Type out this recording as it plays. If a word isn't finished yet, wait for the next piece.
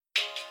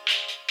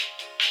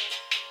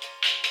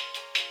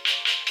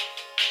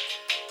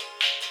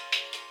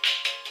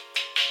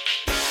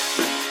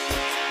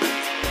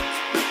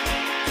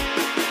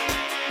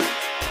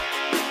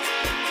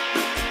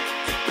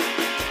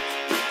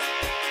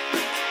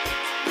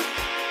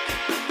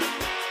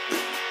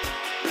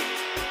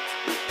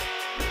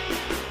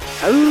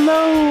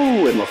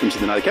Hello, and welcome to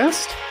the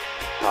Nauticast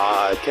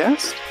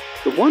podcast,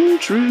 the one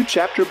true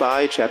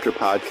chapter-by-chapter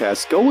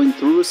podcast going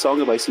through A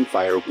Song of Ice and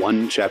Fire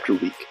one chapter a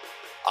week.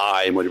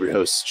 I'm one of your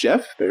hosts,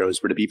 Jeff, better known as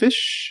Britta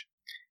Beefish.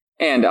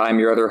 And I'm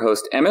your other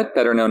host, Emmett,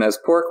 better known as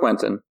Poor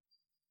Quentin.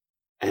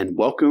 And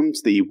welcome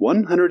to the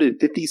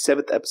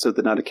 157th episode of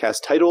the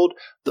Nauticast titled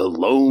The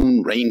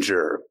Lone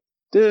Ranger.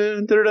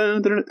 Dun, dun,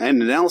 dun, dun,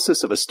 an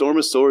analysis of A Storm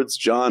of Swords,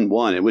 John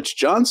 1, in which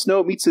Jon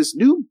Snow meets his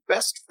new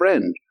best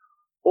friend,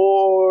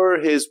 or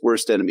his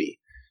worst enemy,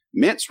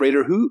 Mance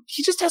Rayder, who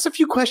he just has a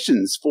few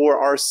questions for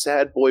our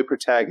sad boy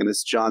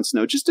protagonist, Jon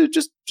Snow. Just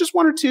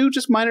one or two,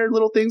 just minor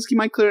little things. He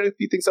might clear a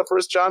few things up for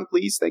us, John,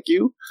 please. Thank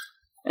you.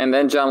 And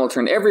then Jon will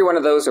turn every one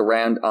of those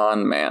around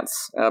on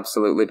Mance.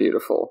 Absolutely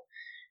beautiful.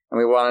 And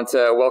we wanted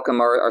to welcome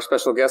our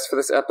special guest for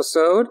this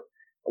episode.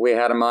 We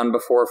had him on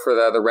before for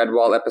the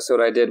Redwall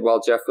episode I did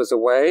while Jeff was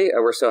away.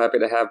 We're so happy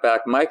to have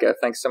back Micah.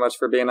 Thanks so much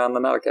for being on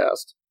the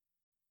Nauticast.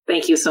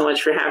 Thank you so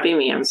much for having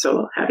me. I'm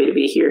so happy to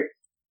be here.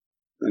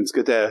 And it's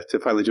good to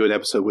finally do an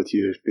episode with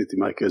you,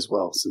 Micah, as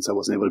well, since I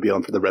wasn't able to be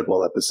on for the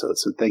Redwall episode.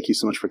 So thank you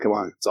so much for coming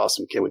on. It's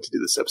awesome. Can't wait to do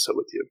this episode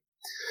with you.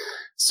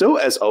 So,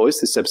 as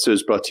always, this episode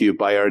is brought to you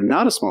by our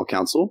not a small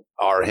council,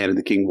 our Hand of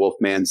the King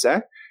Wolfman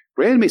Zach,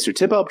 Grand Maester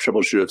Tibbob,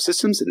 troubleshooter of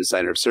systems and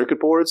designer of circuit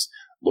boards,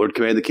 Lord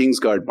Command the King's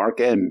Guard Mark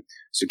M.,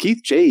 Sir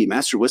Keith J.,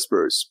 Master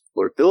Whisperers,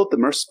 Lord Philip the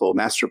Merciful,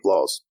 Master of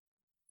Laws,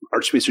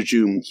 Archmaester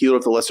June, Healer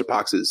of the Lesser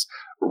Poxes,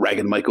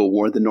 Ragged Michael,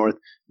 Warren the North,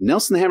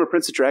 Nelson the Hammer,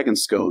 Prince of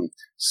Dragonscone,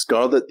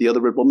 Scarlet the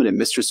Other Red Woman, and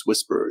Mistress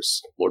Whisperers,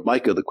 Lord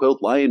Micah, the Quilled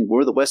Lion, War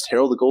of the West,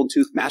 Herald the Golden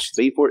Tooth, Master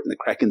of Bayfort, and the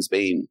Kraken's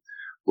Bane,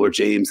 Lord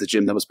James, the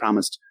Gem that was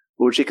promised,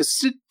 Lord Jacob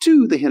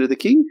II, the Hand of the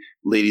King,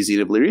 Lady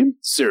Zena of Lyrium,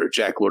 Sir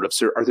Jack, Lord of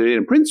Sir Arthur Dane,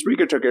 and Prince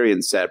Rhaegar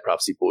Targaryen, Sad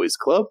Prophecy Boys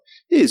Club,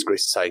 His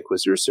Grace's High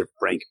Inquisitor, Sir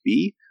Frank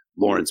B.,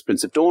 Lawrence,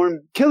 Prince of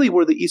Dorne, Kelly,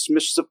 War of the Eastern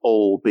Mistress of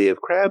Old Bay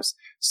of Crabs,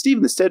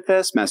 Stephen the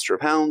Steadfast, Master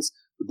of Hounds,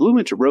 the Blue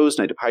Winter Rose,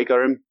 Knight of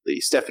Highgarden, Lady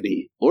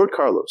Stephanie, Lord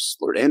Carlos,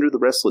 Lord Andrew the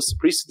Restless, the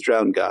Priest of the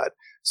Drowned God,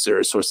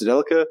 Sir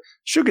Sorcedelica,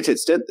 Sugartit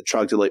Stent, the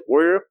Trogdolite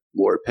Warrior,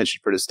 Lord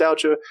Penchant for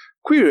Nostalgia,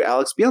 Queer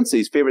Alex,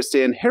 Beyonce's favorite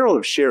stand, Herald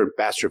of Sharon,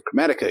 Bastard of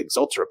Chromatica,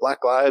 Exalter of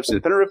Black Lives, and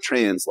Defender of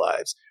Trans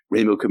Lives,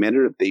 Rainbow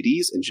Commander of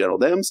Thades and Gentle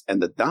Dems,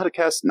 and the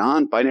Nauticast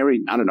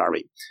Non-Binary Not an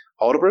Army,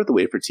 Aldebar, the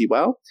Way for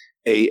T-Wow,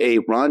 A.A.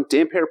 Ron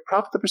Damper,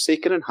 Prophet the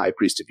Forsaken and High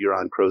Priest of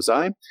Euron Crow's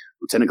Eye,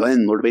 Lieutenant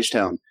Glenn, Lord of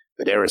H-Town,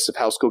 Vidaris of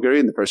House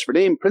Golgarian, the First of her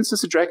Name,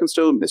 Princess of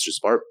Dragonstone, Mistress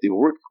of Art, the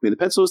Work, Queen of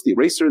the Pencils, the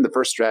Eraser in the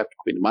First Draft,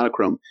 Queen of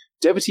Monochrome,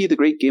 Devotee, the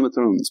Great Game of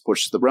Thrones,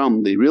 Portia's of the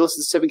Realm, the Realist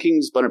of the Seven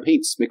Kings, Bunner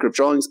Paints, Maker of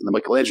Drawings, and the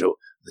Michelangelo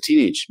of the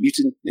Teenage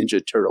Mutant Ninja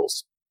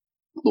Turtles.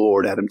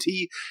 Lord Adam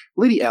T.,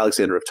 Lady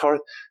Alexander of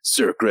Tarth,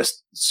 Sir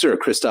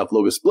Christoph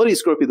Logus, Bloody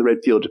Scorpion of the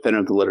Redfield, Defender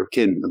of the Letter of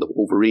Kin, and the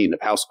Wolverine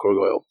of House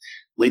Corgoyle.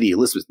 Lady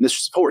Elizabeth,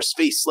 Mistress of Horse,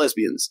 Face,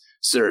 Lesbians,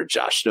 Sir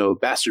Josh Snow,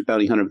 Bastard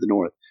Bounty Hunter of the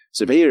North,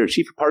 Surveyor,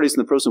 Chief of Parties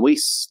in the Frozen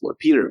Wastes, Lord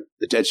Peter,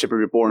 the Dead Shepherd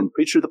Reborn,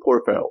 Preacher of the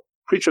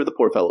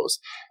Poor Fellows,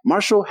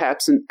 Marshal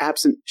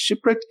absent,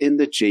 Shipwrecked in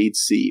the Jade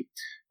Sea,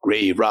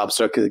 Grave Rob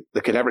Stark,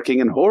 the Cadaver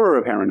King and Horror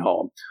of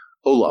Harrenhal,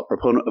 Olaf,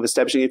 proponent of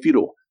establishing a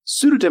feudal,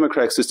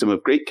 pseudo-democratic system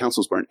of great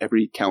councils where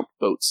every count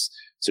votes,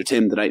 Sir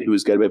Tim, the Knight who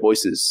is guided by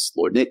voices,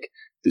 Lord Nick,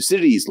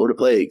 Thucydides, Lord of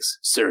Plagues,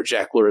 Sir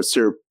Jack, Lord of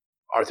Sir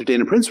Arthur Dane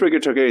and Prince Rhaegar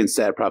Targaryen,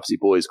 Sad Prophecy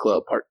Boys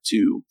Club, Part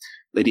 2,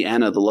 Lady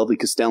Anna, the Lovely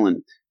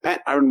Castellan,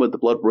 Pat Ironwood, the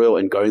Blood Royal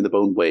and Guardian of the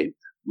Bone Way,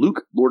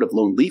 Luke, Lord of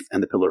Lone Leaf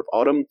and the Pillar of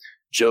Autumn,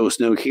 Joe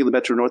Snow, King of the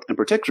Metro North and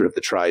Protector of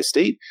the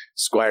Tri-State,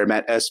 Squire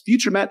Matt S.,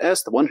 Future Matt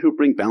S., the one who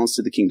bring balance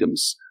to the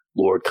kingdoms,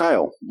 Lord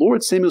Kyle,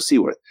 Lord Samuel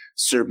Seaworth,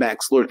 Sir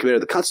Max, Lord Commander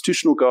of the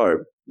Constitutional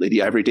Guard,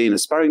 Lady Ivory Dane,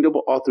 aspiring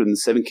noble author in the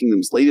Seven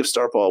Kingdoms, Lady of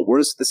Starfall,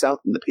 Warness of the South,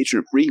 and the patron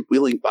of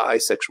free-wheeling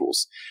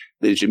bisexuals,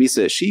 Lady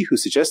Jamisa, she who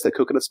suggests that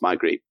coconuts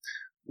migrate,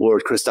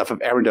 Lord Christoph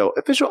of Arundel,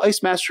 official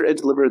ice master and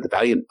deliverer, the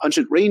valiant,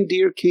 pungent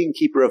reindeer king,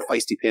 keeper of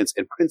feisty pants,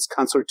 and prince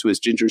consort to his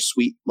ginger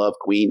sweet love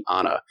queen,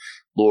 Anna.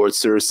 Lord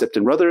Sir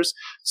Septon Ruthers,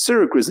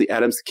 Sir Grizzly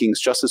Adams, the King's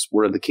Justice,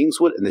 Word of the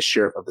Kingswood, and the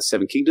Sheriff of the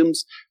Seven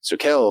Kingdoms, Sir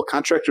Kell,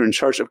 contractor in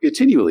charge of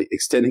continually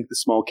extending the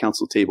small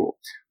council table,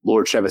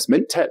 Lord Travis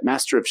Mentat,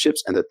 Master of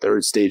Ships and the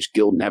Third Stage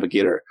Guild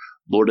Navigator,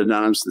 Lord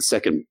Anonymous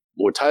II,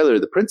 Lord Tyler,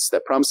 the Prince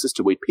that promises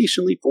to wait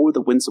patiently for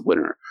the winds of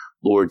winter,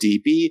 Lord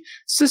D.B.,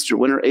 Sister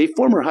Winter, a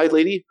former High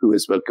Lady who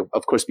has,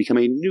 of course, become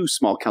a new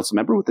small council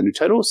member with a new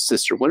title,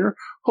 Sister Winter,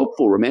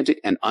 hopeful,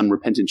 romantic, and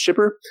unrepentant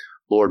shipper,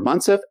 Lord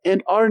Monsef,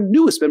 and our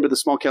newest member of the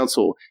small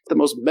council, the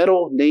most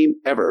metal name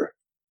ever,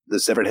 the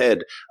severed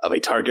head of a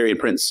Targaryen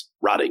prince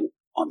rotting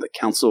on the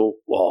council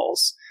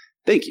walls.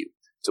 Thank you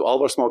to all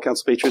of our small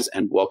council patrons,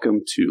 and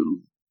welcome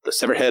to the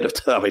severed head of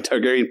a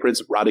Targaryen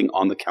prince rotting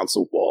on the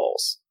council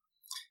walls.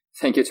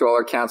 Thank you to all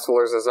our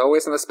counselors, as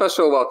always, and a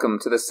special welcome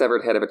to the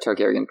severed head of a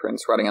Targaryen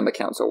prince rotting on the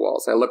council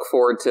walls. I look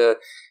forward to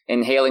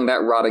inhaling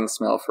that rotting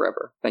smell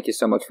forever. Thank you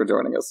so much for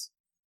joining us.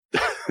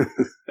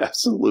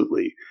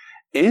 Absolutely.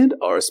 And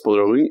our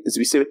spoiler warning is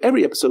we say that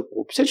every episode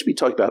will potentially be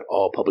talking about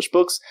all published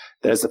books.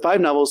 That is the 5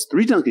 novels,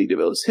 3 Duncan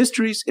Devils,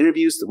 histories,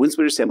 interviews, the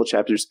Windsweeper sample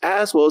chapters,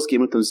 as well as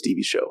Game of Thrones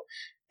TV show.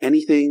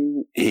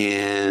 Anything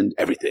and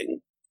everything.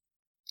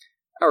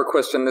 Our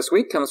question this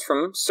week comes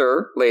from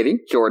Sir Lady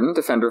Jordan,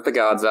 Defender of the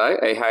God's Eye,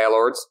 a High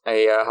Lord /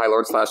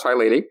 High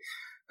Lady,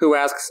 who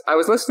asks, I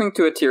was listening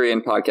to a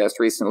Tyrion podcast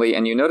recently,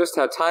 and you noticed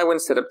how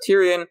Tywin set up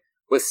Tyrion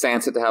with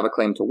Sansa to have a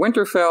claim to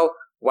Winterfell,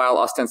 while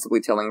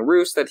ostensibly telling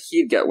Roose that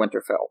he'd get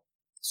Winterfell.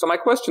 So my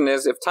question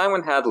is, if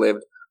Tywin had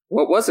lived,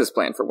 what was his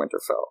plan for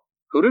Winterfell?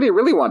 Who did he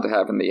really want to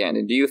have in the end,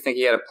 and do you think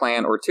he had a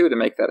plan or two to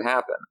make that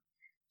happen?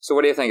 So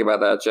what do you think about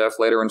that, Jeff?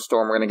 Later in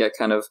Storm, we're going to get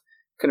kind of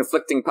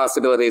conflicting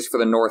possibilities for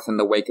the North in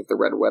the wake of the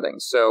Red Wedding.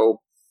 So,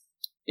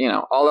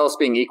 all else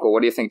being equal, what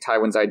do you think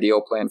Tywin's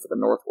ideal plan for the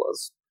North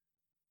was?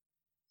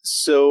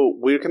 So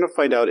we're going to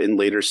find out in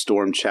later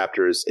Storm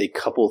chapters a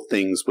couple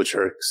things which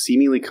are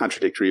seemingly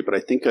contradictory, but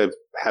I think I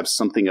have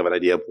something of an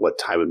idea of what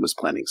Tywin was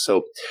planning.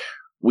 So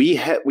we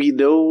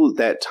know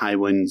that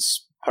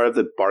Tywin's part of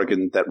the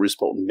bargain that Roose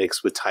Bolton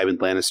makes with Tywin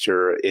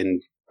Lannister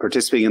in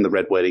participating in the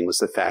Red Wedding was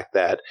the fact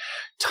that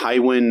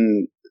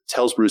Tywin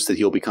tells Roose that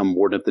he'll become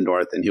Warden of the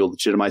North and he'll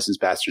legitimize his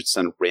bastard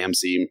son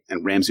Ramsay,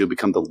 and Ramsay will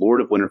become the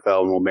Lord of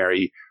Winterfell and will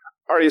marry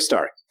Arya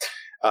Stark.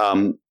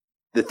 The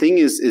thing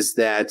is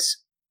that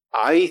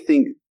I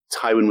think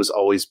Tywin was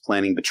always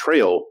planning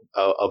betrayal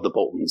of the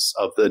Boltons,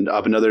 of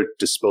another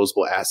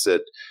disposable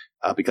asset,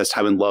 because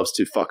Tywin loves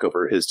to fuck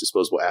over his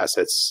disposable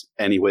assets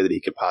any way that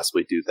he could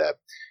possibly do that.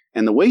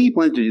 And the way he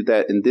planned to do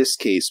that in this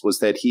case was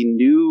that he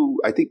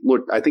knew, I think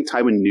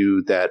Tywin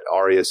knew that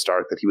Arya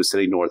Stark that he was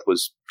sending north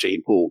was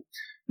Jeyne Poole,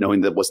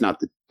 knowing that was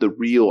not the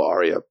real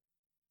Arya.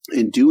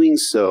 In doing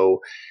so,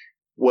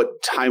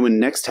 what Tywin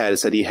next had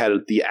is that he had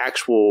the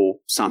actual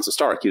Sansa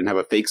Stark. He didn't have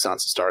a fake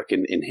Sansa Stark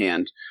in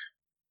hand.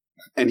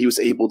 And he was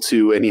able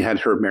to, and he had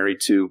her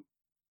married to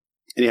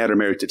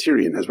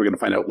Tyrion, as we're going to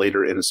find out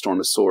later in A Storm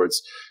of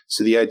Swords.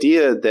 So the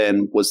idea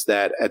then was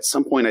that at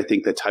some point, I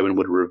think that Tywin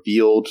would have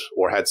revealed,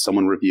 or had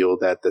someone reveal,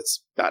 that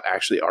that's not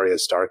actually Arya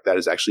Stark, that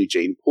is actually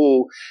Jeyne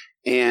Poole.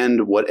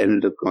 And what's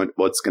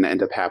going to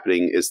end up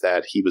happening is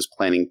that he was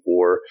planning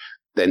for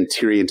then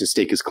Tyrion to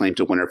stake his claim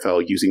to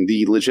Winterfell using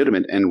the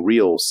legitimate and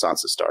real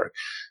Sansa Stark.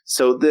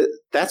 So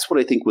that's what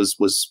I think was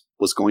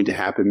going to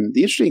happen.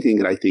 The interesting thing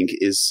that I think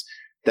is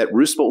that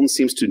Roose Bolton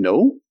seems to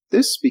know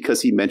this,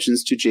 because he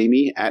mentions to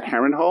Jaime at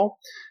Harrenhal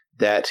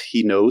that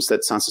he knows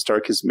that Sansa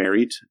Stark is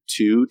married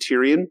to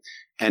Tyrion.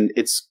 And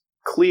it's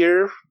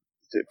clear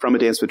from A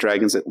Dance with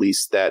Dragons, at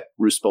least, that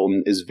Roose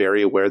Bolton is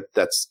very aware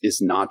that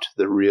is not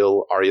the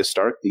real Arya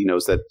Stark. He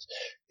knows that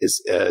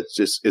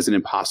is an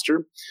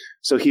imposter.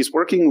 So he's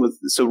working with,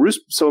 so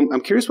I'm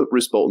curious what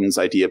Roose Bolton's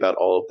idea about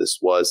all of this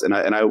was. And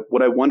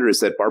what I wonder is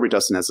that Barbara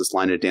Dustin has this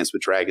line in A Dance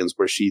with Dragons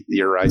where she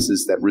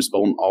theorizes that Roose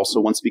Bolton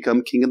also wants to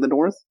become King of the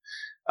North,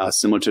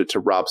 similar to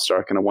Robb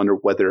Stark. And I wonder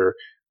whether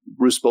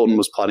Roose Bolton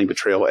was plotting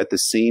betrayal at the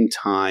same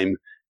time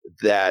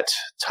that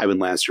Tywin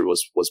Lannister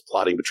was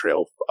plotting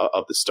betrayal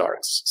of the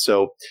Starks.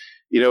 So,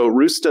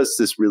 Roose does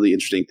this really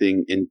interesting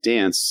thing in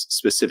Dance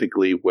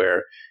specifically,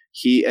 where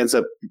he ends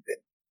up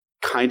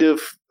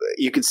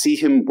you could see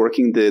him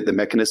working the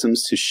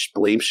mechanisms to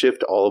blame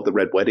shift all of the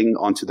Red Wedding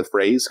onto the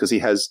Freys,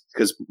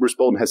 because Roose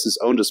Bolton has his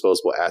own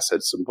disposable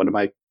assets. And one of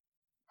my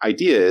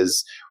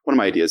ideas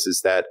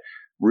is that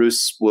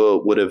Roose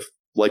would have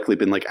likely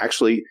been like,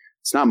 actually,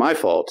 it's not my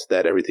fault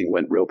that everything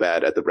went real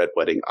bad at the Red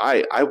Wedding.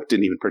 I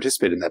didn't even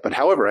participate in that. But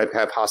however, I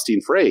have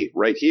Hostine Frey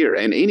right here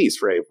and Aenys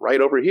Frey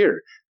right over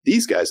here.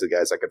 These guys are the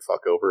guys I could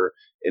fuck over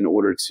in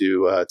order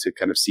to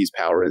kind of seize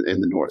power in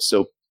the North.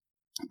 So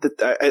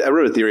I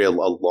wrote a theory a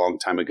long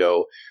time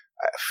ago.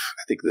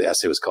 I think the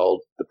essay was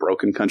called The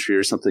Broken Country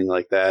or something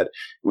like that,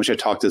 in which I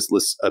talked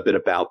a bit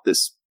about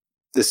this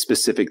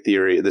specific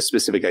theory, the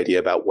specific idea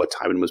about what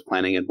Tywin was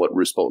planning and what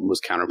Roose Bolton was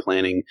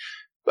counter-planning.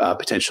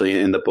 Potentially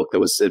in the book that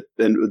was,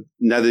 and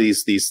none of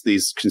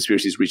these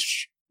conspiracies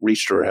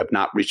reached or have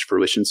not reached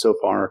fruition so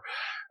far,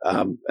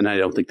 and I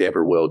don't think they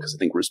ever will, because I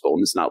think Roose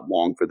Bolton is not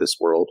long for this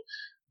world.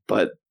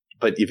 But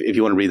if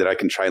you want to read that, I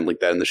can try and link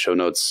that in the show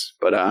notes.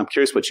 But I'm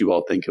curious what you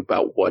all think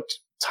about what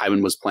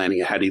Tywin was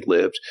planning had he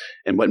lived,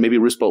 and what maybe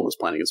Roose Bolton was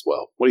planning as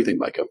well. What do you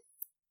think, Micah?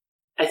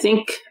 I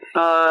think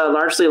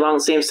largely along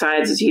the same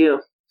sides as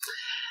you.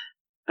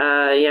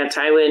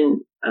 Tywin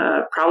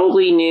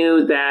probably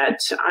knew that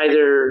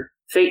either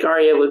fake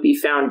Arya would be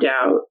found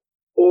out,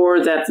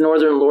 or that the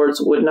Northern Lords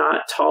would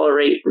not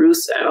tolerate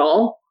Roose at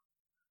all,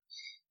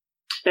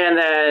 and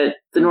that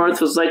the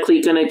North was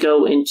likely going to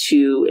go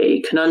into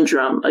a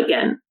conundrum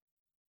again.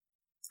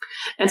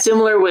 And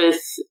similar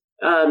with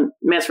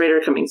Mance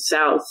Rayder coming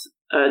south,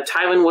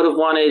 Tywin would have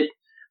wanted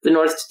the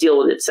North to deal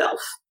with itself.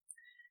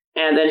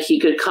 And then he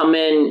could come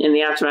in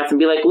the aftermath and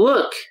be like,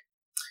 look,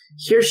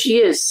 here she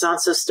is,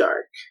 Sansa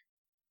Stark.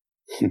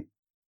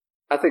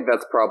 I think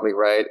that's probably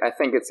right. I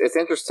think it's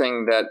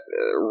interesting that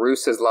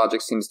Roose's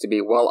logic seems to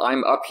be, well,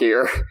 I'm up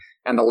here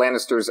and the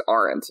Lannisters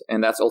aren't,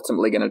 and that's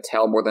ultimately going to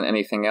tell more than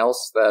anything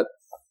else that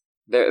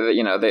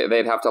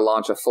they'd have to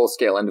launch a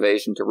full-scale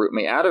invasion to root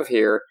me out of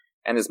here.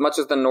 And as much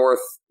as the North,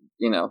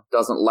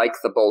 doesn't like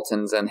the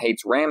Boltons and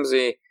hates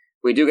Ramsay,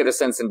 we do get a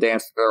sense in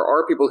Dance that there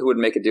are people who would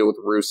make a deal with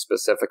Roose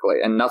specifically,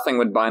 and nothing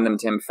would bind them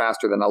to him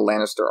faster than a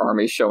Lannister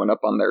army showing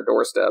up on their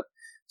doorstep.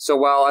 So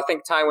while I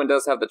think Tywin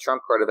does have the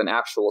trump card of an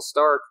actual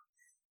Stark,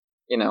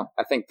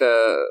 I think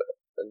the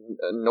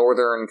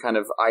northern kind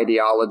of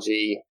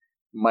ideology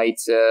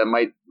might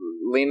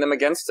lean them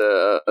against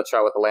a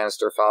child with a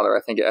Lannister father.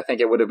 I think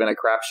it would have been a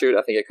crapshoot.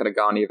 I think it could have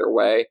gone either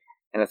way,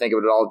 and I think it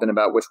would have all been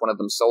about which one of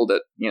them sold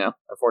it.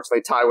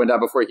 Unfortunately, Tywin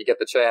died before he could get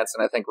the chance,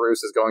 and I think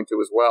Roose is going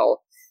to as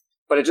well.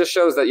 But it just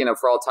shows that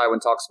for all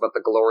Tywin talks about the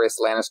glorious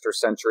Lannister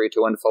century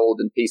to unfold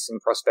in peace and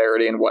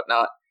prosperity and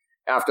whatnot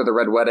after the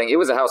Red Wedding, it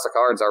was a house of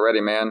cards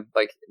already, man.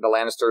 Like the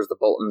Lannisters, the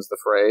Boltons, the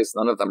Freys,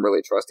 none of them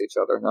really trust each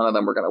other. None of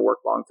them were going to work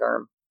long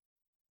term.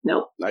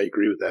 Nope. I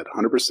agree with that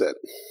 100%.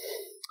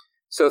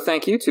 So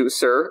thank you to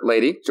Sir,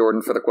 Lady,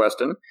 Jordan for the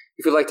question.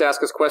 If you'd like to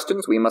ask us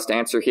questions we must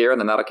answer here in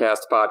the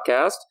Nauticast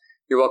podcast,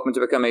 you're welcome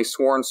to become a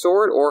Sworn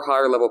Sword or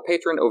higher level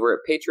patron over at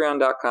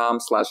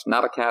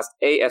patreon.com/Nauticast,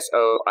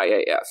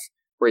 ASOIAF,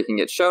 where you can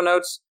get show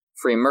notes,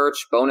 free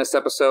merch, bonus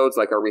episodes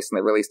like our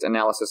recently released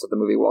analysis of the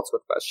movie Waltz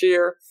with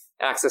Bashir,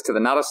 access to the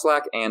Nauta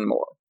Slack, and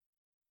more.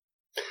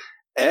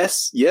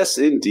 Yes,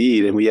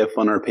 indeed. And we have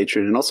fun on our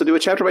Patreon and also do a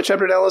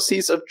chapter-by-chapter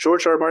analysis of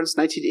George R. R. Martin's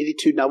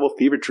 1982 novel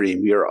Fever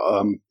Dream.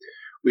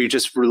 We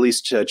just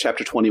released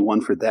chapter 21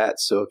 for that.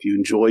 So if you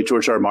enjoy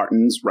George R. R.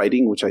 Martin's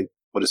writing, which I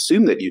would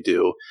assume that you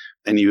do,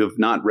 and you have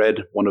not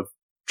read one of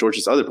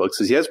George's other books,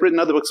 because he has written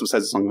other books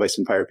besides Song of Ice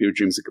and Fire. Fever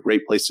Dream is a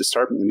great place to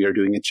start, and we are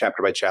doing a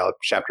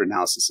chapter-by-chapter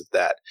analysis of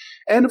that.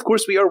 And, of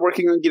course, we are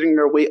working on getting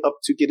our way up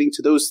to getting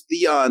to those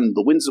Theon,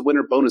 the Winds of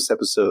Winter bonus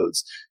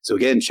episodes. So,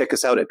 again, check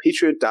us out at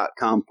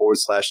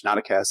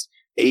patreon.com/Nauticast,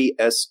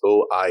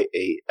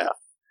 ASOIAF.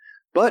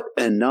 But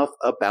enough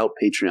about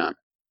Patreon.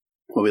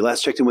 When we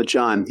last checked in with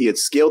Jon, he had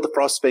scaled the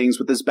Frost Fangs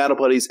with his battle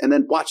buddies and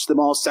then watched them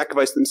all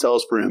sacrifice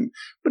themselves for him.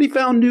 But he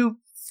found new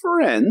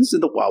friends in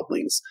the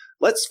Wildlings.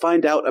 Let's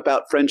find out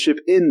about friendship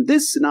in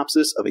this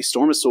synopsis of A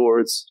Storm of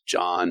Swords,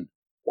 Jon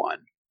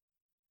 1.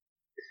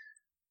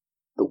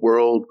 The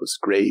world was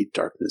grey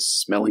darkness,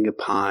 smelling of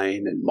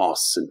pine and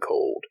moss and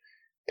cold.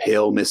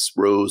 Pale mists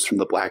rose from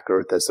the black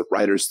earth as the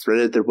riders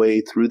threaded their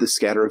way through the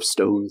scatter of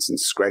stones and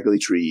scraggly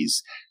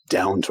trees,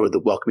 down toward the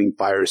welcoming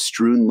fires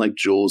strewn like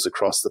jewels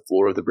across the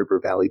floor of the river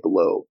valley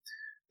below.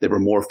 There were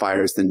more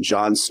fires than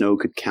Jon Snow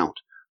could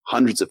count,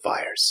 hundreds of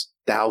fires,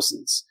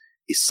 thousands.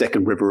 A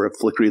second river of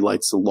flickery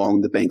lights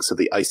along the banks of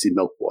the icy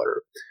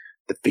meltwater.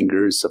 The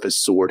fingers of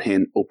his sword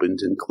hand opened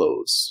and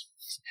closed.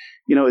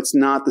 It's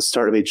not the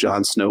start of a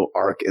Jon Snow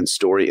arc and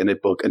story in a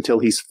book until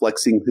he's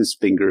flexing his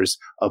fingers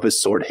of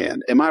his sword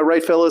hand. Am I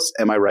right, fellas?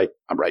 Am I right?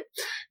 I'm right.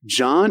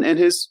 Jon and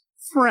his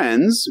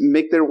friends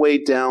make their way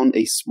down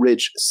a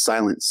ridge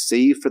silent,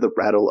 save for the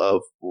rattle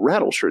of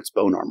Rattleshirt's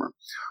bone armor.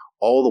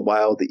 All the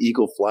while, the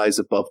eagle flies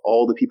above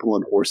all the people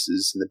on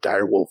horses and the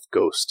direwolf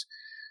ghost.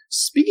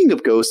 Speaking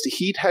of Ghost,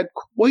 he'd had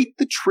quite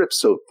the trip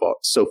so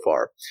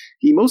far.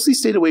 He mostly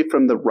stayed away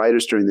from the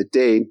riders during the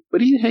day, but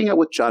he'd hang out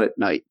with Jon at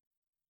night.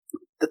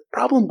 The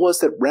problem was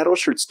that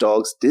Rattleshirt's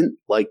dogs didn't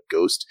like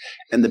Ghost,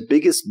 and the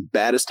biggest,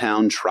 baddest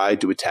hound tried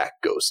to attack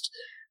Ghost.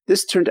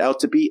 This turned out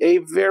to be a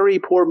very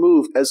poor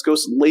move, as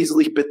Ghost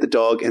lazily bit the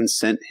dog and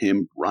sent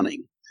him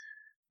running.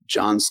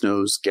 Jon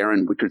Snow's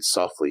Garen whickered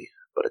softly,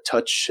 but a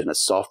touch and a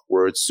soft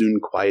word soon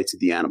quieted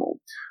the animal.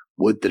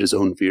 Would that his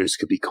own fears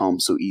could be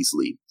calmed so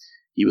easily.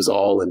 He was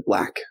all in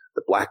black,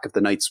 the black of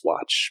the Night's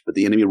Watch, but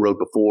the enemy rode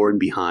before and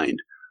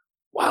behind.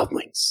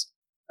 Wildlings,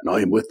 and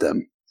I am with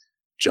them.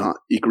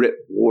 Ygritte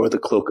wore the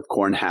cloak of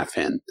Qhorin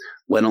Halfhand.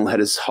 Lenel had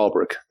his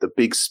hauberk, the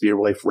big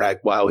spearwife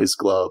Ragwile his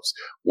gloves,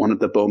 one of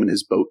the bowmen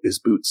his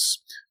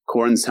boots.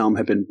 Qhorin's helm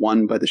had been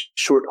won by the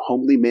short,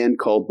 homely man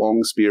called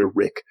Longspear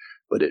Rick,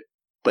 but it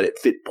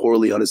fit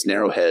poorly on his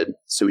narrow head,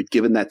 so he'd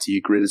given that to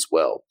Ygritte as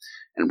well.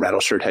 And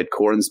Rattleshirt had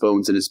Qhorin's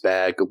bones in his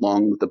bag,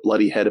 along with the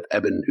bloody head of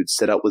Eben, who'd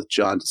set out with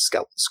Jon to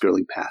scout the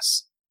Skirling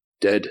Pass.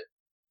 Dead,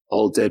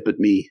 all dead but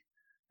me,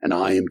 and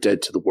I am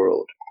dead to the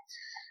world.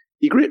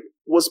 Ygritte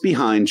was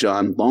behind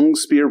Jon,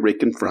 Longspear,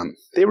 Rick, and front.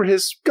 They were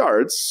his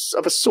guards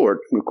of a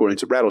sort, according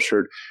to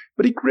Rattleshirt,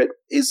 but Ygritte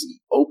is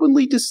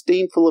openly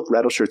disdainful of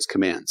Rattleshirt's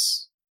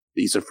commands.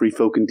 These are free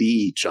folk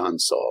indeed, Jon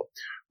saw.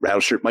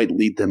 Rattleshirt might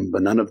lead them,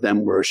 but none of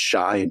them were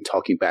shy in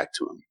talking back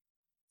to him.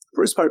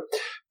 For his part,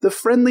 the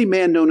friendly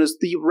man known as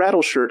the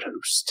Rattleshirt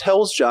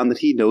tells Jon that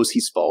he knows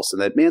he's false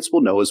and that Mance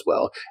will know as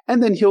well,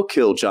 and then he'll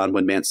kill Jon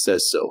when Mance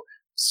says so.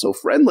 So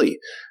friendly.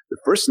 The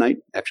first night,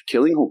 after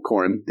killing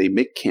Qhorin, they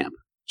make camp.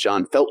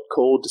 Jon felt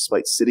cold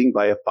despite sitting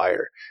by a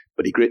fire,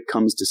 but Ygritte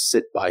comes to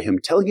sit by him,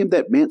 telling him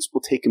that Mance will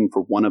take him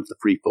for one of the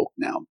free folk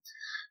now.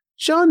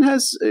 Jon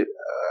has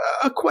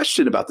a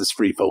question about this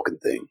free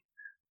folken thing.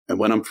 And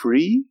when I'm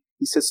free,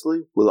 he said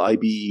slowly, will I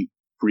be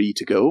free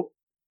to go?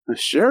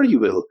 Sure you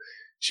will.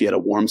 She had a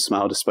warm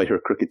smile despite her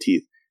crooked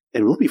teeth.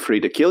 And we'll be free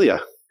to kill ya.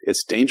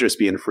 It's dangerous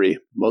being free.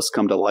 Most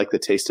come to like the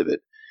taste of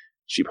it.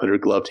 She put her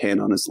gloved hand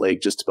on his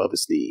leg just above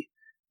his knee.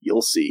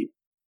 You'll see.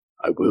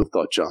 I will,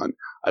 thought Jon.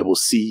 I will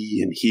see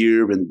and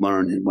hear and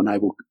learn, and when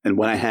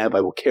I have, I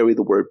will carry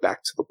the word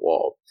back to the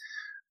wall.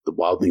 The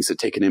Wildlings had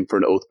taken him for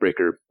an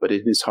oathbreaker, but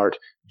in his heart,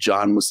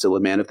 Jon was still a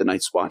man of the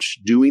Night's Watch,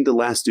 doing the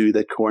last duty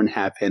that Qhorin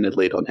Halfhand had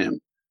laid on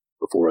him,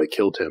 before I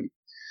killed him.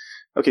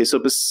 Okay, so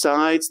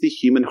besides the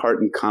human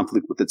heart in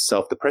conflict with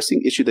itself, the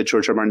pressing issue that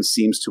George R. R. Martin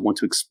seems to want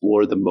to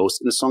explore the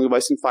most in A Song of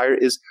Ice and Fire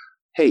is,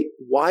 hey,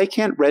 why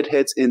can't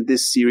redheads in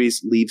this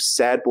series leave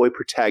sad boy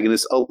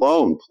protagonists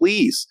alone?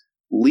 Please,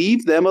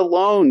 leave them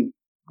alone,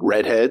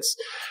 redheads.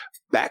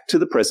 Back to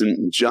the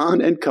present, Jon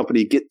and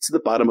company get to the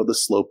bottom of the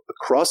slope,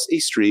 across a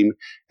stream,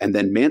 and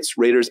then Mance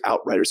Rayder's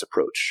outriders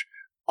approach.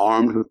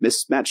 Armed with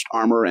mismatched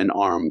armor and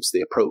arms,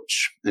 they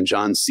approach, and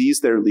Jon sees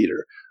their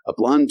leader, a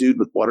blonde dude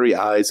with watery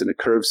eyes and a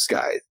curved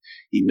scythe.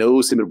 He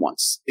knows him at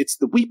once. It's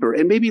the Weeper,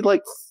 and maybe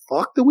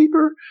fuck the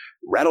Weeper?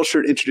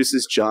 Rattleshirt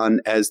introduces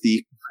Jon as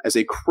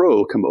a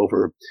crow come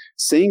over,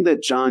 saying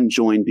that Jon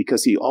joined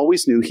because he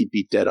always knew he'd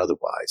be dead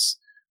otherwise.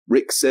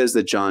 Rick says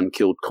that Jon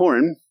killed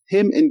Corran,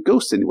 him and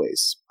Ghost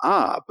anyways.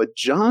 Ah, but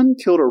Jon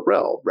killed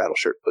Orell,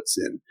 Rattleshirt puts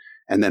in.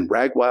 And then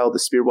Ragwild, the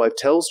Spearwife,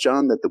 tells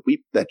Jon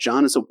that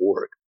Jon is a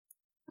warg.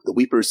 The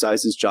Weeper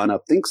sizes Jon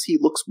up, thinks he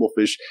looks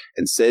wolfish,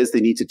 and says they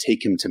need to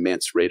take him to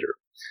Mance Rayder.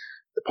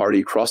 The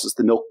party crosses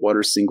the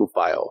Milkwater single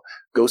file.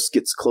 Ghost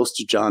gets close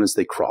to Jon as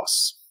they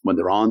cross. When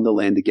they're on the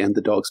land again,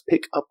 the dogs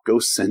pick up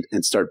Ghost's scent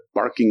and start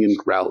barking and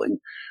growling.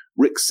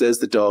 Rick says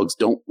the dogs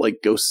don't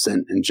like Ghost's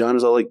scent, and Jon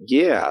is all like,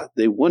 yeah,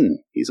 they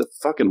wouldn't. He's a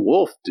fucking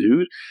wolf,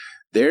 dude.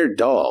 They're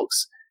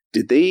dogs.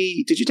 Did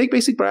you take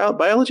basic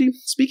biology?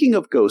 Speaking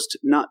of Ghost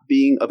not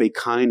being of a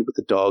kind with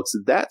the dogs,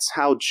 that's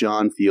how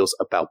Jon feels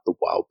about the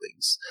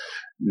wildlings.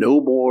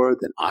 No more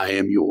than I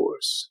am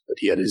yours. But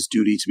he had his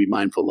duty to be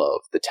mindful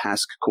of, the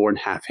task Corran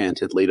Halfhand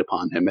had laid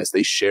upon him as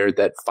they shared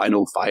that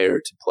final fire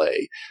to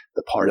play,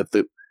 the part of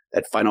that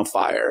final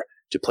fire,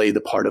 to play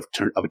the part of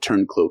a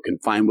Turncloak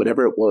and find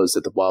whatever it was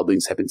that the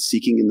wildlings had been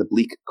seeking in the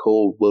bleak,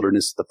 cold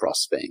wilderness of the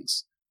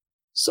Frostfangs.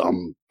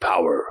 Some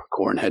power,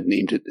 Corran had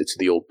named it to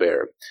the old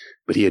bear,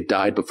 but he had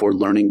died before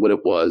learning what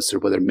it was or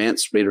whether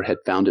Mance Rayder had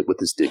found it with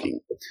his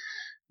digging.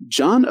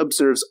 Jon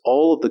observes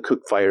all of the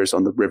cook fires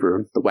on the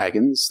river, the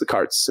wagons, the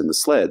carts, and the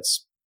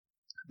sleds.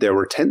 There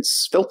were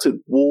tents, felted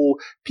wool,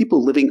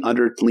 people living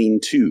under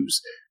lean-tos.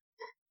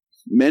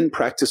 Men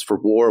practiced for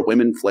war,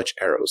 women fletch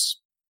arrows.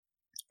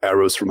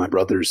 Arrows for my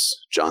brothers,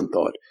 Jon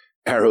thought.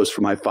 Arrows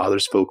for my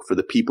father's folk, for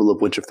the people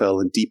of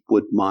Winterfell and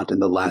Deepwood Mont and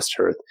the Last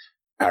Hearth.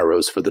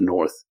 Arrows for the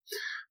north.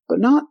 But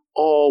not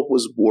all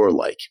was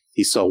warlike.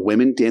 He saw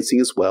women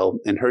dancing as well,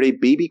 and heard a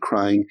baby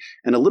crying,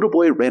 and a little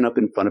boy ran up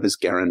in front of his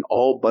garron,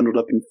 all bundled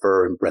up in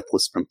fur and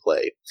breathless from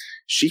play.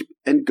 Sheep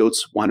and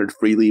goats wandered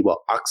freely,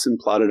 while oxen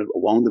plodded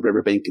along the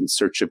riverbank in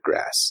search of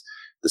grass.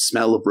 The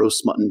smell of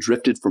roast mutton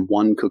drifted from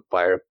one cook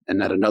fire,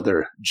 and at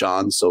another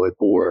Jon saw a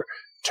boar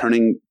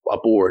turning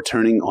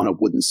on a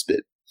wooden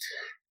spit.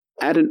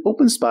 At an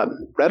open spot,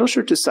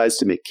 Rattleshirt decides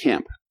to make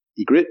camp.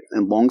 Ygritte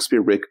and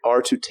Longspear Rick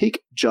are to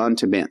take Jon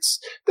to Mance.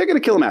 They're going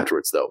to kill him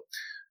afterwards, though.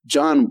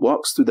 Jon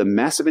walks through the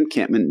massive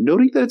encampment,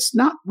 noting that it's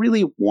not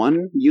really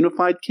one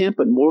unified camp,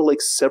 but more like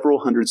several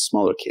hundred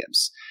smaller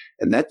camps,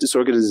 and that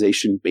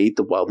disorganization made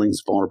the wildlings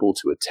vulnerable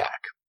to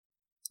attack.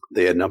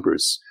 They had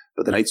numbers,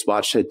 but the Night's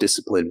Watch had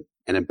discipline,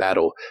 and in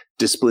battle,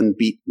 discipline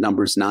beat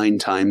numbers 9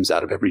 times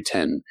out of every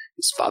 10,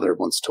 his father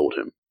once told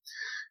him.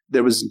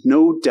 There was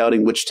no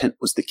doubting which tent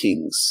was the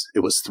king's.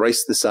 It was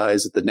thrice the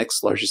size of the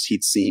next largest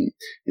he'd seen,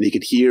 and he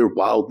could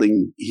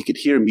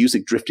hear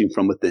music drifting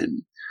from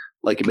within.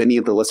 Like many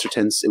of the lesser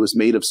tents, it was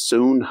made of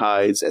sewn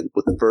hides and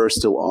with the fur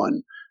still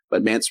on,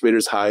 but Mance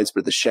Rayder's hides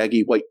were the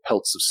shaggy white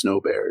pelts of snow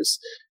bears.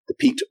 The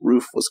peaked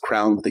roof was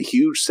crowned with a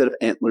huge set of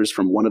antlers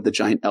from one of the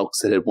giant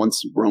elks that had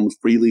once roamed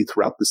freely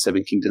throughout the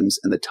Seven Kingdoms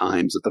in the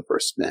times of the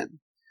first men.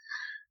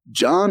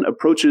 Jon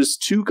approaches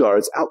 2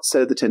 guards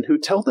outside of the tent who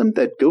tell them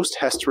that Ghost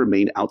has to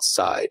remain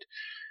outside.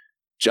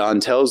 Jon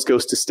tells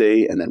Ghost to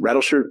stay, and then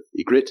Rattleshirt,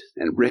 Ygritte,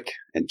 and Rick,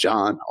 and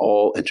Jon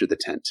all enter the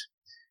tent.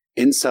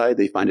 Inside,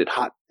 they find it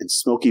hot and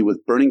smoky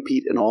with burning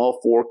peat in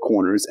all 4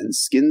 corners and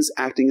skins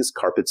acting as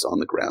carpets on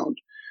the ground.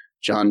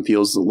 Jon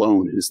feels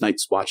alone in his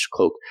Night's Watch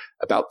cloak,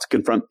 about to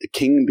confront the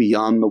king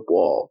beyond the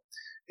wall.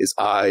 His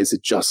eyes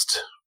adjust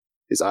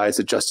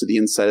to the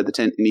inside of the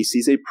tent, and he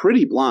sees a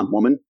pretty blonde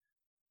woman.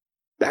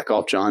 Back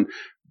off, Jon,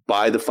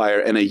 by the fire,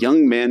 and a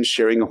young man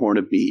sharing a horn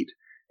of mead.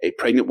 A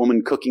pregnant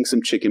woman cooking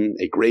some chicken,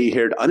 a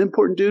gray-haired,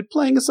 unimportant dude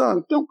playing a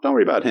song. Don't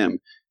worry about him.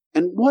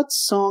 And what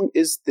song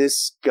is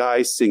this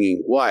guy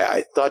singing? Why,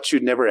 I thought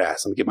you'd never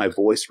ask. Let me get my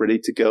voice ready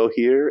to go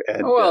here.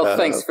 And,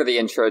 thanks for the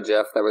intro,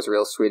 Jeff. That was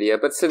real sweet of you.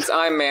 But since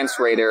I'm Mance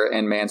Rayder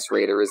and Mance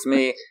Rayder is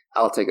me,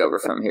 I'll take over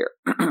from here.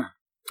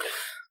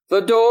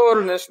 The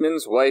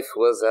Dornishman's wife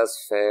was as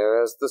fair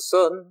as the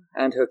sun,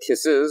 and her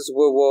kisses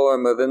were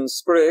warmer than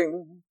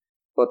spring.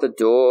 But the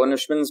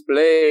Dornishman's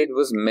blade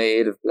was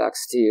made of black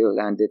steel,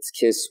 and its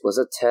kiss was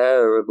a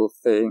terrible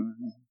thing.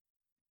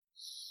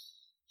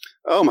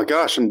 Oh my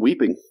gosh, I'm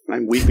weeping.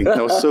 That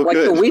was so like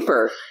good. Like the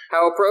Weeper.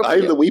 How appropriate.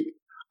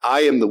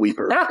 I am the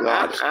Weeper.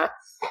 God.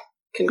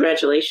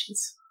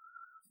 Congratulations.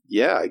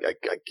 Yeah,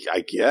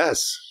 I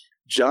guess.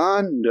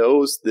 Jon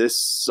knows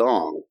this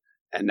song,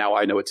 and now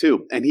I know it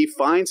too. And he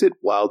finds it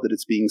wild that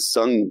it's being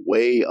sung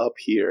way up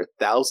here,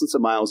 thousands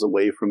of miles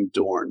away from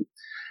Dorne.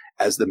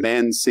 As the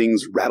man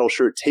sings,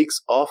 Rattleshirt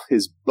takes off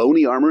his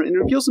bony armor and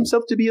reveals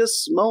himself to be a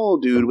small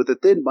dude with a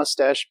thin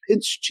mustache,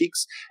 pinched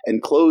cheeks,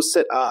 and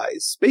close-set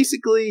eyes.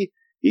 Basically,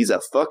 he's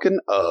a fucking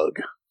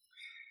Ugg.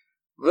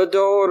 The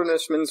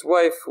Dornishman's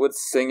wife would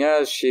sing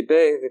as she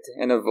bathed,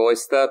 in a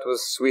voice that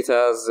was sweet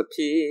as a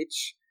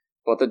peach.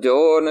 But the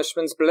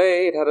Dornishman's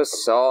blade had a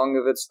song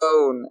of its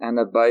own, and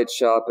a bite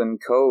sharp and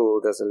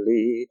cold as a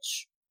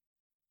leech.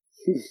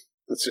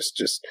 That's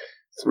just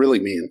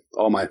thrilling me in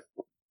all my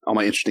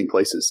interesting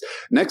places.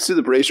 Next to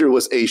the brazier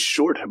was a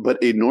short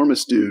but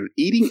enormous dude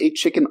eating a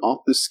chicken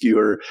off the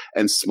skewer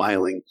and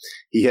smiling.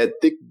 He had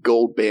thick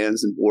gold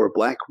bands and wore a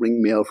black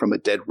ring mail from a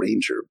dead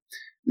ranger.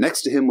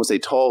 Next to him was a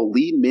tall,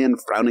 lean man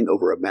frowning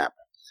over a map.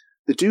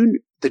 The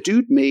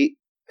dude may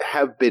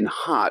have been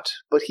hot,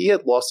 but he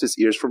had lost his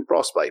ears from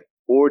frostbite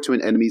or to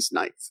an enemy's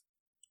knife.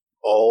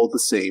 All the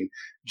same,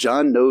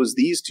 John knows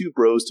these two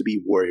bros to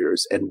be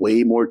warriors and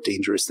way more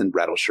dangerous than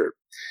Rattleshirt.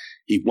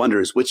 He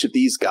wonders which of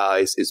these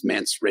guys is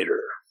Mance Rayder.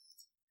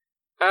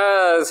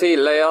 As he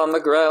lay on the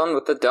ground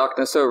with the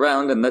darkness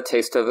around and the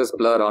taste of his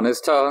blood on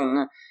his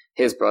tongue,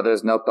 his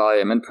brothers knelt by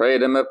him and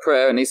prayed him a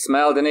prayer, and he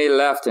smiled and he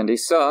laughed and he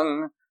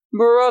sung,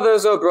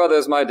 "Brothers, oh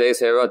brothers, my days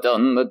here are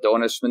done, the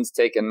Dornishman's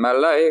taken my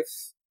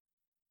life.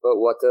 But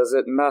what does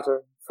it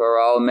matter, for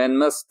all men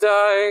must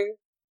die,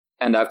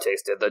 and I've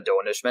tasted the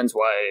Dornishman's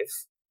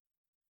wife."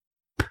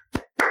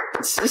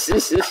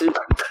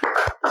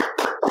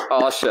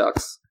 Aw,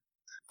 shucks.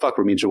 Fuck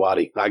Ramin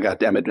Djawadi. I got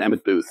damn it,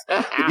 Emmett Booth.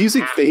 The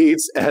music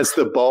fades as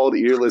the bald,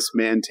 earless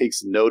man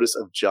takes notice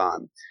of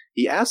John.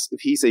 He asks if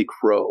he's a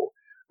crow.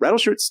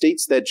 Rattleshirt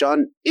states that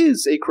John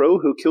is a crow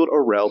who killed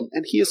Orell,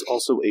 and he is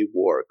also a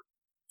warg.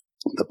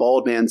 The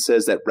bald man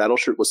says that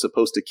Rattleshirt was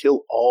supposed to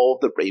kill all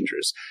the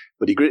rangers,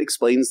 but Ygritte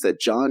explains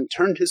that John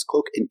turned his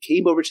cloak and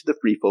came over to the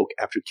free folk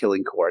after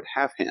killing Qhored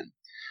Halfhand.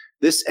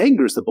 This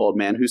angers the bald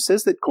man, who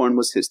says that Qhorin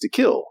was his to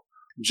kill.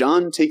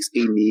 John takes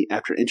a knee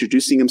after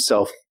introducing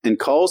himself and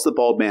calls the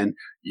bald man,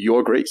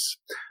 "Your Grace."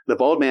 The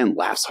bald man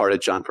laughs hard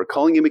at John for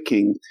calling him a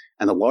king,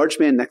 and the large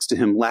man next to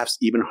him laughs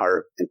even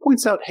harder and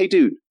points out, "Hey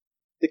dude,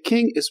 the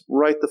king is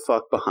right the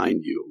fuck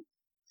behind you."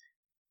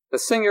 The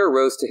singer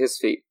rose to his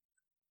feet.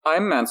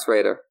 "I'm Mance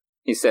Rayder,"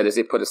 he said as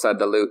he put aside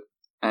the lute.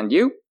 "And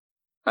you?"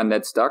 "I'm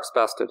Ned Stark's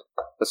bastard,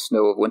 the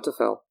Snow of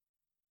Winterfell."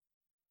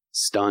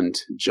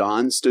 Stunned,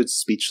 John stood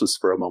speechless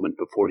for a moment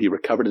before he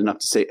recovered enough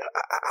to say,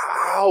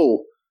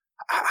 "How?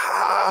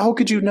 How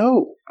could you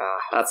know?"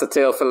 That's a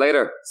tale for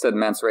later," said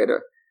Mance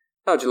Rayder.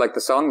 "How'd you like the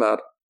song,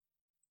 lad?"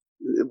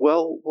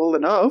 Well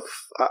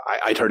enough.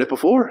 I'd heard it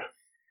before."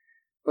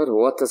 "But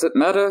what does it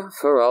matter,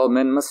 for all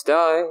men must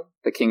die,"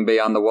 the king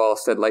beyond the wall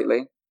said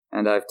lightly,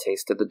 "and I've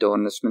tasted the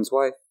Dornishman's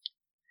wife.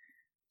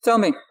 Tell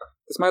me,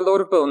 does my Lord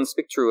of Bones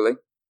speak truly?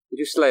 Did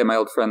you slay my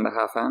old friend the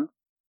Halfhand?"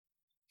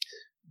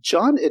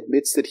 John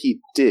admits that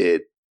he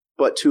did,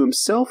 but to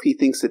himself he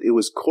thinks that it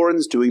was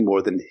Qhorin's doing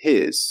more than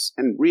his,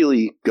 and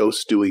really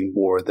Ghost's doing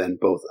more than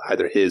both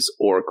either his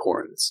or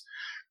Qhorin's.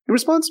 In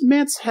response,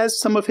 Mance has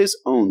some of his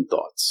own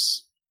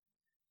thoughts.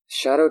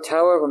 "Shadow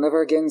Tower will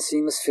never again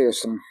seem as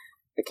fearsome,"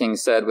 the king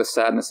said with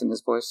sadness in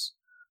his voice.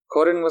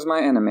 "Qhorin was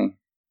my enemy,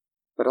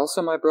 but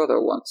also my brother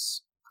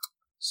once.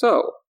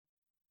 So,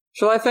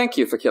 shall I thank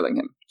you for killing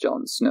him,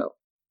 Jon Snow,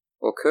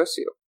 or curse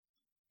you?"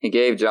 He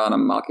gave John a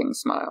mocking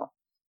smile.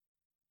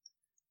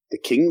 The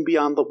king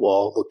beyond the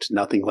wall looked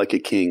nothing like a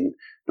king,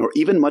 nor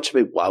even much of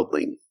a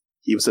wildling.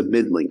 He was of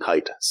middling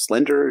height,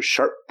 slender,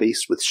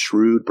 sharp-faced with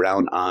shrewd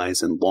brown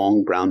eyes and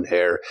long brown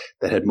hair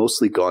that had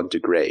mostly gone to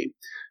gray.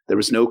 There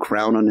was no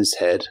crown on his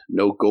head,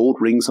 no gold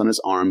rings on his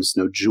arms,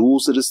 no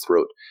jewels at his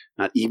throat,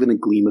 not even a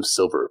gleam of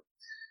silver.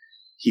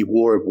 He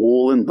wore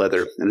wool and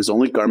leather, and his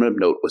only garment of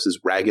note was his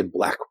ragged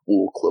black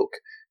wool cloak,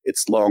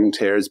 its long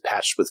tears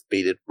patched with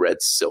faded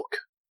red silk.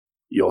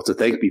 "You ought to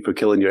thank me for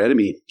killing your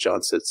enemy,"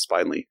 John said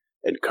finally,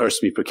 "and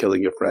curse me for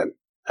killing your friend."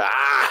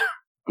 "Ah!"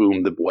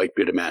 boomed the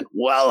white-bearded man.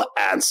 "Well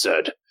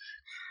answered."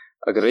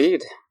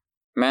 Agreed.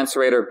 Mance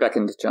Rayder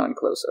beckoned John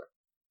closer.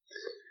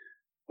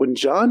 When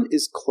John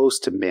is close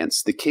to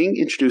Mance, the king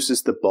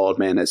introduces the bald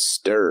man as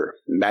Stir,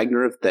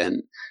 Magnar of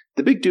Then.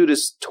 The big dude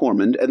is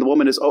Tormund, and the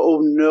woman is, "Oh,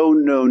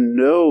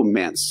 no,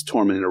 Mance,"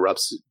 Tormund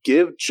interrupts.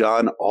 Give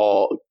John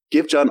all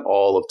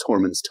of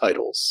Tormund's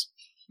titles."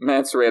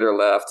 Mance Rayder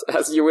laughed.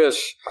 "As you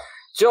wish.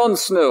 Jon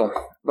Snow,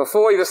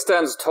 before you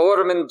stands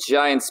Tormund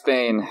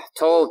Giantsbane,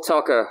 Tall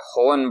Talker,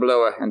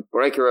 Hornblower, and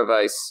Breaker of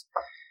Ice.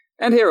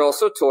 And here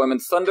also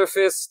Tormund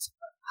Thunderfist,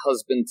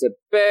 husband to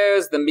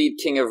bears, the Mead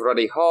King of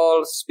Ruddy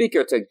Hall,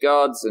 speaker to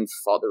gods, and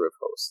father of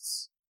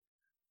hosts."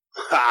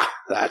 "Ha!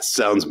 That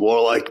sounds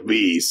more like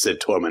me," said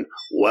Tormund.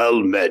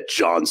 "Well met,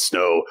 Jon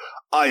Snow.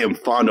 I am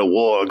fond of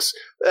wargs,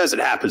 as it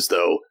happens,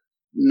 though.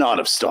 Not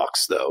of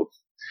stalks, though."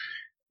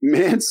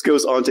 Mance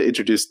goes on to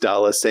introduce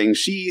Dalla, saying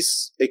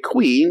she's a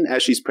queen,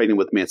 as she's pregnant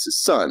with Mance's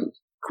son.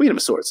 Queen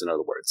of Swords, in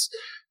other words.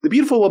 The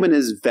beautiful woman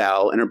is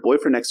Val, and her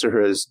boyfriend next to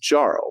her is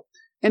Jarl.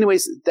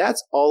 Anyways,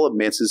 that's all of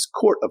Mance's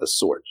court of a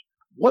sort.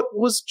 What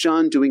was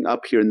John doing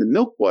up here in the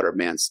Milkwater,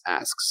 Mance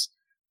asks.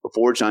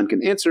 Before John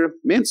can answer,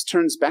 Mance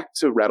turns back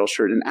to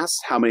Rattleshirt and asks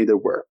how many there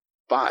were.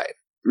 5.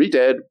 3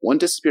 dead, 1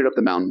 disappeared up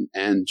the mountain,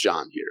 and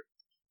John here.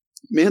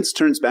 Mance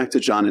turns back to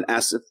John and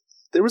asks if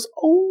there was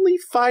only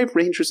 5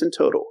 rangers in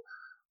total.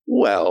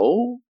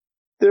 Well,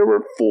 there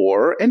were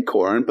 4 and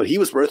Corrin, but he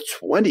was worth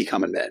 20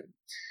 common men.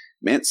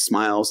 Mance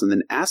smiles and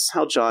then asks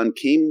how John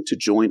came to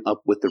join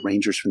up with the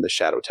rangers from the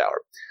Shadow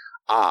Tower.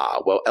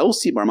 Well,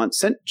 Elsie Marmont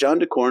sent John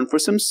to Corrin for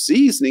some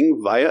seasoning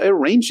via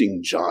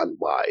arranging, John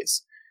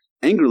lies.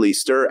 Angrily,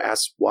 Stir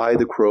asks why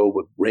the Crow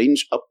would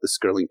range up the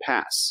Skirling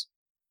Pass.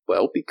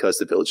 Well, because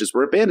the villages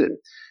were abandoned,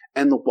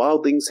 and the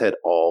wildlings had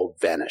all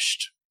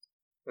vanished.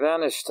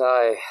 Vanished,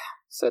 aye,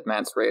 said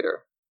Mance Rayder,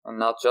 and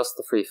not just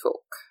the free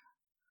folk.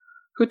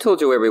 Who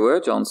told you where we were,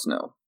 Jon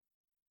Snow?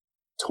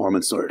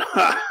 Tormund snorted.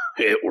 Ha!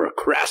 It were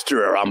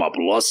Craster, I'm a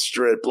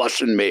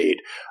blushing maid.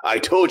 I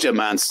told you,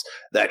 Mance,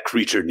 that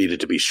creature needed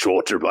to be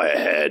shorter by a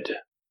head.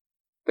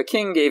 The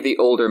king gave the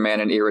older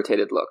man an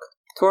irritated look.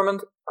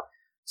 Tormund,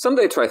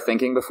 someday try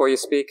thinking before you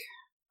speak.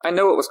 I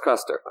know it was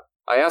Craster.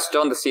 I asked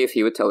Jon to see if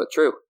he would tell it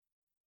true.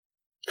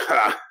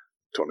 Ha!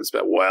 Tormund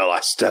spat. Well,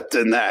 I stepped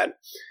in that.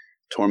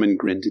 Tormund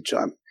grinned at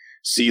Jon.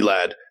 See,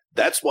 lad,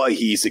 that's why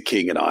he's a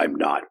king and I'm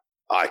not.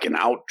 I can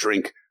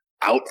outdrink,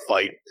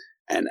 outfight,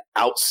 and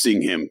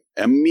outsing him,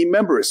 and me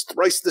member is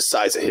thrice the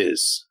size of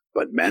his.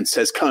 But Mance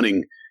has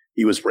cunning.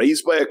 He was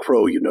raised by a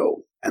crow, you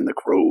know, and the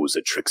crow's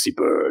a tricksy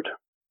bird.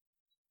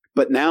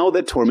 But now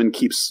that Tormund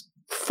keeps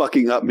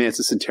fucking up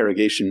Mance's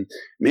interrogation,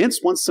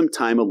 Mance wants some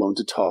time alone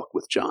to talk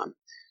with Jon.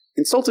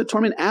 Insulted,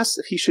 Tormund asks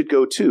if he should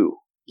go too.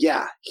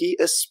 Yeah, he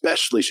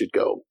especially should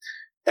go.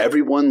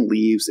 Everyone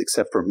leaves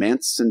except for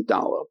Mance and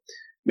Dalla.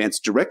 Mance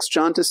directs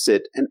Jon to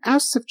sit and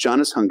asks if Jon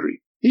is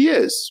hungry. He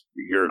is,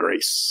 Your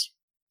Grace.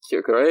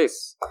 Your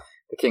Grace.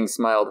 The king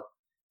smiled.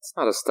 It's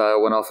not a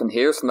style one often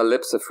hears from the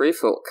lips of free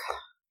folk.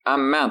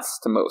 I'm Mance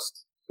to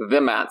most.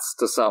 The Mance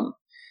to some.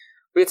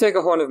 Will you take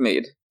a horn of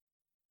mead?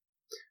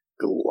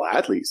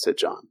 Gladly, said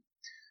Jon.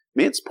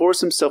 Mance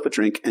pours himself a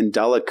drink, and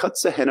Dalla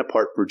cuts a hen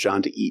apart for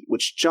Jon to eat,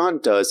 which Jon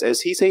does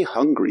as he's a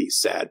hungry,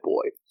 sad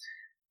boy.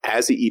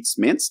 As he eats,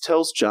 Mance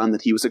tells Jon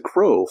that he was a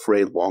crow for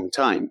a long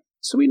time,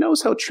 so he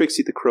knows how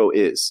tricksy the crow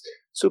is.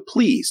 So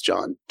please,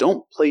 Jon,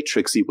 don't play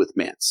tricksy with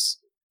Mance.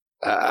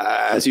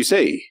 As you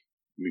say,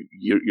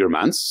 you're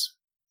Mance?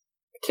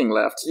 The king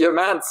laughed. You're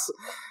Mance?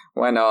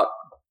 Why not?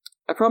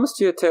 I promised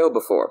you a tale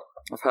before,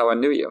 of how I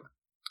knew you.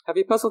 Have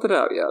you puzzled it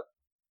out yet?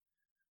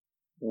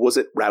 Was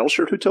it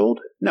Rattleshirt who told?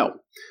 No.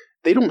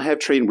 They don't have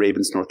trained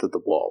ravens north of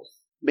the wall.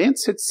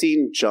 Mance had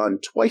seen Jon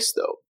twice,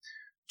 though.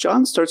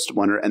 Jon starts to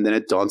wonder, and then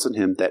it dawns on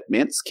him that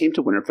Mance came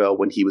to Winterfell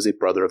when he was a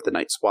brother of the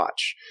Night's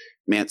Watch.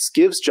 Mance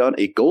gives Jon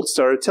a gold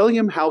star, telling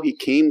him how he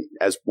came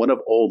as one of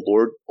old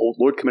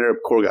Lord Commander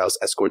Corgyl's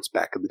escorts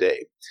back in the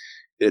day.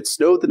 It had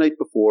snowed the night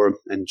before,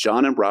 and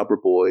Jon and Robb were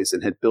boys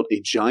and had built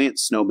a giant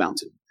snow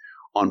mountain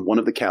on one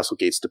of the castle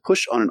gates to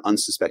push on an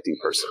unsuspecting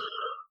person.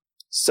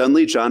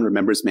 Suddenly, Jon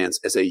remembers Mance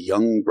as a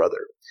young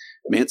brother.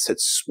 Mance had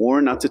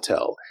sworn not to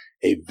tell,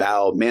 a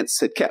vow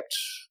Mance had kept.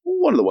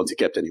 One of the ones he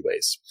kept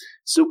anyways.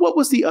 So what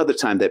was the other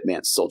time that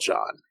Mance saw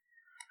Jon?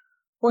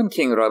 When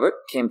King Robert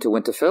came to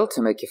Winterfell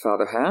to make your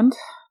father hand,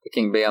 the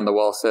king beyond the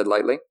wall said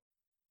lightly.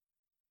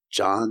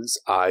 Jon's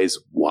eyes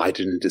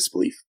widened in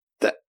disbelief.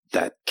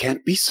 That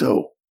can't be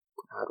so.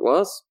 It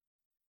was.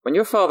 When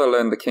your father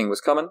learned the king was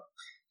coming,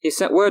 he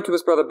sent word to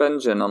his brother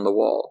Benjen on the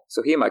wall,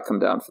 so he might come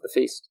down for the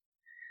feast.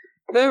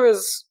 There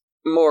is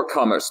more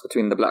commerce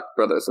between the Black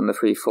Brothers and the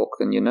Free Folk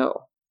than you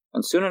know,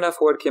 and soon enough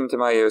word came to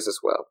my ears as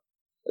well.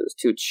 It was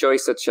too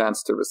choice a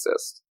chance to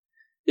resist.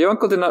 Your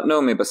uncle did not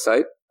know me by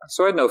sight,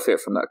 so I had no fear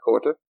from that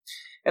quarter,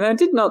 and I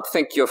did not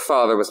think your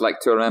father was like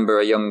to remember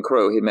a young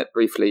crow he met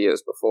briefly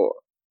years before.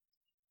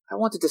 I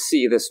wanted to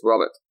see this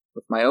Robert,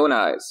 with my own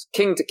eyes,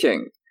 king to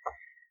king,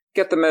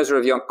 get the measure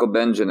of your Uncle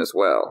Benjen as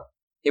well.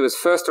 He was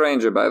first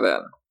ranger by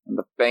then, and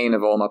the bane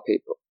of all my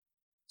people.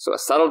 So I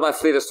saddled my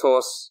fleetest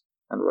horse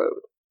and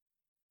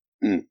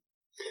rode.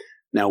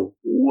 Now,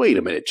 wait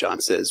a minute, Jon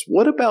says.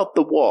 What about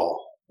the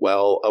wall?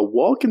 Well, a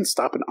wall can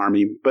stop an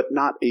army, but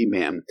not a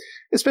man,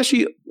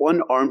 especially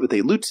one armed with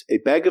a lute, a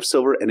bag of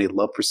silver, and a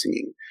love for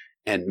singing.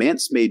 And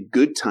Mance made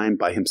good time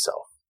by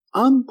himself,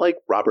 unlike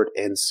Robert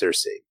and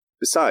Cersei.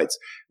 Besides,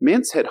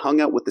 Mance had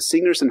hung out with the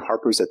singers and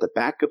harpers at the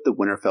back of the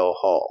Winterfell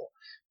Hall.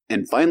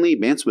 And finally,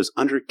 Mance was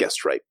under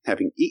guest right,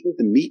 having eaten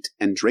the meat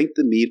and drank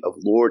the mead of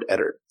Lord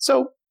Eddard,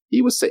 so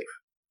he was safe.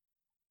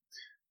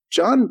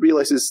 Jon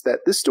realizes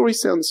that this story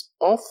sounds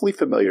awfully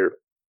familiar,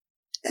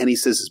 and he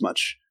says as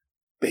much.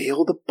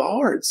 Bael the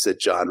Bard, said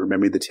Jon,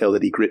 remembering the tale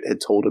that Ygritte had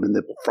told him in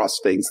the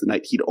Frostfangs the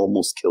night he'd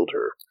almost killed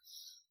her.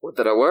 Would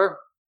that I were.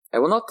 I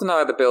will not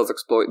deny that Bael's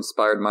exploit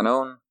inspired mine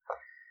own.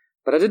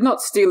 But I did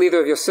not steal either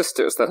of your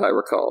sisters, that I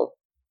recall.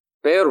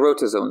 Bael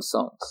wrote his own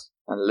songs,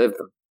 and lived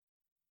them.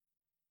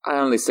 I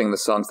only sing the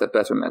songs that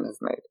better men have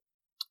made.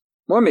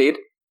 More mead.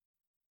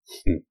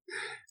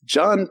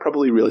 Jon,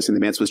 probably realizing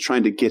that Mance was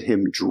trying to get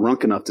him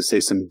drunk enough to say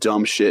some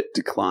dumb shit,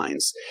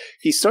 declines.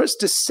 He starts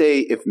to say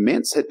if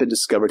Mance had been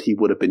discovered, he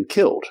would have been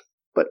killed.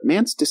 But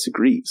Mance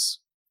disagrees.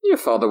 Your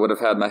father would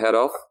have had my head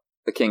off,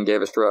 the king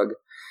gave a shrug.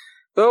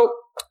 Though,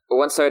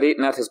 once I had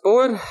eaten at his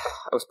board,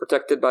 I was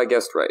protected by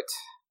guest right.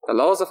 The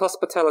laws of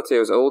hospitality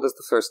are as old as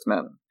the first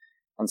men,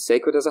 and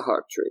sacred as a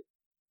heart tree.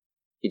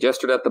 He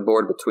gestured at the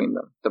board between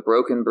them, the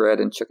broken bread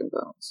and chicken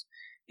bones.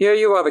 Here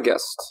you are the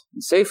guest,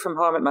 and safe from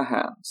harm at my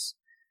hands.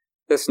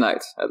 This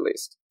night, at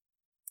least.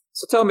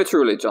 So tell me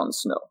truly, Jon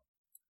Snow,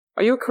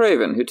 are you a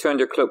craven who turned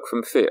your cloak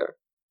from fear?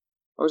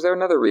 Or is there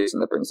another reason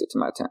that brings you to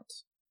my tent?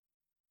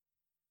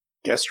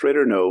 Guest right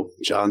or no,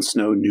 Jon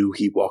Snow knew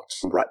he walked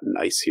on rotten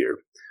ice here.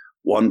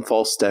 One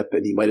false step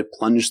and he might have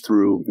plunged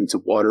through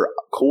into water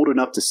cold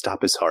enough to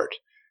stop his heart.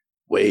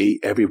 Weigh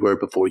every word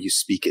before you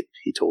speak it,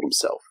 he told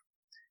himself.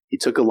 He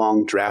took a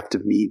long draught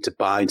of mead to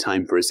buy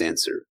time for his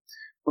answer.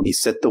 When he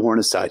set the horn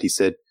aside, he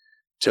said,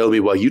 Tell me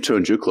why you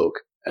turned your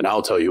cloak, and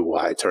I'll tell you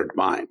why I turned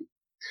mine.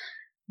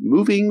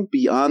 Moving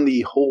beyond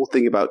the whole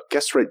thing about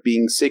guest right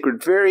being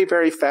sacred very,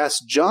 very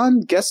fast,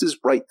 Jon guesses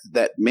right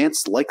that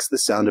Mance likes the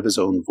sound of his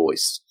own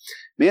voice.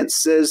 Mance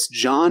says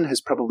Jon has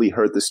probably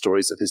heard the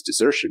stories of his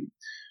desertion.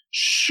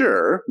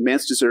 Sure,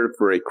 Mance deserted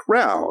for a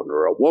crown,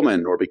 or a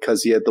woman, or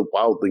because he had the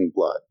wildling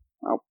blood.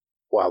 Well,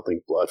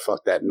 wildling blood,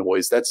 fuck that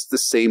noise. That's the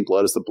same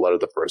blood as the blood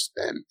of the first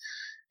men.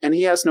 And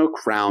he has no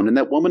crown, and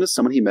that woman is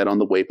someone he met on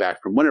the way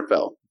back from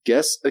Winterfell.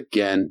 Guess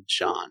again,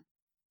 Jon.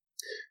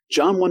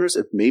 Jon wonders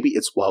if maybe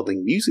it's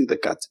wildling music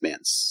that got to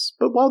Mance.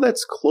 But while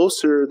that's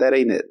closer, that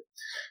ain't it.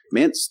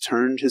 Mance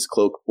turned his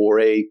cloak for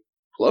a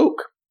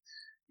cloak.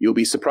 You'll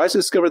be surprised to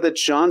discover that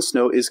Jon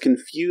Snow is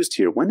confused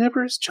here.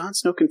 Whenever is Jon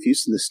Snow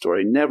confused in this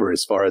story? Never,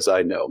 as far as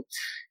I know.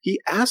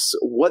 He asks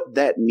what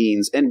that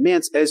means, and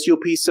Mance, as you'll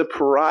be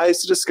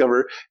surprised to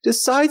discover,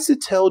 decides to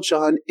tell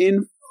Jon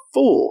in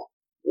full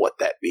what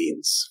that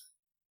means.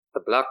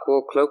 The black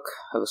wool cloak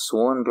of a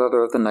sworn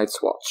brother of the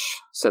Night's Watch,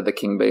 said the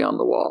king beyond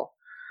the wall.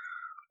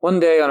 One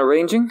day on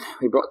arranging,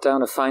 we brought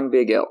down a fine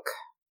big elk.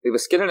 We were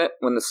skinning it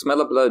when the smell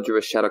of blood drew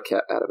a shadow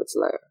cat out of its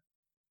lair.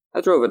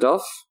 I drove it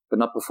off, but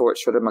not before it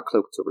shredded my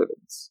cloak to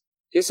ribbons.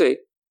 You see,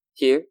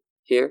 here,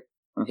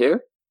 and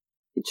here.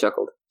 He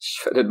chuckled.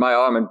 Shredded my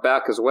arm and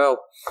back as well.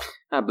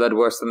 I bled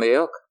worse than the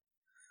elk.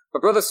 My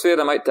brothers feared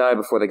I might die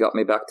before they got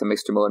me back to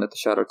Maester Mullen at the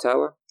Shadow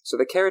Tower, so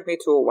they carried me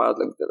to a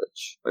wildling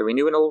village, where we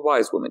knew an old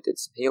wise woman did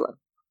some healing.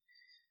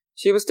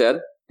 She was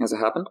dead, as it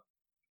happened,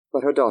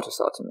 but her daughter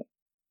saw to me.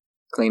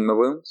 Cleaned my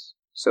wounds,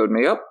 sewed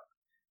me up,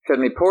 fed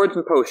me porridge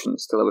and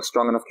potions till I was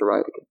strong enough to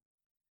ride again.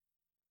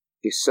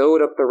 She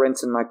sewed up the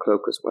rents in my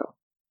cloak as well,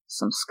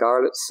 some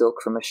scarlet silk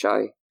from a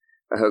shy,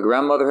 that her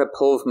grandmother had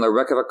pulled from the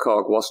wreck of a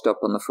cog washed up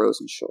on the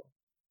frozen shore.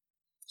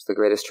 It was the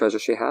greatest treasure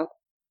she had,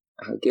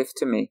 and her gift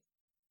to me.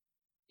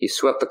 He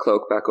swept the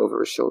cloak back over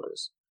his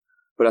shoulders.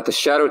 But at the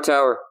Shadow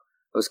Tower,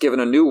 I was given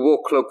a new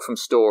wool cloak from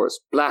stores,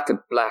 black and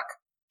black,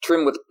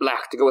 trimmed with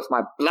black to go with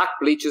my black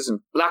bleaches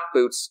and black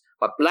boots,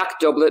 my black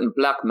doublet and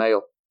black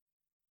mail.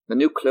 The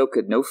new cloak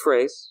had no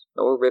frays,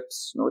 nor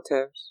rips, nor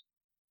tears,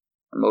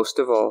 and most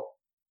of all,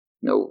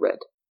 no red.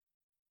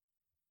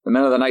 The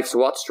men of the Night's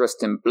Watch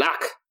dressed in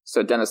black,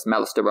 Sir Dennis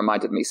Mallister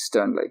reminded me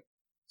sternly,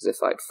 as if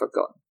I'd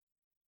forgotten.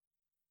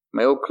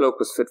 My old cloak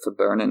was fit for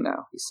burning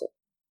now, he said.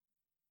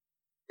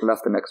 I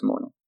left the next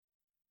morning.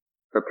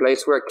 For a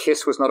place where a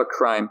kiss was not a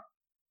crime,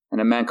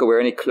 and a man could wear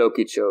any cloak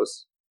he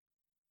chose.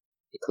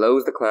 He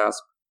closed the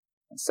clasp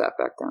and sat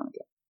back down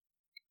again.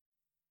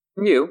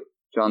 And you,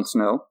 Jon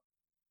Snow?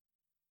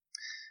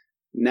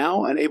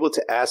 Now unable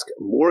to ask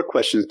more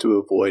questions to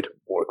avoid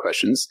more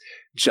questions,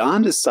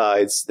 Jon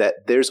decides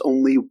that there's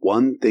only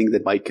one thing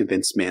that might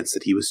convince Mance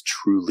that he was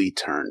truly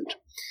turned.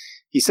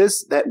 He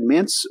says that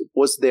Mance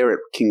was there at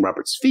King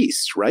Robert's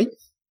feast, right?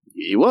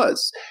 He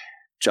was.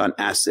 Jon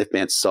asks if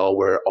Mance saw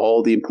where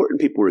all the important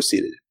people were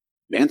seated.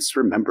 Mance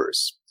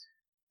remembers.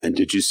 And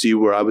did you see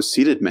where I was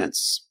seated,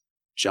 Mance?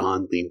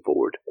 Jon leaned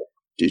forward.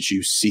 Did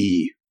you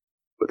see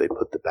where they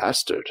put the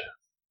bastard?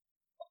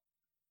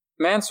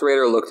 Mance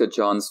Rayder looked at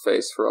Jon's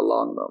face for a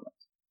long moment.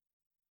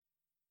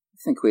 I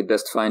think we'd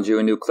best find you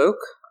a new cloak,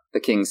 the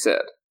king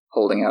said,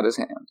 holding out his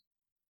hand.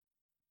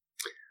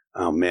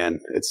 Oh man,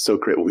 it's so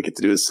great when we get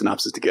to do a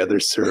synopsis together,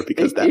 sir,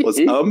 because that was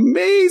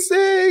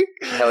amazing!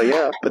 Hell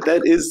yeah. But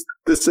that is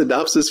the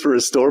synopsis for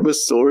A Storm of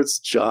Swords,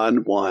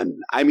 Jon 1.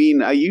 I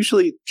mean, I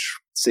usually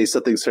say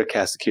something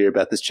sarcastic here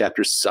about this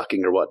chapter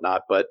sucking or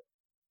whatnot, but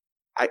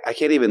I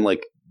can't even,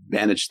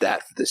 manage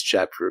that for this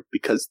chapter,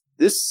 because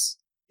this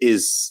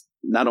is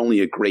not only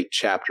a great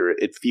chapter,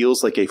 it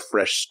feels like a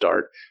fresh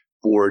start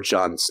for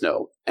Jon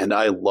Snow. And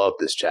I love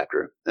this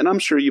chapter. And I'm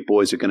sure you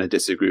boys are going to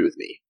disagree with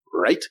me,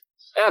 right?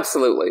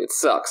 Absolutely. It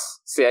sucks.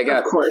 See,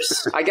 Of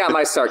course. I got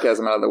my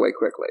sarcasm out of the way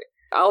quickly.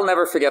 I'll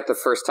never forget the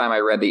first time I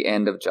read the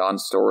end of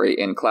Jon's story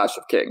in Clash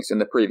of Kings in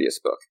the previous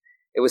book.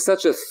 It was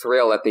such a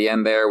thrill at the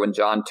end there when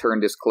Jon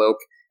turned his cloak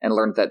and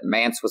learned that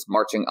Mance was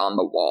marching on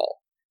the wall.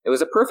 It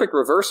was a perfect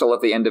reversal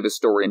of the end of his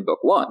story in Book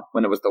 1,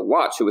 when it was the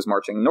Watch who was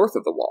marching north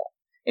of the wall.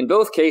 In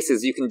both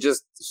cases, you can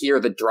just hear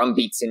the drum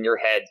beats in your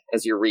head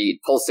as you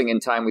read, pulsing in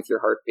time with your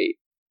heartbeat.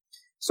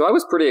 So I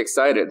was pretty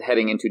excited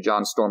heading into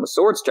Jon's Storm of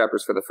Swords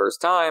chapters for the first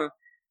time,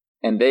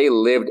 and they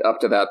lived up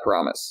to that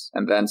promise,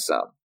 and then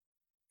some.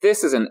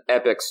 This is an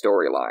epic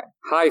storyline,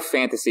 high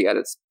fantasy at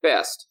its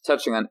best,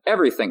 touching on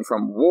everything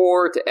from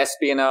war to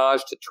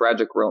espionage to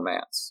tragic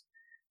romance.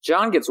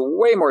 John gets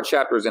way more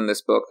chapters in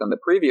this book than the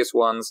previous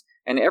ones,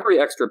 and every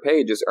extra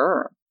page is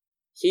earned.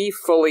 He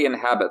fully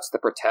inhabits the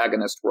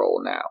protagonist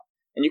role now,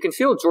 and you can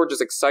feel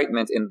George's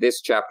excitement in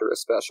this chapter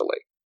especially.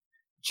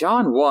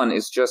 John 1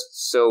 is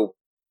just so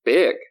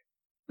big.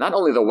 Not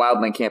only the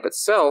Wildling camp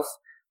itself,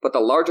 but the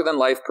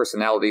larger-than-life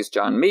personalities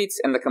John meets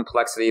and the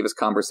complexity of his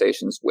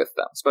conversations with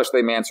them,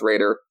 especially Mance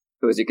Rayder,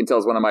 who, as you can tell,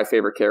 is one of my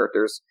favorite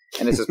characters,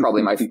 and this is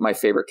probably my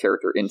favorite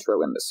character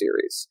intro in the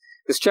series.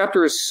 This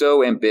chapter is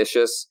so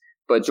ambitious,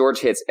 but George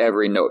hits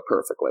every note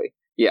perfectly.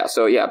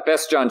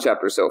 Best John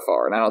chapter so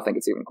far, and I don't think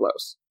it's even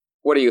close.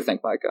 What do you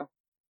think, Micah?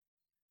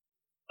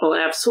 Well,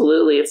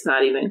 absolutely, it's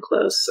not even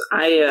close.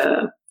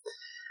 I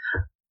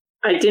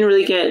didn't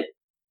really get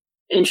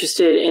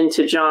interested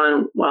into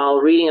John while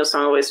reading A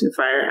Song of Ice and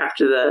Fire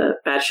after the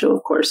Bad Show,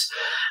 of course,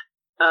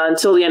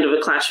 until the end of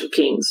A Clash of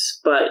Kings.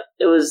 But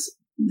it was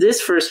this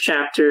first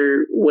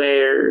chapter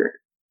where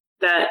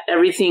that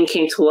everything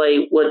came to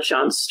light what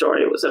John's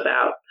story was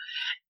about,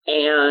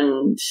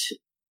 and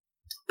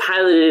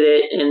piloted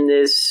it in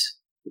this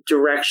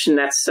direction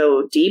that's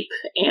so deep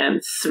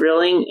and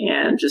thrilling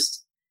and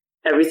just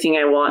everything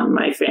I want in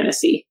my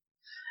fantasy.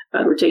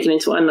 We're taken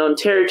into unknown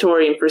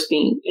territory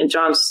and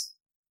John's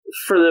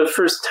for the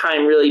first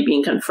time really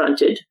being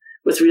confronted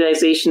with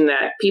realization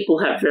that people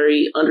have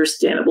very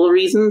understandable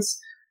reasons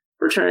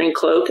for turning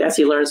cloak as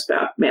he learns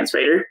about Mance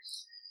Rayder.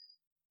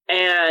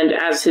 And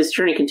as his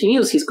journey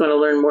continues, he's going to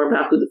learn more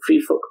about who the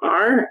Free Folk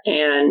are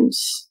and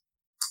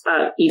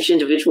each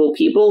individual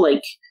people.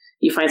 Like,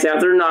 he finds out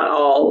they're not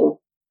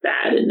all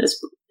bad in this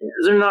book.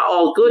 They're not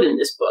all good in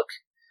this book.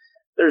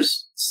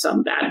 There's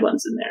some bad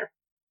ones in there.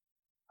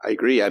 I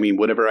agree. I mean,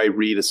 whenever I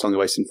read A Song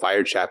of Ice and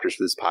Fire chapters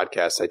for this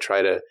podcast, I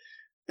try to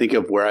think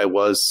of where I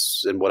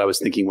was and what I was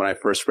thinking when I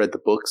first read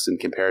the books and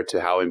compare it to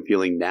how I'm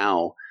feeling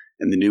now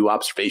and the new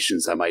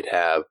observations I might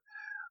have.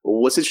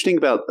 What's interesting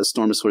about A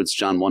Storm of Swords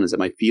John 1 is that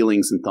my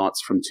feelings and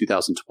thoughts from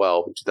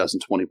 2012 and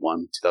 2021,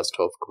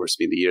 2012, of course,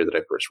 being the year that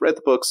I first read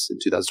the books, and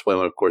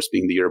 2021, of course,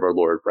 being the year of our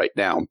Lord right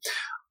now,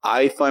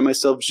 I find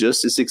myself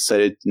just as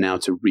excited now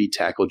to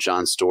re-tackle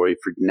John's story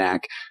for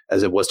Knack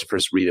as it was to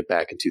first read it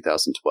back in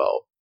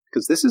 2012.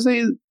 Because this is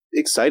a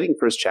exciting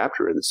first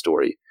chapter in the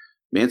story.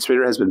 Mance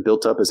Rayder has been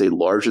built up as a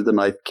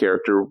larger-than-life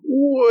character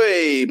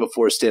way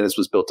before Stannis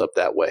was built up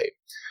that way.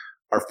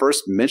 Our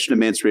first mention of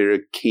Mance Rayder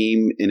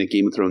came in A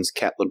Game of Thrones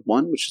Catelyn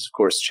 1, which is, of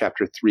course,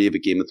 Chapter 3 of A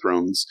Game of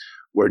Thrones,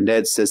 where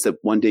Ned says that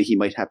one day he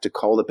might have to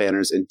call the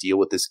banners and deal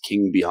with this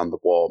king beyond the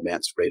wall,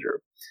 Mance Rayder.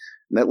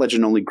 And that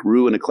legend only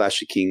grew in A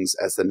Clash of Kings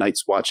as the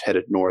Night's Watch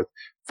headed north,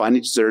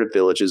 finding deserted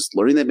villages,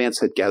 learning that Mance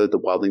had gathered the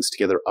wildlings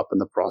together up in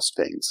the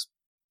Frostfangs.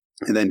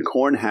 And then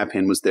Qhorin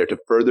Halfhand was there to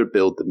further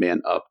build the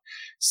man up,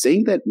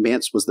 saying that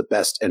Mance was the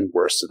best and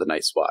worst of the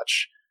Night's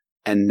Watch.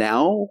 And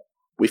now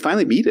we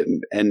finally meet him,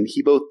 and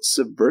he both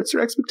subverts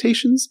our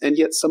expectations and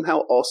yet somehow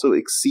also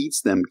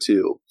exceeds them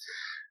too.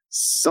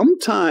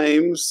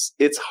 Sometimes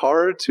it's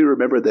hard to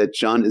remember that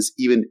John is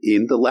even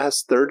in the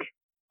last third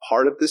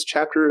part of this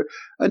chapter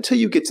until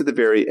you get to the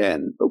very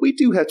end. But we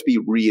do have to be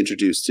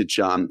reintroduced to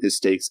John, his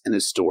stakes, and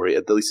his story,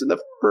 at least in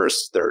the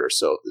first third or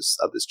so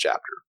of this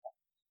chapter.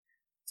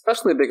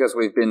 Especially because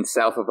we've been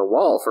south of the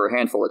wall for a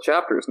handful of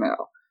chapters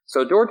now.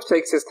 So George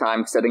takes his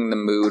time setting the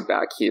mood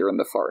back here in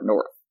the far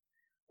north.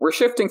 We're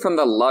shifting from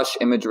the lush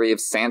imagery of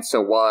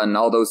Sansa 1,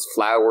 all those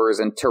flowers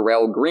and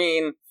Tyrell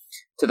green,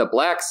 to the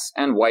blacks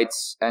and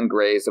whites and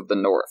grays of the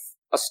north.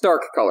 A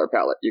stark color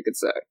palette, you could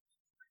say.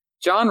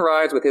 John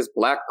rides with his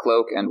black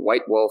cloak and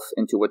white wolf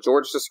into what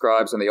George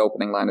describes in the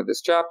opening line of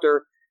this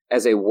chapter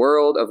as a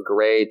world of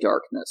gray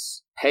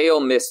darkness,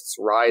 pale mists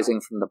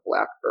rising from the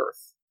black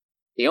earth.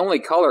 The only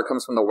color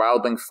comes from the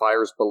wildling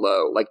fires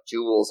below, like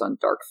jewels on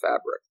dark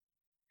fabric.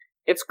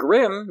 It's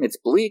grim, it's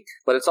bleak,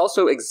 but it's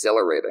also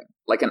exhilarating,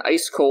 like an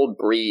ice-cold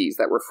breeze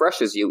that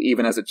refreshes you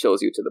even as it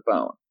chills you to the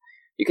bone.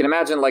 You can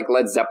imagine like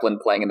Led Zeppelin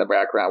playing in the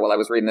background. While I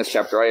was reading this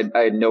chapter,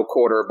 I had No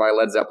Quarter by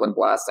Led Zeppelin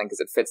blasting because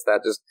it fits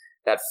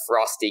that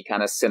frosty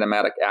kind of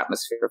cinematic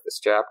atmosphere of this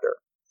chapter.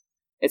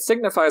 It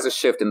signifies a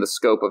shift in the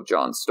scope of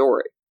John's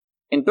story.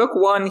 In Book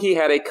 1, he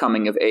had a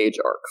coming-of-age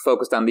arc,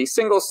 focused on the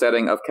single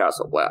setting of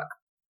Castle Black.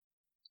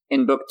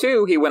 In Book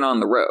 2, he went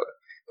on the road,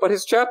 but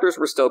his chapters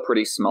were still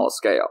pretty small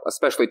scale,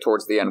 especially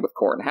towards the end with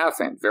Qhorin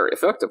Halfhand, very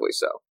effectively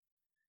so.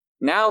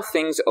 Now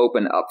things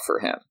open up for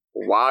him,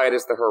 wide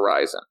as the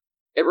horizon.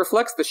 It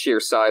reflects the sheer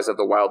size of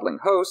the wildling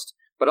host,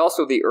 but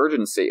also the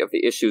urgency of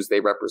the issues they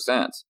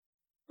represent,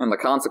 and the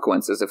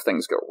consequences if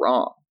things go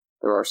wrong.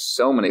 There are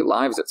so many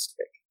lives at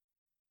stake.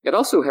 It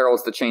also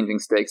heralds the changing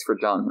stakes for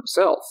John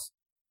himself.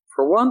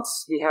 For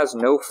once, he has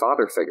no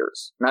father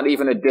figures, not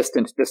even a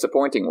distant,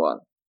 disappointing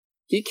one.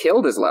 He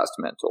killed his last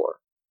mentor.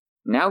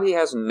 Now he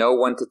has no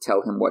one to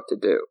tell him what to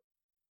do.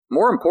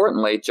 More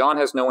importantly, John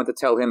has no one to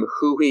tell him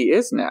who he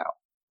is now.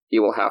 He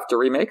will have to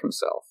remake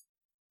himself.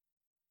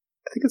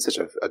 I think it's such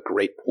a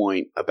great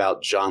point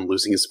about John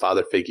losing his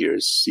father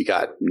figures. You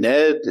got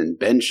Ned and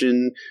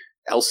Benjen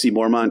Elsie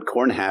Mormont,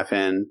 Corn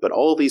Halfhand, but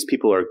all of these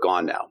people are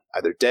gone now,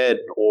 either dead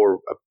or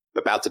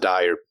about to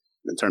die, or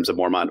in terms of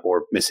Mormont,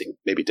 or missing,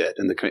 maybe dead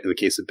in the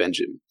case of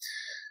Benjen.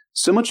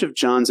 So much of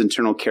Jon's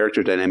internal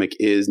character dynamic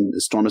in A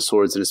Storm of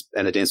Swords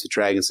and A Dance with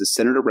Dragons is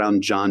centered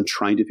around Jon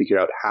trying to figure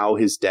out how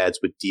his dads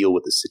would deal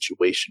with the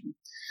situation.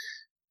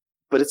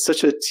 But it's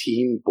such a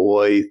teen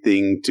boy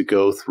thing to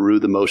go through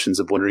the motions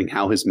of wondering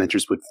how his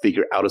mentors would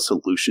figure out a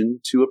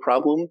solution to a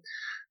problem.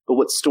 But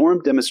what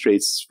Storm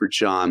demonstrates for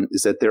Jon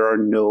is that there are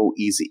no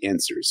easy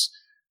answers.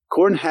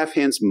 Corn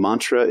Halfhand's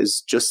mantra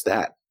is just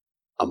that,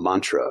 a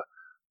mantra.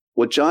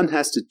 What Jon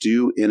has to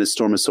do in A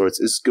Storm of Swords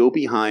is go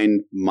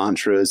behind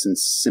mantras and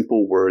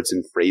simple words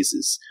and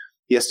phrases.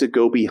 He has to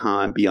go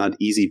beyond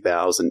easy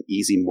vows and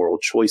easy moral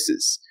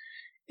choices.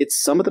 It's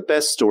some of the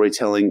best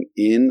storytelling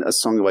in A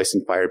Song of Ice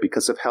and Fire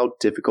because of how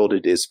difficult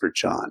it is for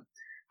Jon.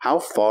 How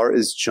far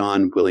is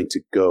Jon willing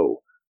to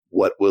go?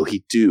 What will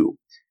he do?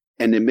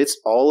 And amidst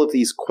all of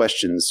these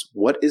questions,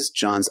 what is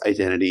Jon's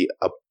identity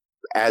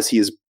as he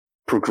is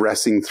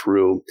progressing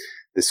through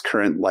this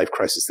current life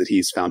crisis that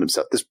he's found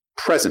himself, this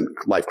present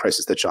life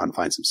crisis that Jon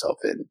finds himself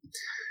in?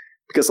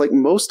 Because like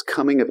most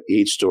coming of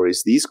age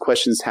stories, these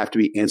questions have to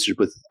be answered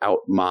without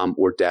mom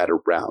or dad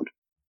around.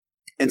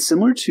 And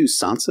similar to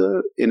Sansa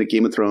in A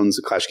Game of Thrones,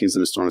 A Clash of Kings,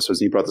 and A Storm of Swords,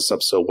 and you brought this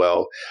up so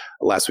well.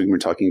 Last week we were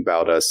talking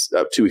about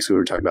 2 weeks ago we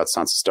were talking about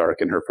Sansa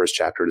Stark and her first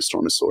chapter in A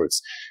Storm of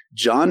Swords.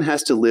 Jon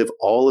has to live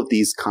all of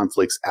these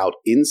conflicts out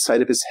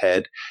inside of his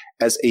head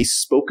as a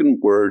spoken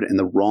word in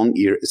the wrong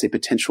ear is a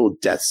potential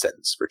death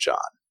sentence for Jon.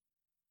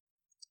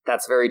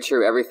 That's very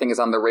true. Everything is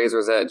on the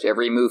razor's edge.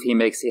 Every move he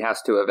makes, he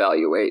has to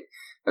evaluate.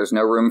 There's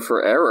no room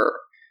for error.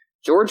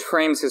 George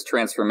frames his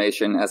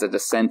transformation as a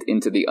descent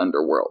into the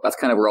underworld. That's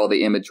kind of where all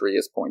the imagery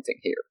is pointing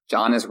here.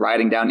 Jon is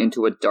riding down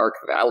into a dark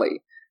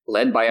valley,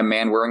 led by a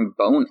man wearing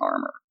bone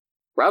armor.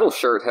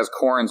 Rattleshirt has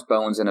Corrin's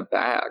bones in a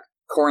bag.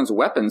 Corrin's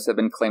weapons have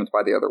been claimed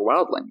by the other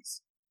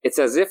wildlings. It's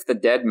as if the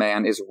dead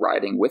man is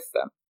riding with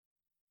them.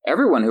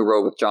 Everyone who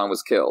rode with Jon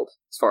was killed,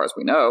 as far as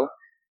we know,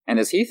 and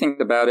as he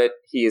thinks about it,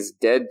 he is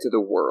dead to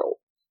the world.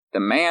 The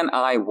man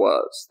I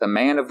was, the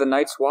man of the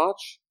Night's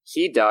Watch,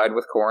 he died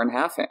with Corrin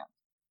Halfhand.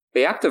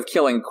 The act of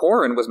killing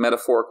Corrin was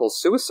metaphorical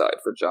suicide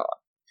for Jon,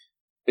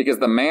 because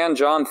the man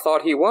Jon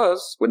thought he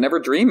was would never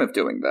dream of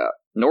doing that,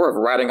 nor of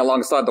riding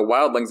alongside the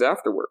wildlings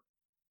afterward.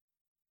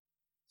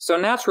 So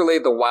naturally,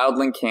 the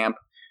wildling camp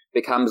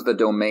becomes the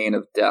domain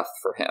of death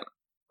for him,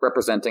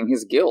 representing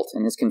his guilt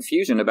and his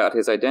confusion about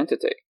his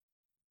identity.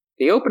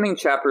 The opening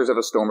chapters of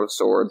A Storm of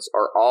Swords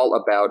are all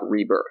about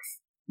rebirth.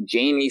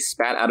 Jaime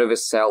spat out of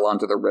his cell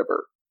onto the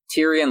river,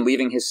 Tyrion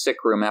leaving his sick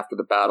room after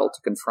the battle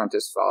to confront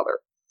his father,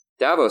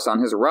 Davos on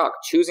his rock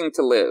choosing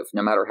to live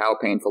no matter how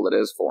painful it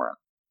is for him.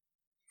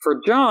 For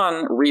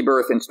Jon,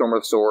 rebirth in Storm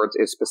of Swords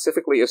is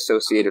specifically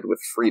associated with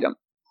freedom,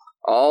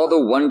 all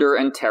the wonder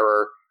and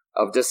terror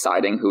of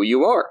deciding who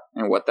you are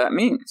and what that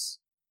means.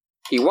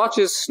 He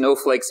watches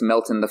snowflakes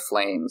melt in the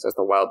flames as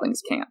the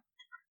wildlings camp.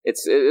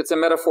 It's a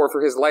metaphor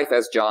for his life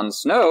as Jon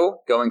Snow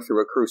going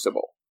through a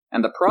crucible,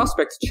 and the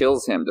prospect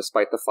chills him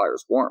despite the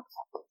fire's warmth.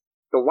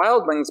 The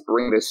wildlings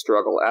bring this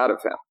struggle out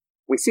of him.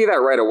 We see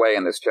that right away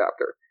in this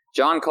chapter.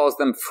 Jon calls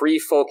them free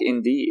folk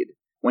indeed,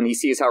 when he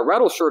sees how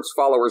Rattleshirt's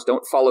followers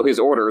don't follow his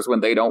orders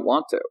when they don't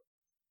want to.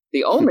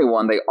 The only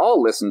one they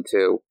all listen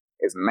to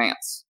is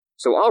Mance.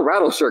 So all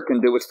Rattleshirt can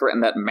do is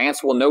threaten that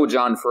Mance will know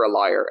Jon for a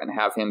liar and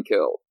have him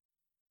killed.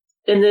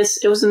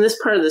 It was in this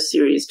part of the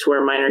series to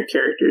where minor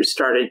characters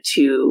started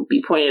to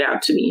be pointed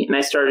out to me, and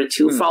I started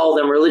to follow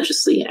them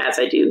religiously, as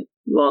I do.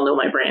 You all know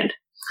my brand.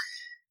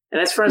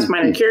 And as far as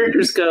minor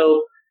characters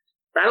go,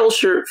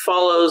 Rattleshirt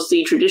follows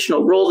the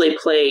traditional role they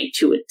play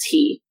to a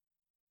T.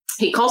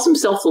 He calls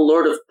himself the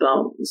Lord of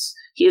Bones.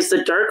 He is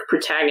the dark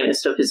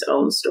protagonist of his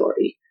own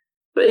story.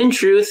 But in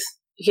truth,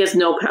 he has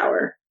no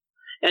power,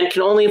 and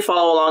can only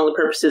follow along the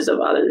purposes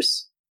of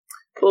others.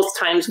 Both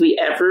times we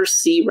ever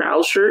see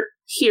Rattleshirt,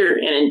 here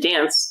and in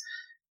Dance,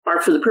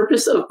 are for the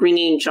purpose of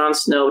bringing Jon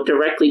Snow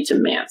directly to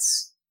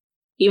Mance.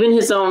 Even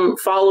his own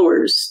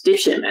followers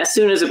ditch him as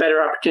soon as a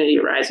better opportunity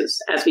arises,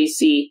 as we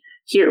see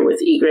here with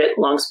Ygritte,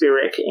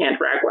 Longspear-Rick, and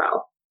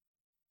Ragwell.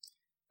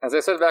 As I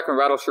said back when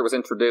Rattleshirt was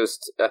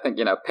introduced, I think,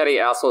 petty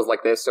assholes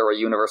like this are a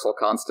universal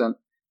constant,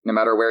 no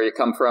matter where you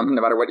come from,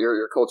 no matter what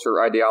your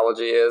culture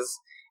ideology is.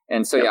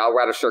 And so, all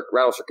Rattleshirt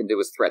can do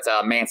is threats.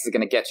 Mance is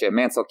going to get you.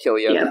 Mance will kill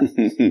you. Yeah.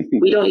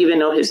 We don't even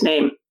know his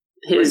name.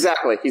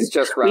 Exactly. He's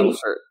just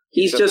Rattleshirt.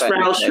 He's just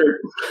Rattleshirt.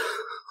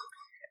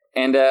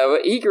 And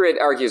Ygritte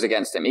argues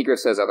against him. Ygritte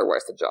says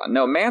otherwise to Jon.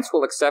 No, Mance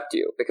will accept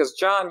you, because,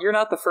 Jon, you're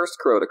not the first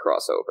crow to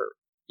cross over.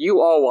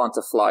 You all want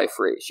to fly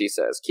free, she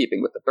says,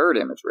 keeping with the bird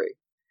imagery.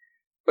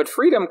 But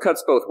freedom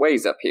cuts both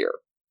ways up here.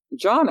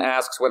 Jon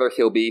asks whether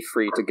he'll be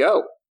free to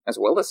go, as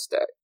well as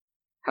stay.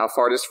 How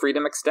far does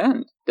freedom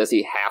extend? Does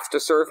he have to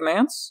serve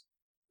Mance?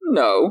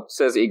 No,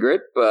 says Ygritte,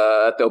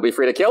 but they'll be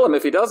free to kill him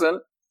if he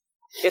doesn't.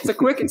 It's a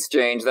quick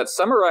exchange that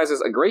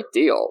summarizes a great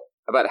deal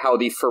about how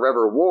the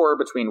forever war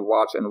between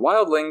Watch and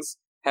Wildlings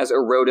has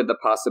eroded the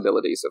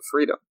possibilities of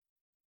freedom.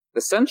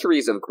 The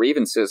centuries of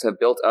grievances have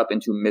built up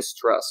into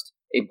mistrust,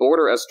 a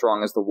border as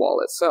strong as the wall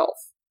itself.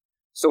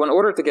 So in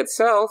order to get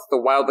south, the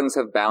wildlings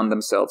have bound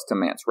themselves to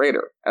Mance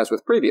Rayder, as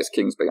with previous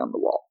kings beyond the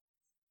wall.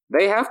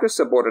 They have to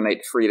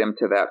subordinate freedom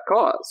to that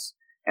cause,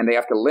 and they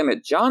have to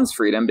limit Jon's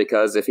freedom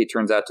because if he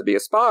turns out to be a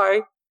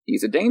spy,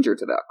 he's a danger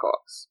to that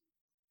cause.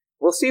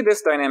 We'll see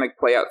this dynamic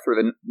play out through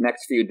the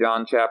next few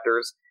Jon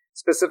chapters,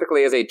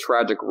 specifically as a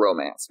tragic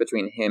romance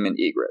between him and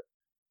Ygritte.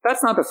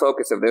 That's not the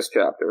focus of this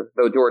chapter,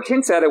 though George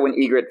hints at it when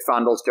Ygritte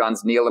fondles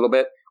Jon's knee a little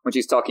bit when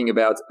she's talking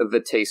about the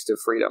taste of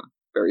freedom.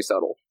 Very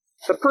subtle.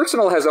 The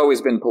personal has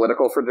always been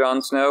political for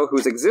Jon Snow,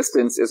 whose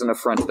existence is an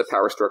affront to the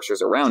power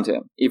structures around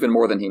him, even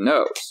more than he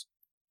knows.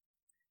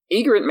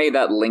 Ygritte made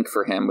that link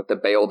for him with the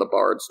Bael the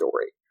Bard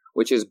story,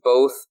 which is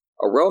both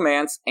a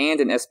romance and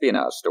an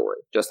espionage story,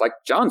 just like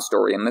Jon's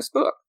story in this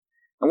book.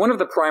 And one of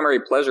the primary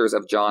pleasures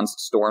of Jon's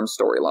Storm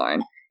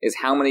storyline is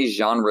how many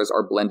genres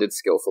are blended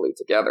skillfully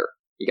together.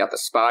 You got the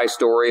spy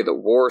story, the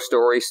war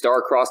story,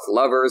 star-crossed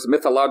lovers,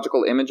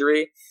 mythological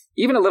imagery,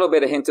 even a little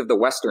bit of hint of the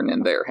Western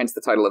in there, hence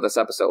the title of this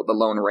episode, The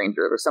Lone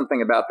Ranger. There's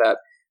something about that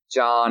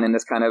Jon in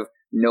this kind of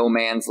no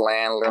man's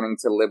land, learning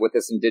to live with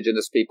this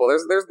indigenous people.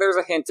 There's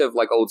a hint of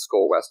like old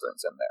school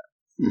Westerns in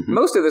there. Mm-hmm.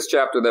 Most of this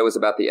chapter, though, is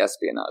about the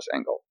espionage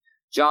angle.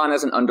 Jon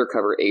as an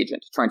undercover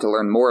agent, trying to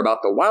learn more about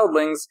the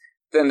wildlings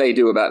than they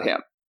do about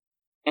him.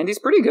 And he's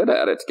pretty good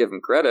at it, to give him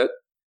credit.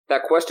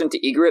 That question to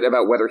Ygritte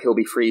about whether he'll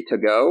be free to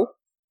go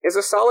is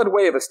a solid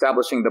way of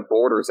establishing the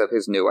borders of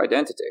his new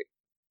identity.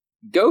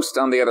 Ghost,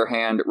 on the other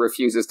hand,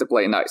 refuses to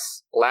play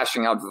nice,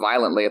 lashing out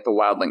violently at the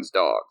wildlings'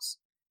 dogs.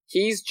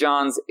 He's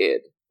Jon's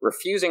id,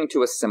 refusing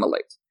to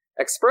assimilate,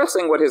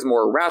 expressing what his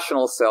more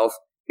rational self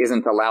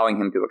isn't allowing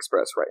him to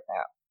express right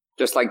now.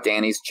 Just like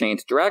Dany's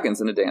chained dragons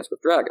in A Dance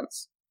with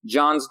Dragons.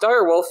 Jon's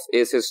direwolf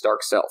is his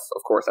Stark self.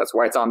 Of course, that's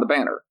why it's on the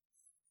banner.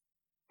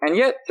 And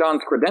yet,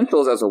 Jon's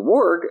credentials as a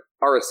warg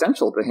are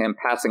essential to him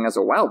passing as a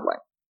wildling.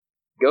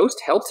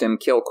 Ghost helped him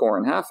kill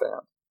Qhorin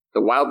Halfhand.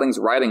 The wildlings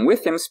riding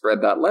with him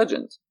spread that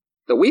legend.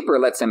 The Weeper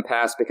lets him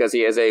pass because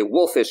he has a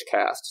wolfish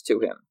cast to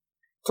him.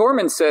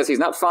 Tormund says he's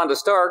not fond of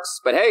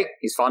Starks, but hey,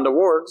 he's fond of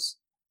wargs.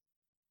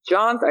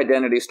 Jon's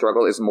identity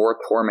struggle is more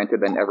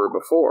tormented than ever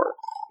before.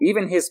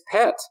 Even his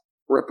pet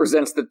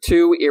represents the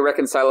two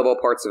irreconcilable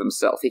parts of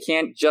himself. He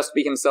can't just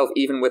be himself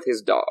even with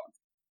his dog.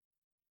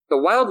 The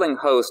wildling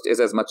host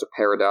is as much a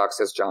paradox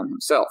as Jon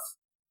himself.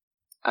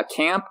 A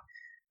camp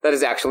that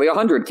is actually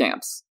 100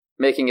 camps,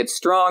 making it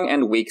strong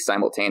and weak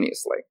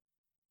simultaneously.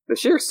 The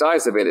sheer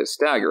size of it is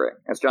staggering,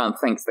 as Jon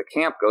thinks the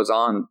camp goes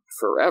on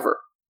forever.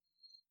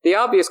 The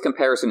obvious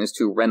comparison is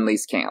to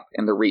Renly's camp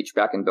in The Reach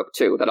back in Book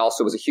 2, that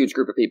also was a huge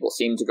group of people,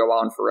 seemed to go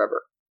on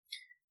forever.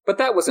 But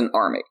that was an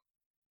army.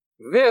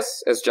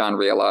 This, as Jon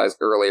realized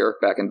earlier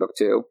back in Book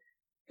 2,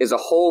 is a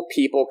whole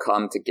people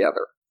come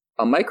together,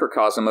 a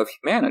microcosm of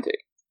humanity.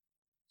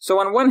 So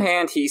on one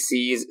hand, he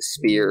sees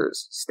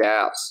spears,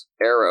 staffs,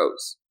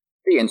 arrows,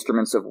 the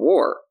instruments of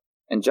war,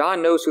 and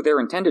Jon knows who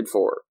they're intended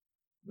for,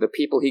 the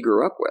people he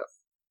grew up with.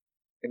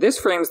 This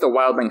frames the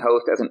wildling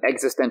host as an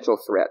existential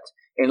threat,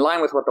 in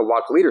line with what the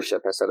Watch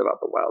leadership has said about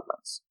the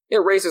wildlings.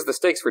 It raises the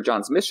stakes for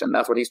Jon's mission.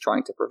 That's what he's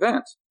trying to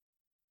prevent.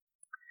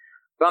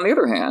 But on the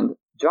other hand,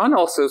 Jon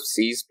also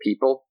sees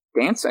people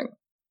dancing,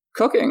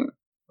 cooking,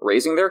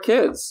 raising their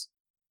kids.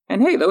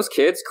 And hey, those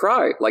kids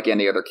cry like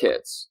any other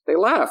kids. They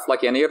laugh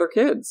like any other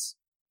kids.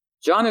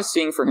 Jon is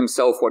seeing for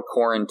himself what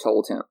Qhorin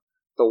told him.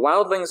 The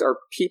wildlings are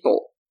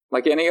people,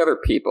 like any other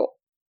people.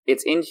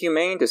 It's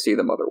inhumane to see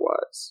them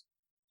otherwise.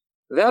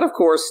 That, of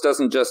course,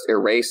 doesn't just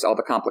erase all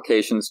the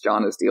complications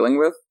Jon is dealing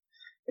with.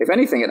 If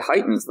anything, it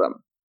heightens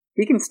them.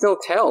 He can still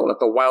tell that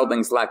the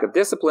wildlings' lack of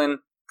discipline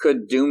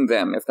could doom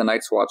them if the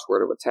Night's Watch were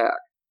to attack.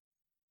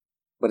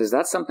 But is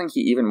that something he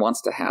even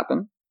wants to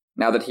happen?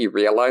 Now that he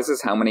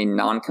realizes how many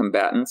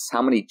non-combatants,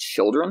 how many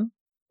children,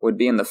 would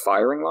be in the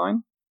firing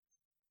line?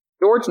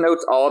 George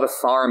notes all the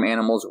farm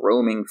animals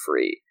roaming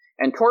free,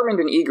 and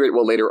Tormund and Ygritte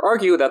will later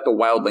argue that the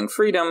wildling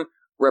freedom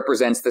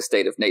represents the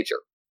state of nature,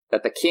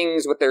 that the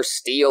kings with their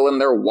steel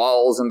and their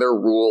walls and their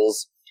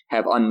rules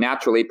have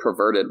unnaturally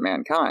perverted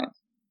mankind.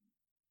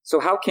 So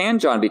how can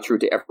Jon be true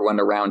to everyone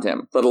around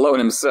him, let alone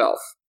himself?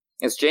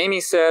 As Jaime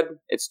said,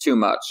 it's too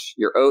much.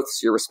 Your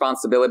oaths, your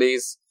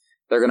responsibilities,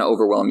 they're going to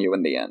overwhelm you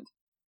in the end.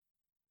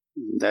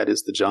 That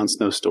is the Jon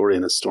Snow story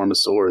in A Storm of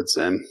Swords,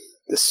 and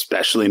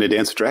especially in A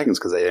Dance with Dragons,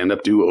 because they end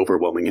up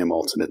overwhelming him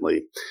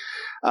ultimately.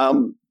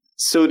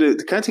 So to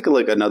kind of take a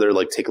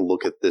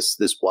look at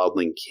this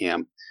wildling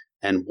camp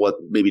and what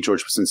maybe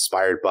George was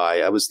inspired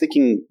by, I was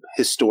thinking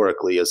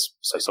historically, as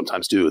I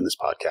sometimes do in this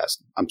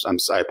podcast.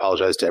 I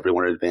apologize to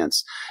everyone in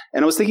advance.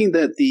 And I was thinking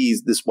that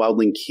this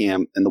wildling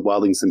camp and the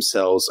wildlings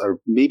themselves are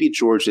maybe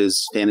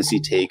George's fantasy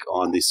take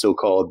on the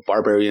so-called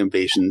barbarian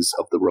invasions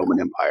of the Roman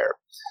Empire.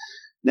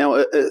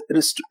 Now,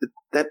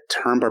 that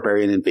term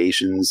barbarian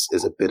invasions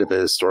is a bit of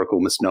a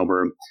historical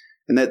misnomer,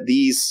 in that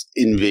these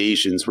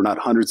invasions were not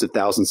hundreds of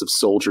thousands of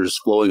soldiers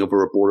flowing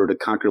over a border to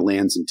conquer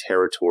lands and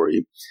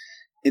territory.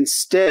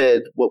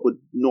 Instead, what would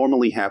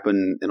normally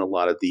happen in a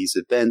lot of these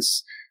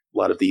events a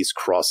lot of these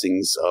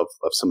crossings of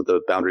some of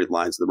the boundary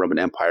lines of the Roman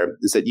Empire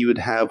is that you would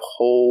have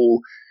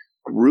whole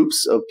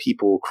groups of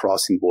people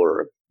crossing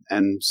border.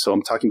 And so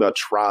I'm talking about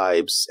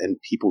tribes and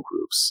people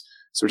groups.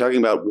 So we're talking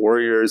about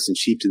warriors and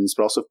chieftains,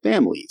 but also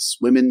families,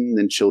 women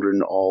and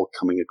children all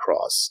coming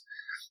across.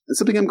 And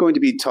something I'm going to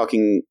be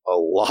talking a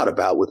lot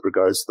about with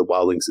regards to the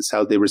wildlings is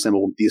how they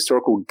resemble the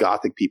historical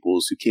Gothic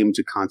peoples who came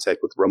into contact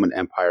with the Roman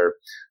Empire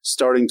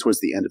starting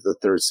towards the end of the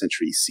 3rd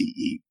century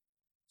CE.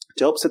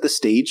 To help set the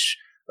stage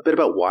a bit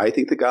about why I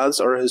think the Goths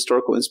are a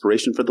historical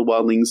inspiration for the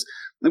wildlings,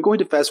 I'm going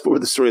to fast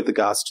forward the story of the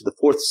Goths to the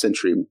 4th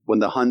century when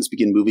the Huns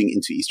begin moving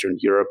into Eastern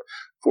Europe,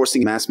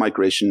 forcing mass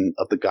migration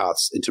of the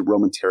Goths into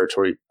Roman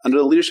territory under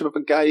the leadership of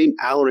a guy named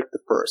Alaric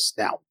I.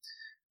 Now,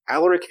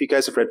 Alaric, if you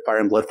guys have read Fire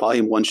and Blood,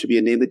 Volume 1 should be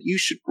a name that you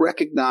should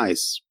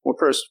recognize. Well,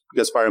 first,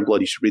 because Fire and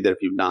Blood, you should read that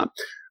if you've not.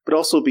 But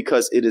also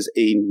because it is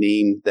a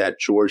name that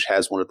George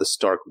has one of the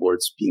Stark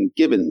lords being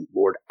given,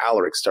 Lord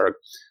Alaric Stark,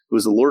 who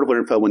was the Lord of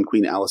Winterfell when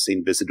Queen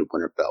Alysanne visited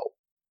Winterfell.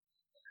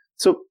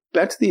 So,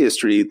 back to the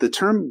history, the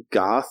term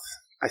Goth,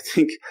 I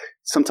think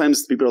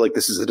sometimes people are like,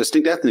 this is a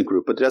distinct ethnic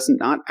group, but it does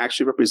not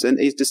actually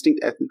represent a distinct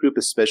ethnic group,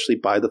 especially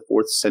by the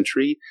 4th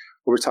century.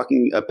 What we're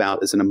talking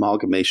about is an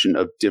amalgamation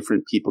of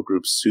different people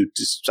groups who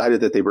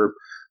decided that they were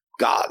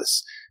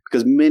goths,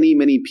 because many,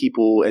 many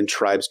people and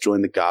tribes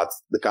joined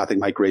the Gothic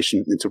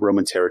migration into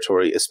Roman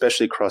territory,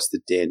 especially across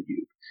the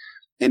Danube.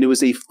 And it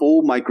was a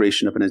full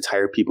migration of an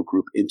entire people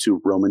group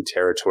into Roman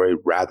territory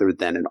rather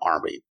than an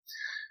army.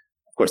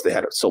 Of course, they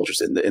had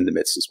soldiers in the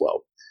midst as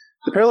well.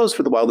 The parallels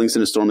for the wildlings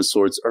in A Storm of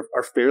Swords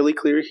are fairly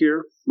clear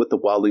here, with the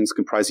wildlings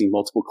comprising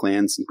multiple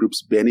clans and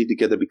groups banding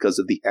together because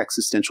of the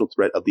existential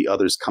threat of the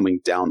others coming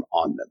down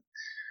on them.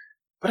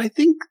 But I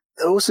think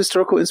those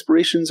historical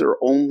inspirations are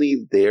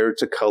only there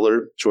to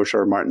color George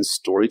R. R. Martin's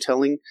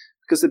storytelling,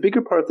 because the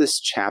bigger part of this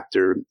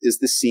chapter is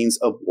the scenes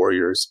of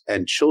warriors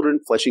and children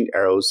fleshing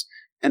arrows,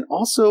 and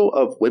also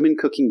of women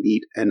cooking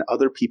meat and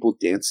other people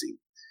dancing.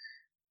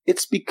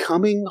 It's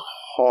becoming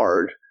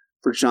hard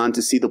for John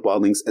to see the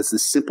wildlings as the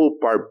simple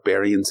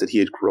barbarians that he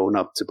had grown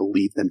up to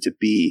believe them to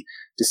be,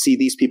 to see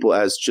these people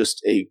as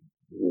just a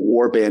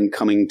warband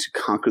coming to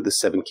conquer the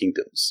 7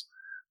 kingdoms.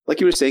 Like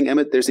you were saying,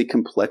 Emmett, there's a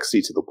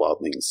complexity to the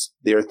wildlings.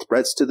 They are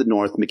threats to the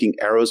north, making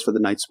arrows for the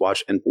Night's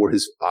Watch and for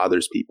his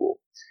father's people.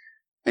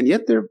 And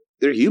yet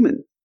they're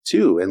human,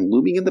 too, and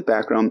looming in the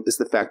background is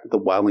the fact that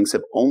the wildlings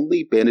have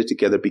only banded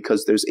together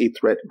because there's a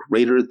threat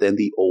greater than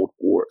the old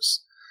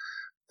wars.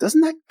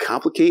 Doesn't that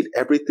complicate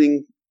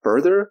everything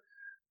further?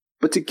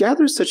 But to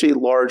gather such a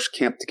large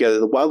camp together,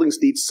 the wildlings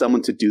need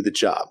someone to do the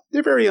job.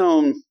 Their very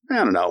own, I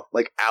don't know,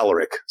 like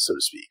Alaric, so to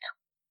speak.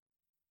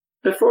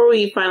 Before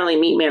we finally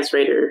meet Mance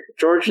Rayder,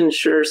 George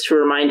ensures to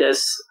remind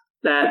us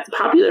that the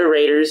popular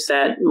raiders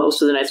that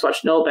most of the Night's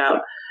Watch know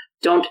about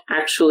don't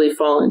actually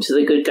fall into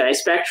the good guy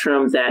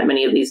spectrum that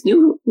many of these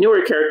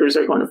newer characters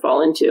are going to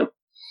fall into.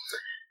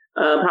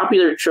 A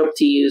popular trope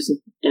to use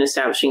in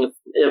establishing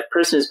if a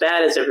person is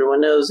bad, as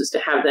everyone knows, is to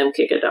have them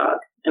kick a dog.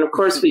 And of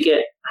course, we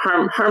get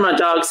Harma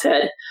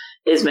Dogshead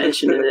is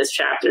mentioned in this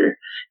chapter,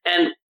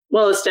 and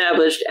well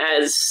established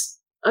as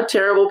a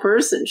terrible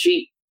person.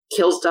 She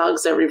kills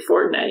dogs every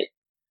fortnight.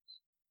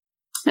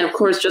 And of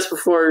course, just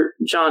before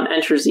John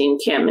enters the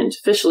encampment,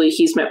 officially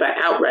he's met by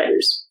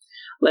outriders,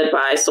 led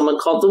by someone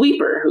called the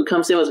Weeper, who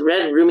comes in with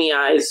red, rheumy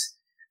eyes,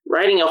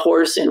 riding a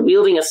horse and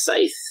wielding a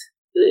scythe,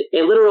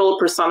 a literal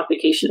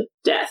personification of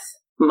death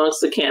amongst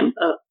the camp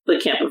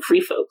of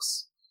free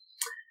folks.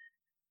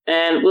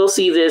 And we'll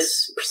see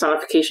this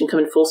personification come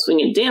in full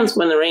swing in Dan's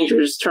when the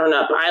Rangers turn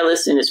up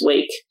Eyeless in his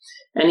wake,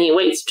 and he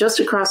waits just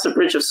across the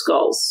Bridge of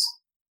Skulls.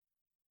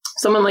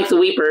 Someone like the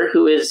Weeper,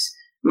 who is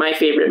my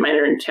favorite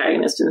minor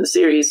antagonist in the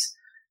series,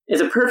 is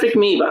a perfect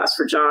mini-boss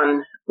for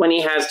John when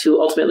he has to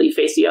ultimately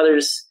face the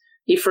others.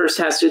 He first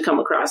has to come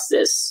across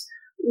this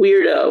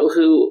weirdo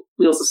who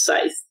wields a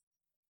scythe.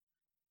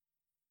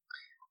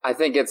 I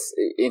think it's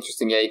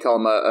interesting, yeah, you call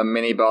him a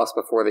mini-boss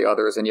before the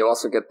others, and you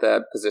also get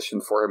that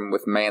position for him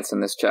with Mance in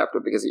this chapter,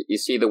 because you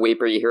see the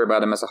Weeper, you hear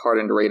about him as a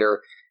hardened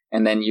raider,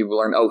 and then you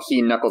learn, oh,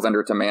 he knuckles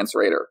under to Mance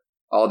Rayder.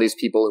 All these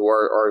people who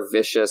are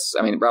vicious,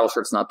 I mean,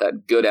 Rattleshirt's not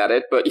that good at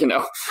it, but, you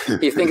know,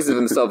 he thinks of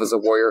himself as a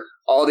warrior.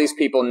 All these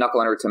people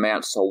knuckle under to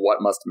Mance, so what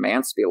must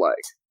Mance be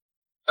like?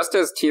 Just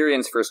as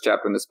Tyrion's first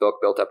chapter in this book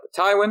built up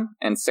to Tywin,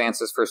 and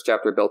Sansa's first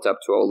chapter built up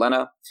to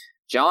Olenna,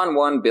 John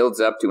 1 builds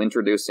up to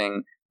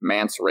introducing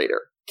Mance Rayder,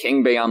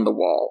 King Beyond the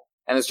Wall.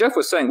 And as Jeff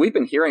was saying, we've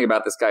been hearing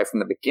about this guy from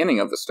the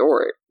beginning of the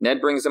story. Ned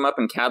brings him up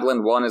in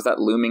Catelyn 1 as that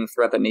looming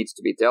threat that needs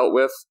to be dealt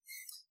with.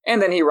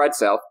 And then he rides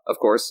south, of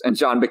course, and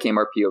John became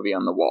our POV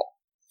on the wall.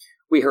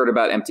 We heard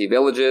about empty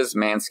villages,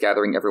 Mance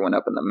gathering everyone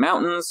up in the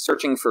mountains,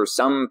 searching for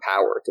some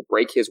power to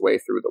break his way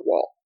through the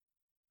wall.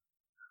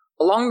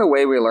 Along the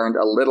way, we learned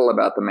a little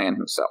about the man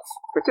himself,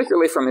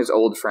 particularly from his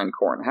old friend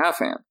Qhorin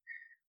Halfhand.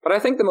 But I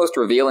think the most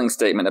revealing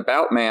statement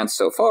about Mance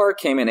so far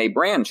came in a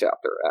Bran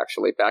chapter,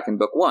 actually, back in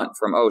Book 1,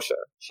 from Osha.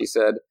 She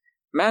said,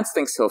 Mance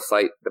thinks he'll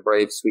fight, the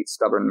brave, sweet,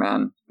 stubborn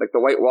man, like the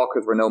White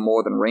Walkers were no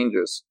more than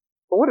rangers.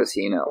 But what does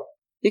he know?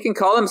 He can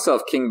call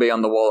himself King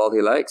Beyond the Wall all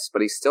he likes,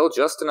 but he's still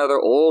just another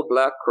old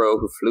black crow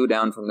who flew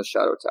down from the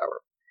Shadow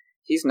Tower.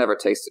 He's never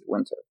tasted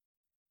winter.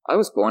 I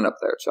was born up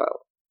there, child,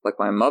 like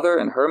my mother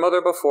and her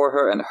mother before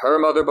her and her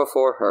mother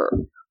before her,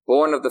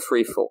 born of the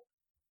free folk.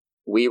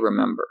 We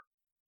remember.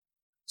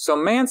 So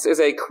Mance is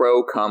a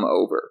crow come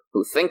over,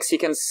 who thinks he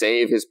can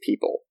save his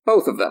people,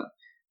 both of them.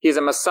 He's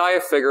a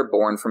messiah figure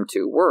born from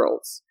two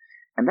worlds.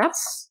 And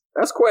that's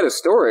quite a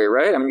story,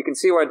 right? I mean, you can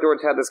see why George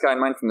had this guy in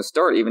mind from the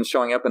start, even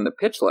showing up in the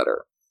pitch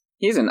letter.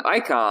 He's an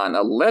icon,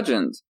 a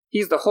legend.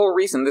 He's the whole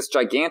reason this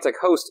gigantic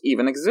host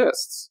even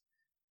exists.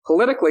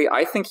 Politically,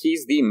 I think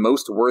he's the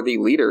most worthy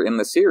leader in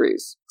the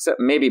series, except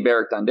maybe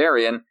Beric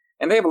Dondarrion,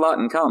 and they have a lot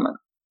in common.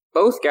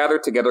 Both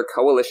gathered together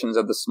coalitions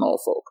of the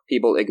small folk,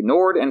 people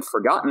ignored and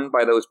forgotten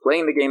by those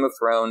playing the Game of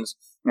Thrones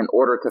in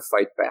order to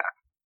fight back.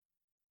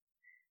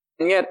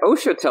 And yet,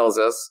 Osha tells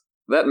us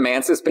that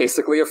Mance is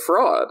basically a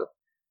fraud.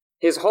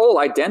 His whole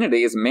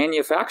identity is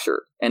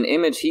manufactured, an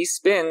image he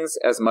spins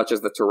as much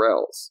as the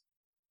Tyrells.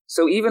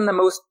 So even the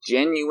most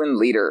genuine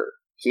leader,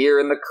 here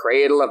in the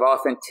cradle of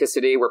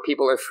authenticity where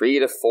people are free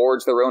to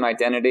forge their own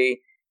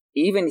identity,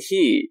 even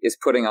he is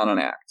putting on an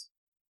act.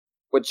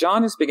 What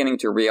Jon is beginning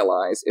to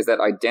realize is that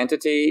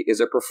identity is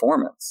a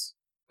performance.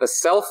 The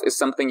self is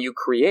something you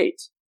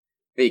create.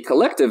 The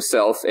collective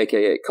self,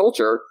 aka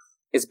culture,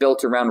 is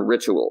built around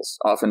rituals,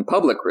 often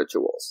public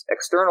rituals,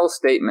 external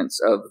statements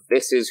of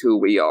this is who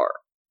we are.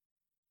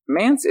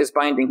 Mance is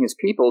binding his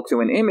people to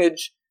an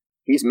image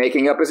he's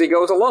making up as he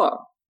goes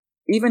along.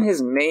 Even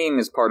his name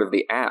is part of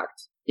the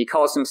act. He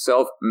calls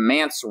himself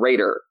Mance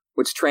Rayder,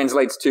 which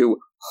translates to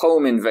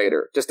Home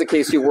Invader. Just in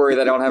case you worry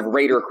that I don't have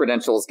Raider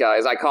credentials,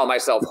 guys, I call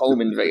myself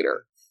Home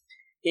Invader.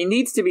 He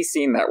needs to be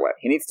seen that way.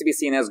 He needs to be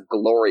seen as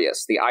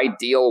glorious, the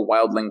ideal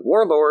wildling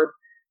warlord,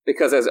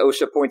 because as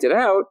Osha pointed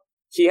out,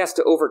 he has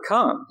to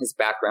overcome his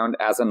background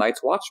as a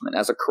Night's Watchman,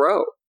 as a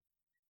crow.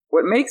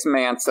 What makes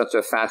Mance such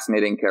a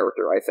fascinating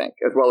character, I think,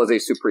 as well as a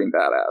supreme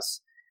badass,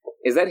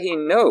 is that he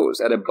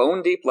knows at a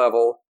bone-deep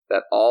level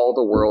that all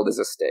the world is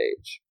a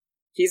stage.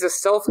 He's a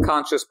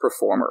self-conscious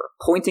performer,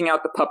 pointing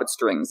out the puppet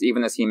strings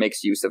even as he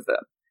makes use of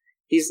them.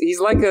 He's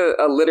like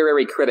a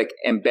literary critic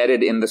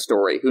embedded in the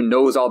story who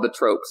knows all the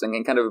tropes and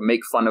can kind of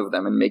make fun of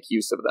them and make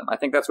use of them. I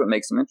think that's what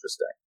makes him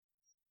interesting.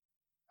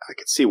 I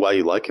can see why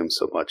you like him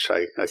so much.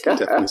 I can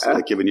definitely see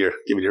that given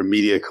your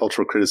media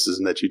cultural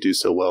criticism that you do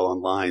so well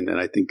online. And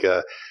I think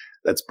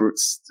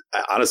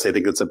honestly, I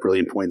think that's a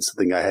brilliant point,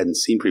 something I hadn't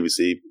seen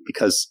previously,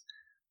 because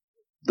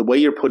the way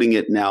you're putting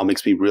it now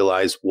makes me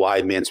realize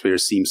why Mance Rayder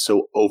seems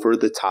so over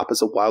the top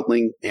as a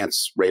wildling.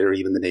 Mance Rayder,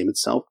 even the name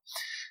itself.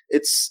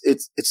 It's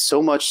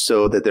so much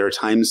so that there are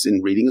times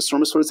in reading A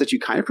Storm of Swords that you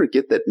kind of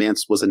forget that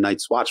Mance was a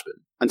Night's Watchman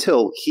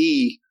until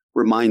he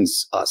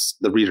reminds us,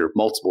 the reader,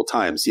 multiple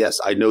times. Yes,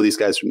 I know these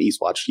guys from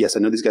Eastwatch. Yes,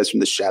 I know these guys from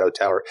the Shadow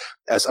Tower.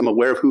 As I'm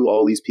aware of who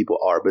all these people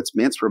are, but it's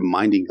Mance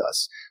reminding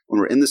us when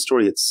we're in the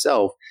story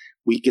itself,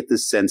 we get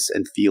this sense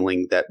and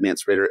feeling that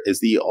Mance Rayder is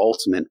the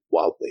ultimate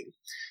wildling.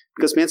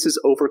 Because Mance is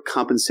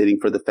overcompensating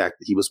for the fact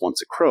that he was once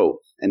a crow,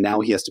 and now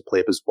he has to play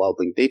up his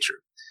wildling nature.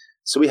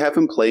 So we have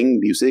him playing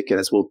music, and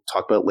as we'll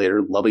talk about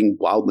later, loving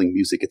wildling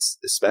music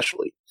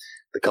especially.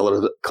 The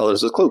colors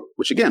of his cloak,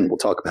 which again we'll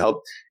talk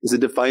about, is a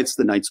defiance of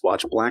the Night's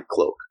Watch Black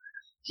Cloak.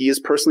 He is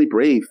personally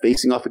brave,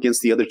 facing off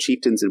against the other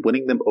chieftains and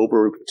winning them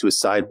over to his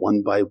side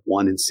one by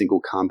one in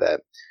single combat.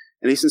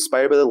 And he's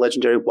inspired by the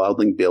legendary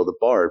wildling Bale the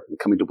Bard,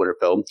 coming to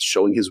Winterfell,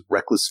 showing his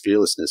reckless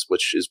fearlessness,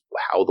 which is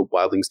how the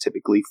wildlings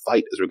typically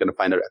fight, as we're going to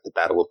find out at the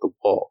Battle of the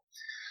Wall.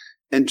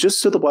 And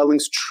just so the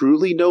wildlings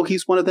truly know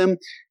he's one of them,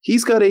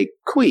 he's got a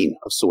queen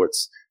of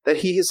sorts that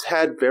he has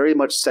had very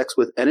much sex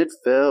with, and it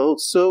felt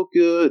so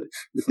good.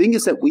 The thing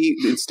is that we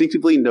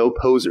instinctively know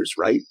posers,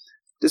 right?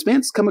 Does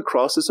Mance come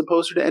across as a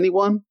poser to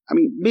anyone? I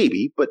mean,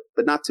 maybe, but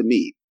not to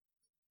me.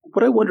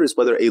 What I wonder is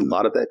whether a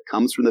lot of that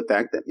comes from the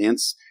fact that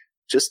Mance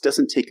just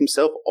doesn't take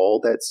himself all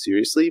that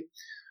seriously,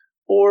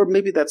 or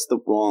maybe that's the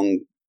wrong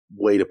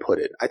way to put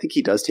it. I think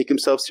he does take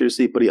himself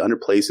seriously, but he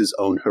underplays his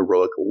own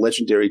heroic,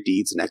 legendary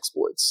deeds and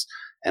exploits.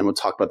 And we'll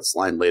talk about this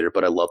line later,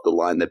 but I love the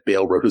line that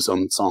Bale wrote his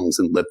own songs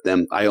and lived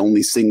them. I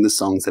only sing the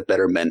songs that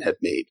better men have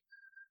made.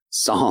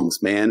 Songs,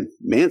 man.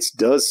 Mance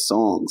does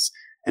songs.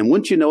 And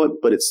wouldn't you know it,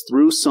 but it's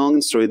through song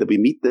and story that we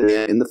meet the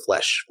man in the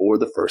flesh for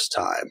the first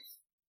time.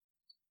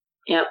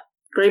 Yep.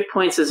 Great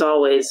points as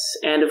always.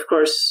 And of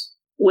course,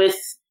 with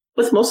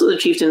most of the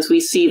chieftains,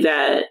 we see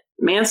that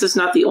Mance is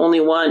not the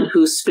only one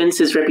who spins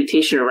his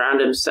reputation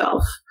around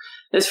himself.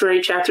 This very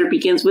chapter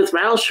begins with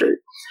Rattleshirt,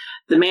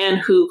 the man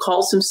who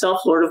calls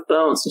himself Lord of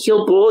Bones.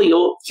 He'll boil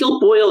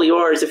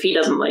yours if he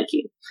doesn't like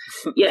you.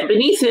 Yet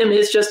beneath him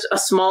is just a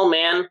small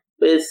man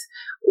with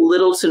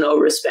little to no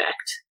respect.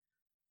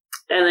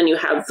 And then you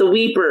have the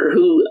Weeper,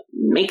 who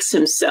makes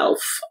himself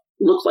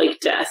look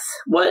like death.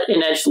 What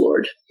an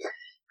edgelord.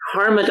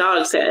 Harma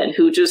Dogshead,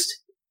 who just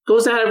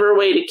goes out of her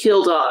way to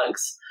kill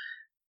dogs.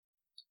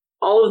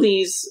 All of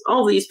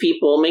these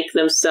people make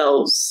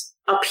themselves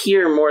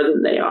appear more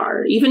than they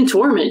are. Even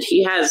Torment,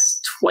 he has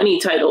 20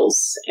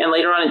 titles. And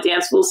later on in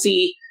Dance, we'll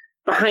see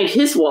behind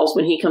his walls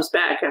when he comes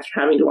back after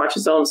having to watch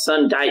his own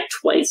son die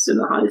twice in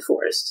the haunted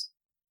forest.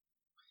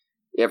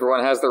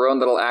 Everyone has their own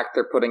little act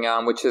they're putting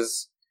on, which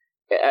is,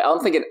 I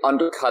don't think it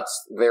undercuts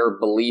their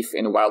belief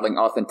in wildling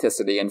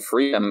authenticity and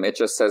freedom. It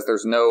just says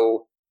there's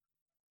no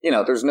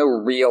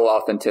real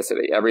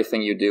authenticity.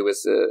 Everything you do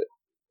is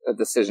a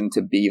decision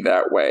to be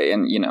that way.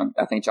 And,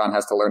 I think Jon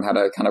has to learn how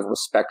to kind of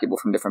respect people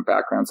from different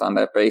backgrounds on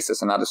that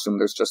basis and not assume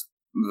there's just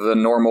the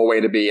normal way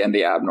to be and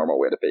the abnormal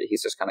way to be.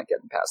 He's just kind of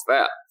getting past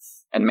that.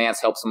 And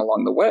Mance helps him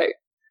along the way.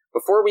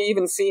 Before we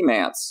even see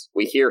Mance,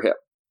 we hear him.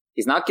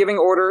 He's not giving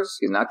orders.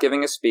 He's not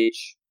giving a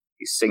speech.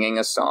 He's singing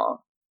a song.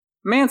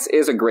 Mance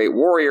is a great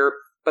warrior,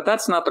 but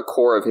that's not the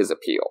core of his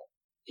appeal.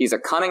 He's a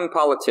cunning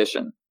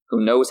politician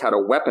who knows how to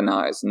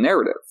weaponize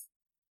narrative.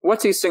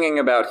 What's he singing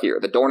about here?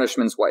 The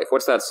Dornishman's Wife.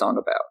 What's that song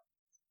about?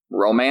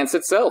 Romance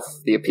itself,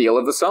 the appeal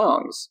of the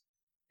songs.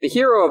 The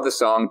hero of the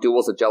song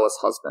duels a jealous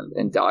husband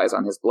and dies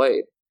on his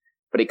blade.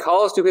 But he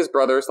calls to his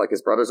brothers, like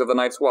his brothers of the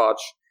Night's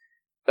Watch,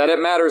 that it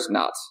matters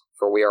not,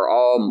 for we are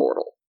all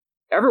mortal.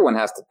 Everyone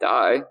has to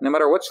die, no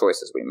matter what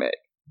choices we make.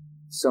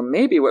 So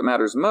maybe what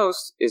matters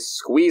most is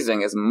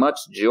squeezing as much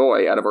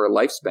joy out of our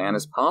lifespan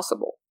as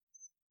possible.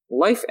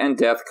 Life and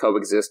death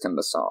coexist in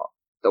the song.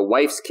 The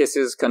wife's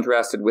kisses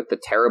contrasted with the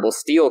terrible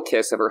steel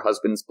kiss of her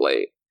husband's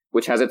blade,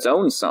 which has its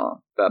own song,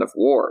 that of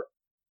war.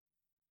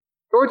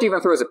 George even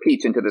throws a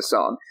peach into the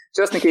song,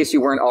 just in case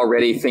you weren't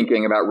already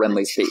thinking about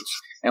Renly's peach,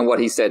 and what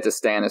he said to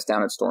Stannis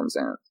down at Storm's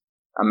End.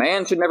 A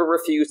man should never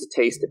refuse to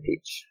taste a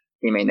peach.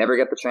 He may never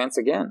get the chance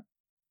again.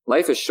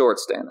 Life is short,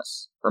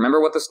 Stannis.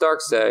 Remember what the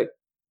Starks say,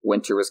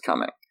 winter is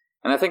coming.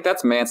 And I think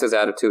that's Mance's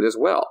attitude as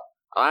well.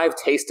 I've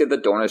tasted the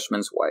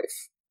Dornishman's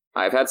wife.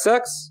 I've had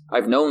sex.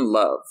 I've known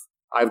love.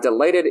 I've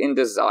delighted in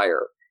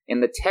desire,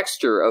 in the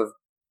texture of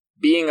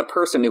being a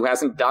person who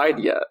hasn't died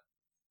yet.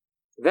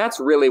 That's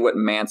really what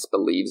Mance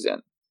believes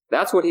in.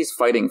 That's what he's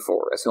fighting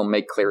for, as he'll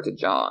make clear to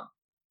Jon.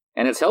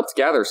 And it's helped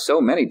gather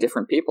so many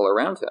different people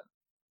around him.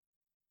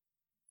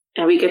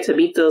 And we get to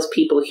meet those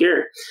people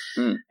here.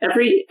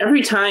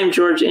 Every time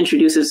George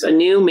introduces a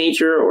new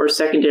major or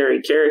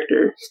secondary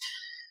character,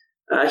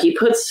 he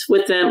puts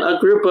with them a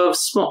group of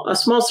a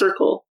small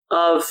circle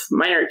of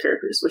minor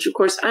characters, which of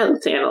course I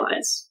love to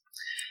analyze.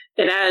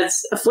 It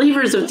adds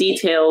flavors of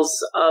details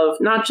of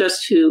not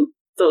just who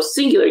those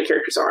singular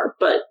characters are,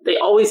 but they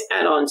always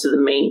add on to the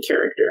main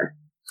character.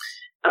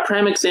 A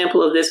prime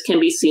example of this can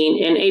be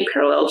seen in a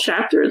parallel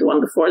chapter, the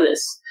one before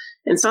this.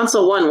 In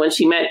Sansa 1, when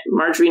she met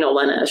Margarine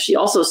Olenna, she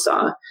also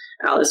saw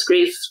Alice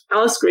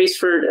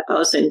Graceford,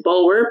 Alicent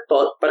Bulwer,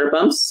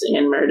 Butterbumps,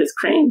 and Meredith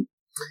Crane.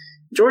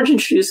 George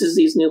introduces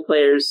these new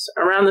players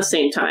around the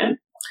same time,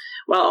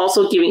 while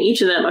also giving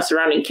each of them a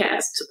surrounding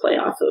cast to play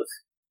off of.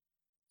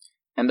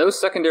 And those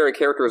secondary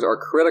characters are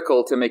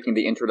critical to making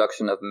the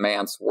introduction of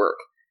Mance work,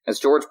 as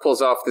George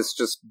pulls off this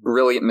just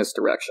brilliant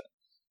misdirection.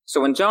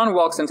 So when Jon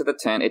walks into the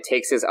tent, it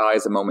takes his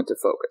eyes a moment to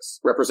focus,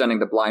 representing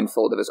the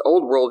blindfold of his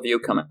old worldview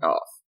coming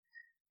off.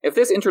 If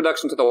this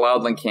introduction to the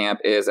Wildling camp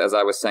is, as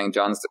I was saying,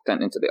 Jon's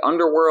descent into the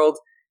underworld,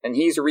 then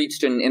he's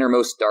reached an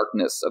innermost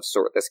darkness of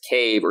sort, this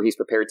cave where he's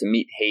prepared to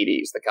meet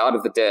Hades, the god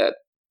of the dead.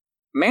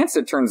 Mance,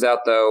 it turns out,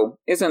 though,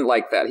 isn't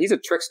like that. He's a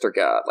trickster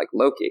god, like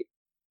Loki.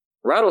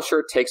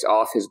 Rattleshirt takes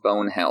off his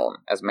bone helm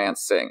as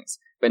Mance sings.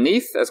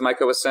 Beneath, as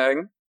Micah was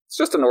saying, it's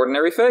just an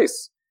ordinary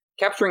face,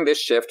 capturing this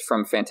shift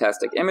from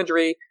fantastic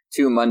imagery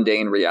to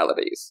mundane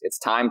realities. It's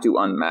time to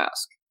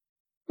unmask.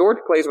 George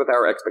plays with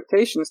our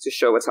expectations to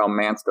show us how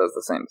Mance does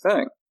the same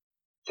thing.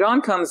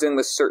 Jon comes in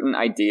with certain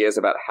ideas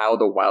about how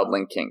the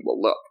Wildling King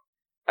will look.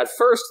 At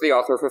first, the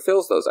author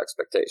fulfills those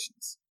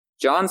expectations.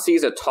 Jon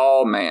sees a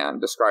tall man,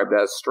 described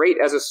as straight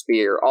as a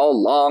spear,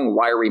 all long,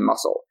 wiry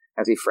muscle,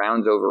 as he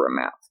frowns over a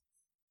map.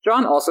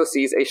 Jon also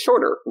sees a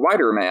shorter,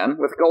 wider man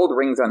with gold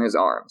rings on his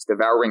arms,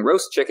 devouring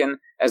roast chicken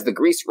as the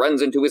grease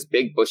runs into his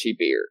big bushy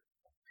beard.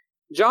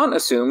 Jon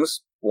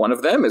assumes one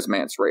of them is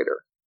Mance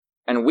Rayder.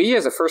 And we,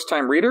 as a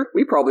first-time reader,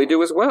 we probably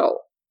do as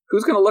well.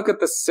 Who's going to look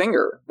at the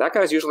singer? That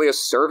guy's usually a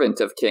servant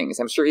of kings.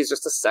 I'm sure he's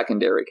just a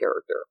secondary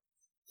character.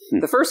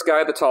 The first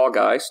guy, the tall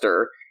guy,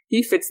 Styr,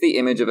 he fits the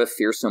image of a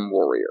fearsome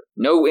warrior.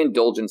 No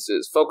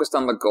indulgences, focused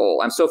on the goal.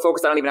 I'm so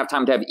focused I don't even have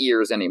time to have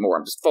ears anymore.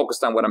 I'm just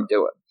focused on what I'm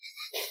doing.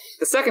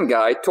 The second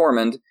guy,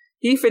 Tormund,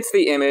 he fits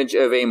the image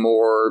of a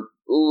more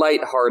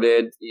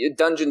light-hearted,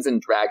 Dungeons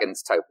and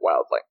Dragons type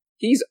wildling.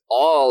 He's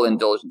all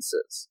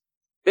indulgences.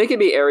 They could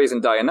be Ares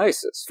and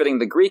Dionysus, fitting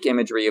the Greek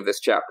imagery of this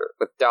chapter,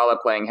 with Dala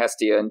playing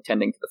Hestia and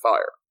tending to the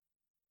fire.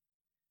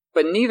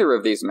 But neither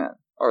of these men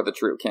are the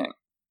true king.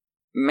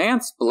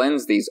 Mance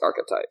blends these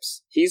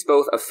archetypes. He's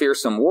both a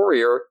fearsome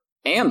warrior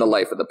and the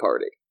life of the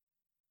party.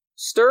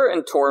 Styr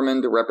and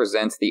Tormund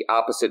represent the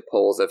opposite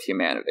poles of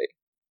humanity.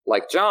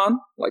 Like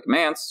Jon, like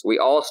Mance, we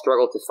all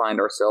struggle to find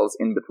ourselves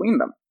in between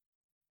them.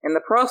 In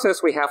the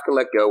process, we have to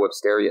let go of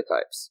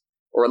stereotypes,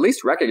 or at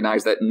least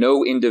recognize that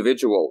no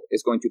individual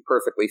is going to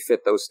perfectly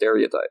fit those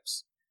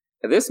stereotypes.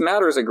 This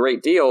matters a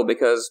great deal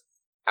because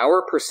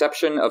our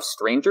perception of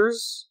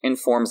strangers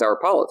informs our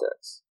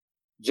politics.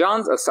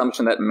 Jon's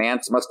assumption that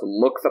Mance must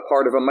look the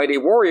part of a mighty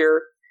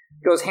warrior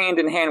goes hand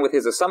in hand with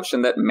his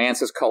assumption that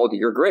Mance is called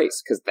Your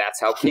Grace, because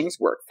that's how kings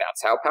work,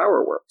 that's how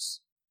power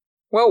works.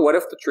 Well, what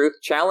if the truth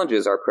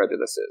challenges our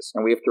prejudices,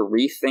 and we have to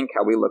rethink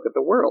how we look at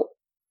the world?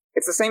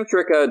 It's the same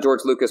trick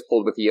George Lucas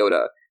pulled with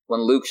Yoda.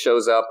 When Luke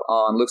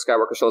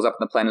Skywalker shows up on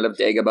the planet of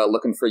Dagobah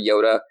looking for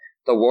Yoda,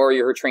 the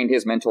warrior who trained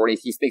his mentor, he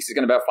thinks he's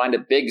going to find a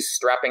big,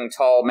 strapping,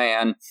 tall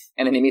man,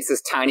 and then he meets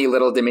this tiny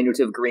little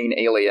diminutive green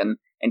alien,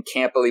 and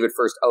can't believe at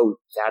first, oh,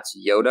 that's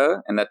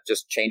Yoda? And that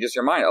just changes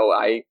your mind. Oh,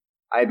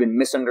 I've been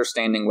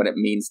misunderstanding what it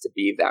means to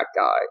be that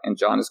guy. And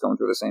Jon is going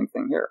through the same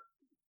thing here.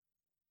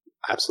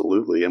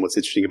 Absolutely. And what's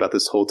interesting about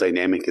this whole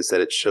dynamic is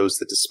that it shows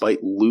that despite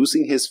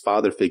losing his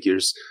father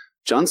figures,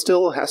 Jon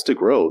still has to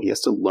grow. He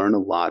has to learn a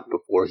lot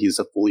before he's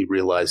a fully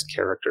realized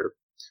character,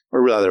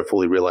 or rather a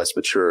fully realized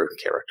mature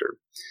character.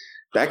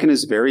 Back in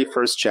his very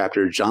first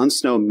chapter, Jon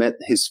Snow met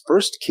his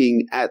first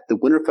king at the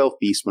Winterfell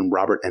feast when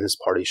Robert and his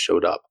party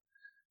showed up.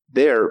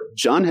 There,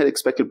 Jon had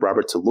expected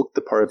Robert to look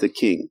the part of the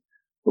king.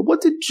 But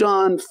what did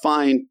Jon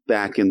find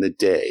back in the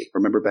day?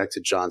 Remember back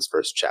to Jon's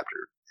first chapter.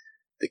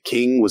 The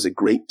king was a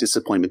great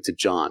disappointment to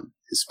Jon.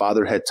 His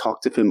father had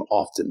talked of him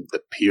often,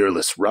 the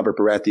peerless Robert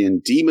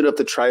Baratheon, demon of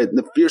the Triad,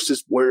 the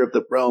fiercest warrior of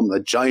the realm,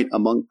 a giant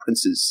among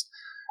princes.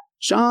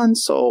 Jon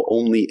saw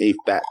only a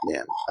fat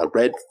man, a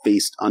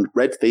red-faced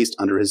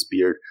under his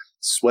beard,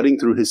 sweating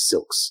through his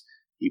silks.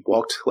 He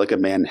walked like a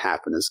man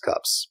half in his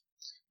cups.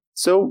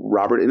 So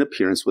Robert in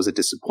appearance was a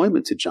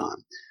disappointment to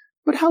Jon.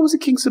 But how was a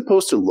king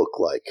supposed to look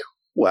like?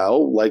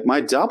 Well, like my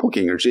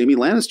doppelganger, Jaime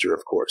Lannister,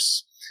 of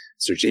course.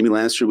 Sir Jaime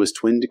Lannister was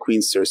twin to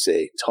Queen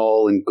Cersei,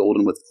 tall and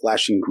golden with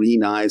flashing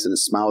green eyes and a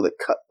smile that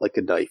cut like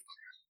a knife.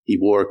 He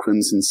wore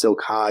crimson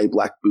silk high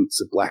black boots,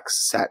 a black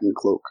satin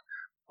cloak.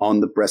 On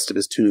the breast of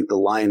his tunic, the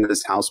lion of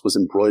his house was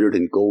embroidered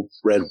in gold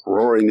thread,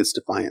 roaring its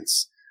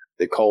defiance.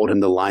 They called him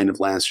the Lion of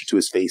Lannister to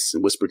his face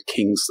and whispered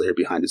Kingslayer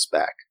behind his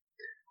back.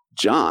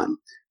 Jon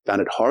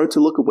found it hard to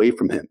look away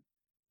from him.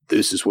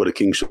 This is what a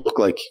king should look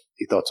like,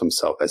 he thought to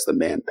himself as the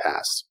man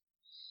passed.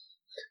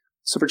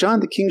 So for Jon,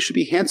 the king should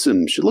be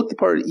handsome, should look the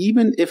part,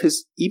 even if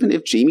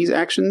Jaime's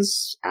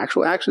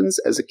actual actions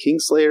as a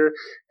Kingslayer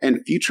and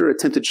future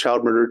attempted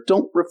child murder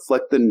don't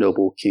reflect the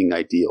noble king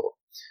ideal.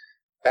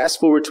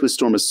 Fast forward to A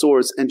Storm of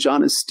Swords, and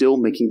Jon is still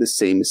making the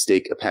same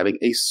mistake of having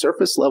a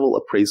surface-level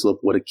appraisal of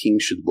what a king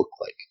should look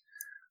like.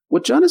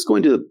 What Jon is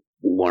going to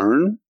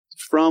learn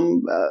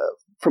from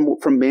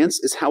Mance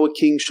is how a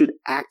king should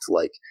act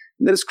like,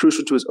 and that is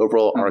crucial to his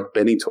overall arc,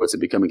 bending towards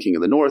becoming king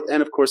of the North,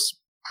 and of course,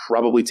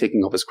 probably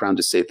taking off his crown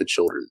to save the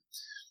children.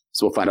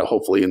 So we'll find out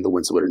hopefully in The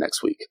Winds of Winter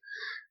next week.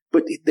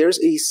 But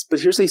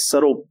here's a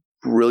subtle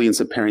brilliance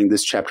of pairing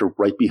this chapter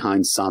right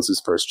behind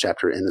Sansa's first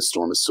chapter in A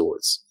Storm of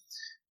Swords.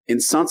 In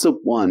Sansa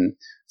 1,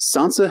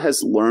 Sansa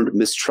has learned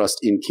mistrust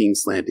in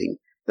King's Landing,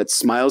 that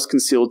smiles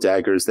conceal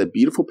daggers, that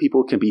beautiful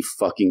people can be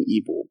fucking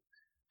evil.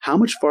 How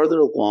much farther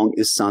along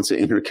is Sansa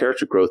in her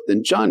character growth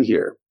than Jon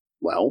here?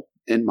 Well,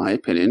 in my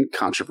opinion,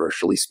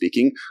 controversially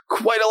speaking,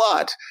 quite a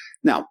lot.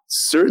 Now,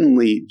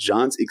 certainly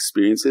Jon's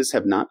experiences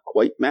have not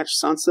quite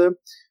matched Sansa.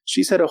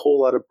 She's had a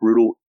whole lot of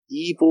brutal,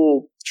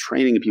 evil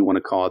training, if you want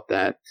to call it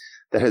that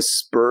has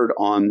spurred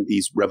on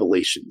these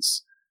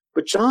revelations.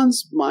 But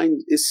Jon's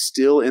mind is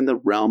still in the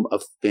realm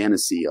of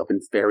fantasy, of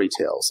fairy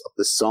tales, of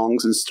the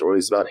songs and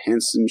stories about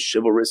handsome,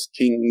 chivalrous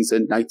kings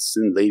and knights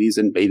and ladies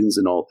and maidens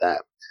and all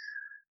that.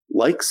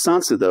 Like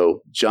Sansa,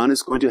 though, Jon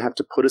is going to have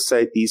to put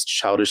aside these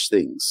childish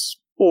things.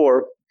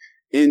 Or,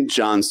 in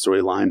Jon's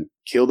storyline,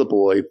 kill the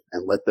boy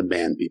and let the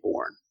man be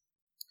born.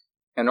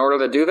 In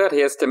order to do that,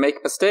 he has to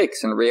make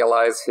mistakes and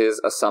realize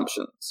his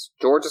assumptions.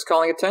 George is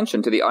calling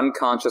attention to the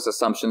unconscious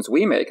assumptions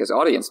we make as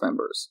audience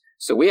members.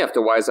 So we have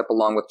to wise up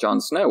along with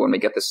Jon Snow when we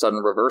get this sudden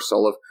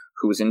reversal of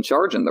who's in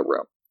charge in the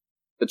room.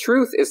 The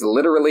truth is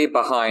literally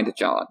behind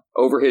Jon,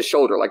 over his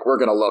shoulder, like we're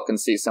going to look and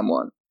see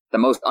someone. The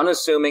most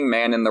unassuming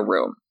man in the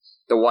room.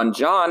 The one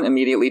Jon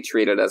immediately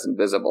treated as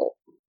invisible.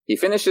 He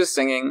finishes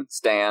singing,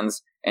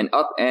 stands, and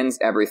upends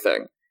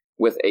everything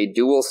with a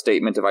dual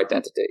statement of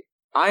identity.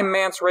 I'm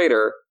Mance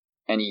Rayder,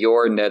 and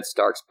you're Ned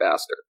Stark's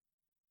bastard.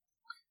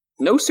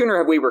 No sooner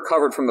have we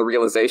recovered from the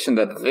realization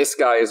that this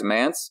guy is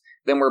Mance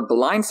than we're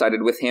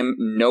blindsided with him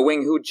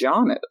knowing who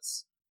Jon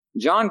is.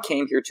 Jon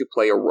came here to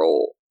play a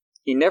role.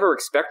 He never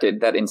expected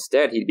that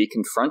instead he'd be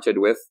confronted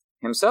with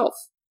himself.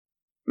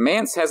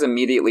 Mance has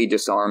immediately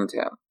disarmed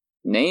him.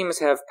 Names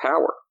have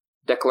power,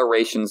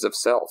 declarations of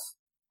self.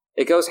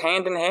 It goes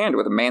hand in hand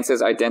with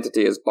Mance's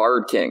identity as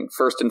Bard King,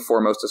 first and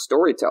foremost a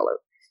storyteller.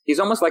 He's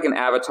almost like an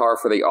avatar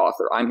for the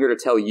author. I'm here to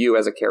tell you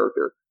as a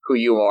character who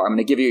you are. I'm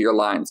going to give you your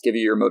lines, give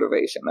you your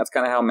motivation. That's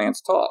kind of how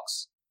Mance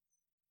talks.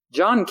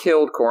 Jon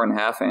killed Qhorin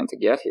Halfhand to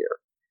get here,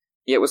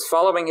 yet was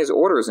following his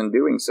orders in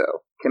doing so,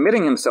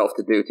 committing himself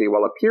to duty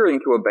while appearing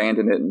to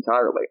abandon it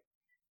entirely.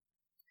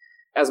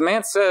 As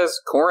Mance says,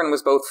 Qhorin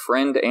was both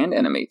friend and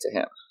enemy to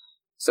him.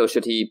 So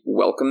should he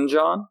welcome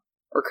Jon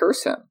or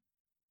curse him?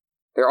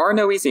 There are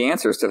no easy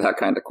answers to that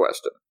kind of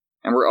question,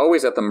 and we're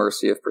always at the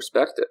mercy of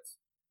perspective.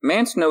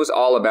 Mance knows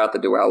all about the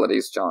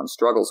dualities Jon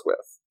struggles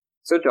with,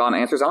 so Jon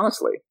answers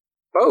honestly.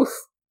 Both.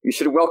 You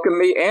should welcome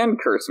me and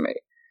curse me.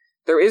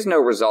 There is no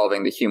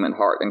resolving the human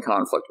heart in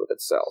conflict with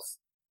itself.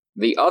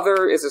 The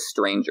other is a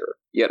stranger,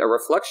 yet a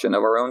reflection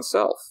of our own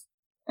self.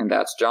 And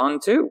that's Jon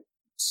too.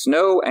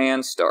 Snow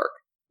and Stark.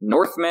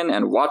 Northman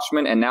and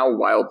Watchman and now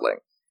Wildling.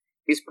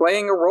 He's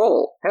playing a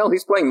role. Hell,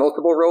 he's playing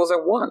multiple roles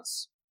at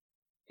once.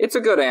 It's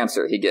a good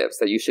answer he gives,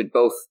 that you should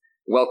both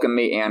welcome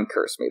me and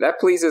curse me. That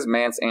pleases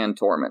Mance and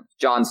Tormund,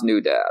 Jon's new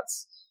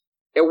dads.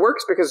 It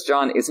works because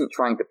Jon isn't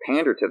trying to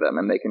pander to them,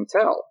 and they can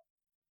tell.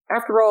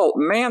 After all,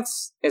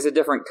 Mance is a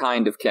different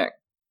kind of king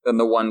than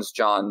the ones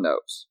Jon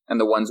knows, and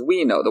the ones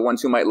we know, the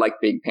ones who might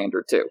like being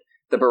pandered to.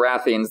 The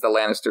Baratheons, the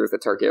Lannisters, the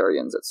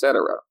Targaryens,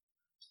 etc.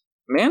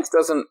 Mance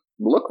doesn't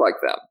look like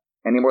them,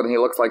 any more than he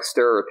looks like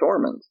Ster or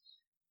Tormund.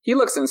 He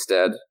looks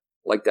instead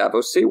like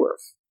Davos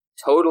Seaworth.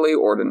 Totally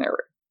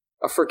ordinary.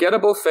 A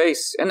forgettable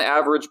face, an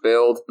average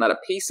build, not a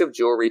piece of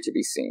jewelry to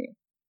be seen.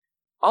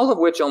 All of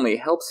which only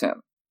helps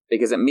him,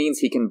 because it means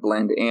he can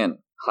blend in,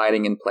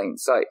 hiding in plain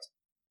sight.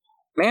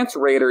 Mance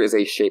Rayder is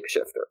a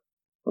shapeshifter.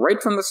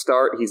 Right from the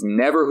start, he's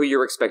never who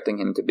you're expecting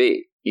him to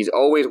be. He's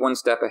always one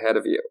step ahead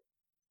of you.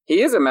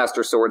 He is a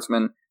master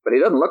swordsman, but he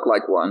doesn't look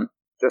like one,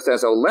 just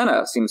as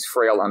Olenna seems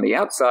frail on the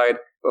outside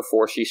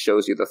before she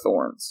shows you the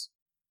thorns.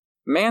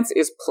 Mance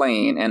is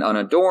plain and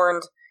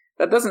unadorned.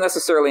 That doesn't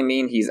necessarily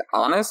mean he's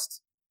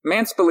honest.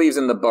 Mance believes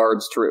in the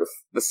bard's truth,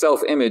 the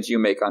self-image you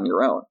make on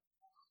your own.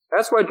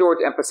 That's why George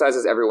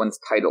emphasizes everyone's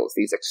titles,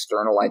 these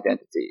external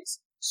identities.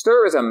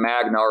 Ster is a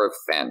Magnar of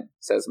Fen,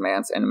 says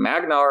Mance, and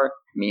Magnar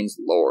means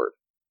Lord.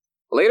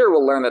 Later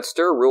we'll learn that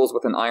Ster rules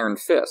with an iron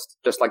fist,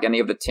 just like any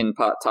of the tin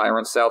pot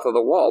tyrants south of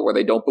the Wall, where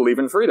they don't believe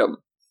in freedom.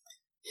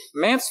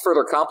 Mance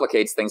further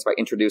complicates things by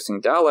introducing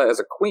Dalla as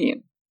a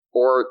queen.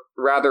 Or,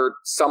 rather,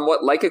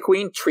 somewhat like a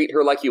queen, treat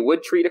her like you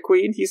would treat a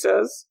queen, he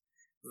says.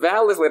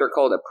 Val is later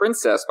called a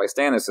princess by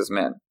Stannis'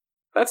 men.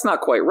 That's not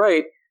quite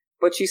right,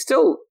 but she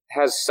still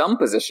has some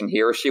position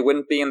here or she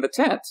wouldn't be in the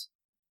tent.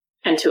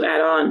 And to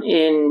add on,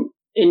 in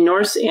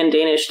Norse and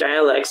Danish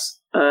dialects,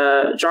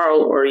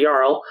 Jarl or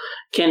Jarl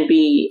can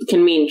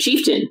mean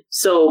chieftain.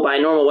 So by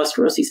normal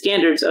Westerosi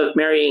standards of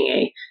marrying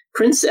a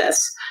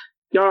princess,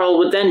 Jarl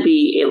would then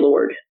be a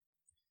lord.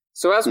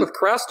 So as with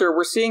Craster,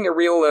 we're seeing a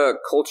real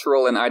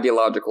cultural and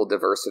ideological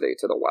diversity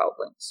to the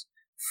Wildlings.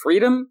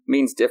 Freedom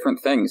means different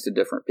things to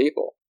different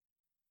people.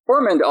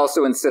 Tormund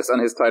also insists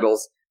on his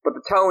titles, but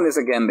the tone is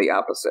again the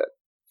opposite.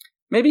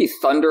 Maybe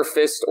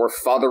Thunderfist or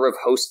Father of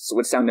Hosts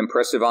would sound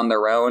impressive on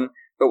their own,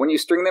 but when you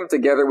string them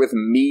together with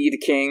Mead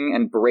King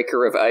and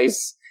Breaker of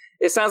Ice,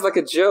 it sounds like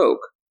a joke.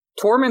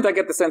 Tormund, I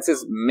get the sense,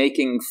 is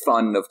making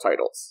fun of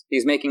titles.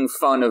 He's making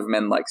fun of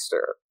men like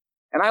Ster.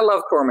 And I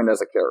love Tormund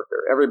as a character,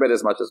 every bit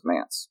as much as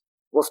Mance.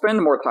 We'll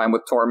spend more time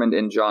with Tormund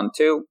in Jon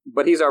 2,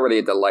 but he's already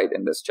a delight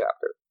in this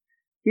chapter.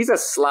 He's a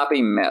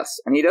sloppy mess,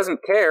 and he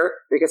doesn't care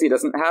because he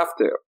doesn't have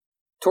to.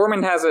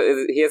 Tormund has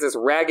this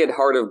ragged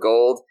heart of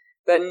gold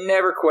that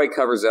never quite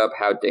covers up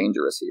how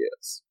dangerous he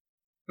is.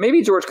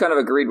 Maybe George kind of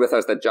agreed with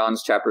us that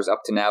Jon's chapters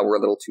up to now were a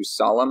little too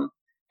solemn.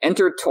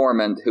 Enter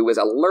Tormund, who is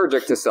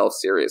allergic to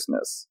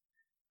self-seriousness.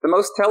 The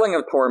most telling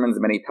of Tormund's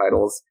many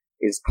titles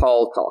is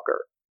Tall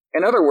Talker.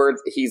 In other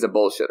words, he's a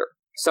bullshitter.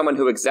 Someone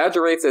who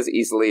exaggerates as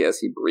easily as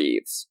he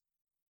breathes.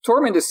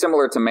 Tormund is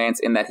similar to Mance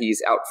in that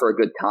he's out for a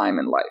good time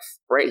in life,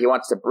 right? He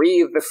wants to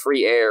breathe the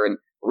free air and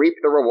reap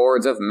the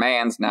rewards of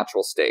man's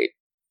natural state.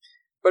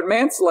 But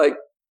Mance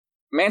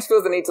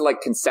feels the need to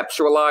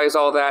conceptualize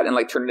all that and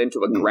turn it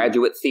into a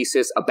graduate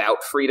thesis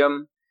about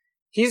freedom.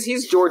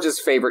 He's George's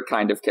favorite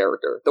kind of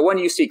character, the one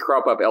you see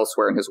crop up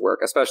elsewhere in his work,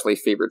 especially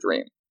Fever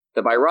Dream.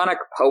 The Byronic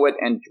poet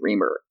and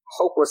dreamer,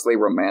 hopelessly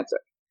romantic.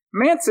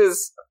 Mance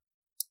is,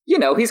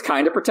 he's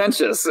kind of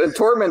pretentious, and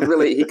Tormund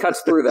really, he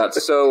cuts through that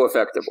so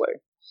effectively.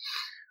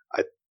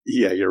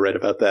 Yeah, you're right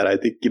about that. I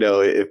think,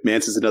 if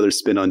Mance is another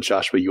spin on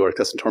Joshua York,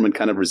 doesn't Tormund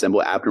kind of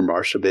resemble Abner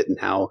Marsh a bit in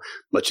how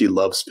much he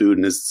loves food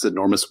and is this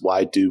enormous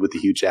wide dude with a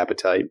huge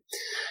appetite?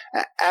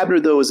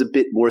 Abner, though, is a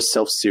bit more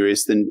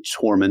self-serious than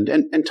Tormund,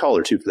 and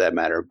taller, too, for that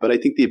matter. But I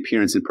think the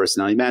appearance and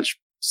personality match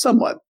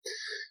somewhat.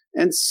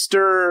 And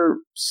Ster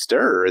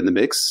in the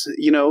mix,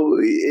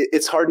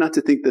 it's hard not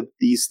to think of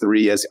these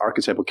three as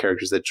archetypal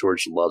characters that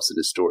George loves in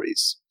his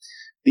stories.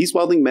 These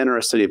Wildling men are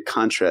a study of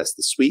contrast,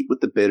 the sweet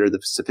with the bitter, the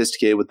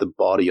sophisticated with the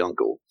bawdy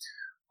uncle.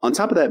 On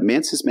top of that,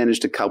 Mance has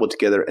managed to cobble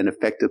together an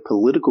effective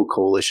political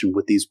coalition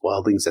with these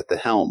Wildlings at the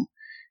helm.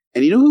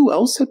 And you know who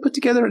else had put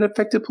together an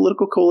effective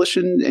political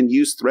coalition and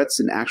used threats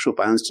and actual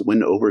violence to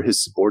win over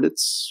his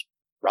subordinates?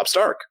 Robb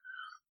Stark.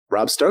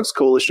 Robb Stark's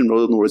coalition of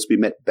Northern Lords we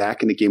met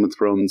back in the Game of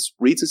Thrones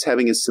reads as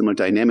having a similar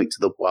dynamic to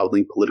the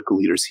Wildling political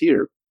leaders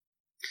here.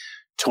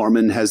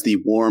 Tormund has the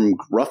warm,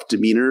 gruff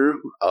demeanor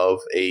of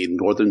a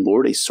Northern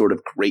Lord, a sort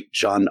of great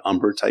John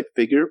Umber type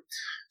figure.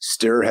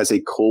 Ster has a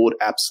cold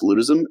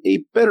absolutism,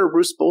 a better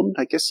Roose Bolton,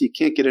 I guess you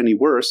can't get any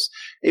worse,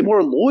 a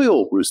more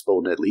loyal Roose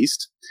Bolton at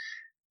least.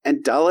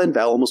 And Dalla and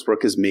Val almost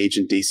work as Mage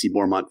and Daisy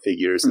Mormont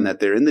figures in that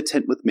they're in the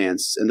tent with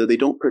Mance, and though they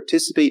don't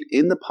participate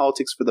in the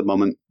politics for the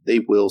moment, they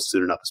will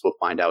soon enough, as we'll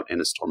find out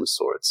in A Storm of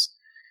Swords.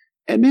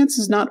 And Mance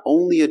is not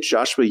only a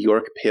Joshua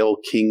York pale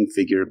king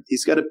figure,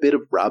 he's got a bit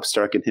of Robb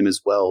Stark in him as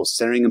well,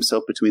 centering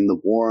himself between the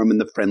warm and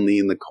the friendly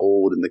and the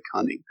cold and the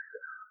cunning.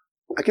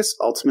 I guess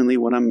ultimately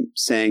what I'm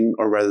saying,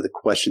 or rather the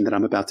question that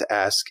I'm about to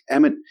ask,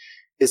 Emmett,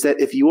 is that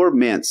if you're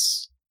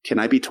Mance, can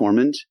I be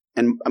Tormund?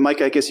 And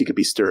Mike, I guess you could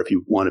be Ster if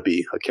you want to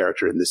be a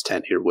character in this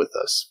tent here with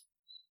us.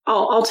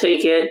 I'll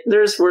take it.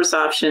 There's worse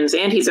options,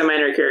 and he's a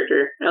minor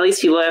character. At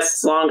least he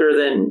lasts longer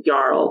than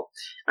Jarl.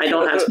 I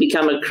don't have to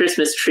become a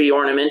Christmas tree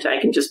ornament. I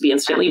can just be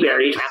instantly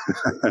buried.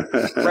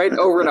 Right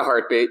over in a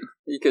heartbeat.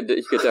 You could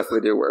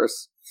definitely do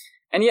worse.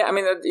 And yeah, I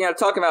mean,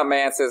 talking about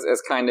Mance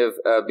as kind of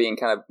being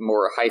kind of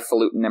more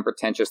highfalutin and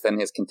pretentious than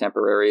his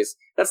contemporaries,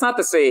 that's not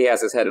to say he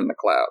has his head in the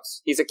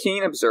clouds. He's a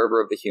keen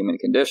observer of the human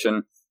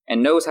condition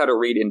and knows how to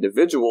read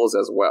individuals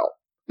as well.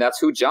 That's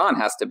who Jon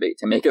has to be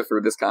to make it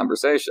through this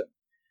conversation.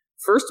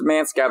 First,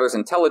 Mance gathers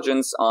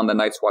intelligence on the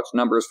Night's Watch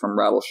numbers from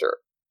Rattleshire,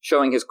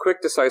 showing his quick,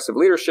 decisive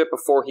leadership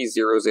before he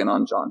zeroes in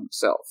on Jon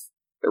himself.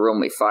 There were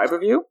only 5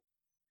 of you?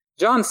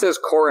 Jon says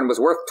Qhorin was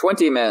worth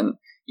 20 men,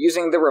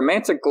 using the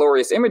romantic,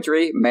 glorious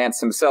imagery Mance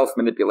himself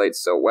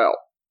manipulates so well.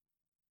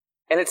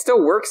 And it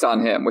still works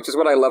on him, which is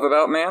what I love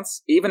about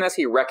Mance. Even as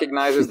he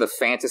recognizes the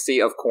fantasy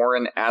of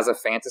Qhorin as a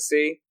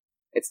fantasy,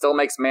 it still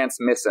makes Mance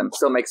miss him,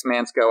 still makes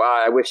Mance go,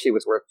 I wish he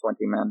was worth 20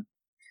 men.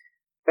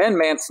 Then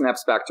Mance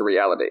snaps back to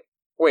reality.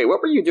 Wait,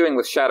 what were you doing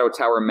with Shadow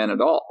Tower men at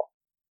all?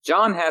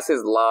 Jon has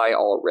his lie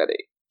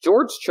already.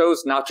 George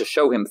chose not to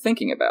show him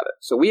thinking about it,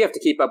 so we have to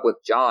keep up with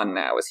Jon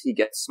now as he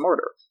gets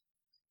smarter.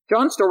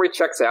 Jon's story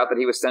checks out that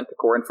he was sent to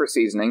Qhorin for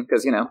seasoning,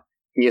 because,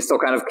 he is still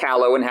kind of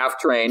callow and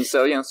half-trained,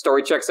 so,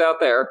 story checks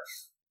out there.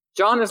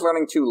 Jon is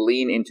learning to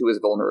lean into his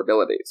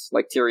vulnerabilities.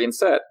 Like Tyrion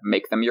said,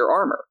 make them your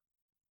armor.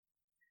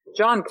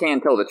 Jon can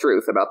tell the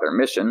truth about their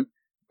mission,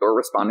 or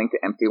responding to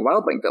empty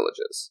wildling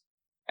villages.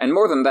 And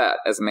more than that,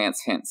 as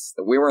Mance hints,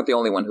 that we weren't the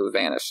only one who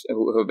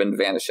have been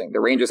vanishing. The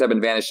Rangers have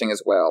been vanishing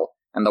as well,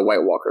 and the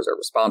White Walkers are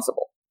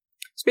responsible.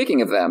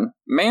 Speaking of them,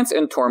 Mance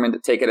and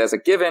Tormund take it as a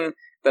given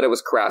that it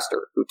was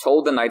Craster who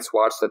told the Night's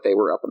Watch that they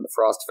were up in the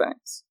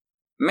Frostfangs.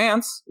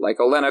 Mance, like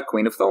Olenna,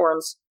 Queen of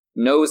Thorns,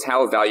 knows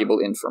how valuable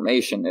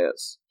information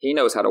is. He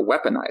knows how to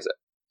weaponize it.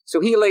 So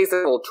he lays a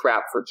little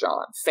trap for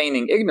Jon,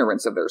 feigning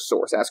ignorance of their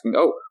source, asking,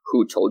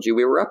 who told you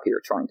we were up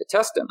here, trying to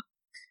test him?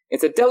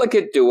 It's a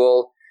delicate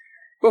duel,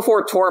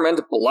 before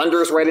Tormund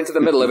blunders right into the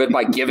middle of it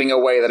by giving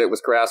away that it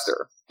was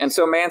Craster. And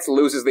so Mance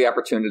loses the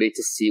opportunity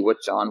to see what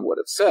Jon would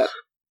have said.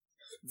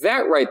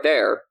 That right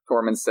there,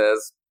 Tormund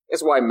says,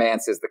 is why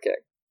Mance is the king.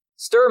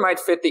 Ster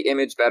might fit the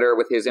image better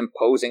with his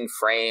imposing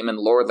frame and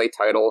lordly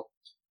title.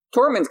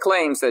 Tormund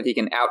claims that he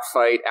can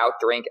outfight,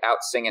 outdrink,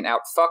 outsing, and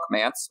outfuck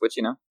Mance, which,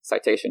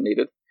 citation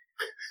needed.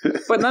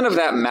 But none of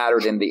that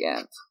mattered in the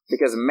end,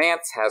 because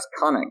Mance has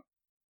cunning.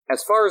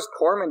 As far as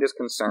Tormund is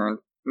concerned,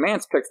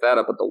 Mance picked that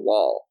up at the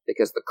wall,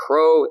 because the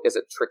crow is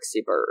a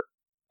tricksy bird.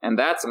 And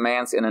that's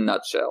Mance in a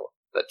nutshell,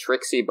 the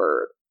tricksy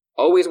bird.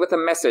 Always with a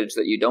message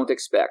that you don't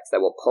expect, that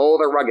will pull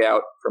the rug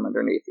out from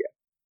underneath you.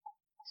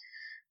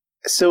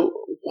 So,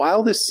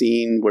 while the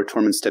scene where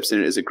Tormund steps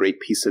in is a great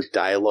piece of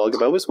dialogue,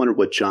 I've always wondered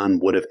what Jon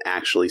would have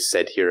actually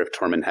said here if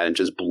Tormund hadn't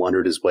just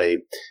blundered his way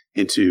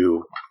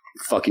into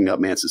fucking up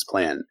Mance's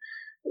plan.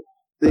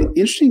 The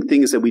interesting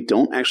thing is that we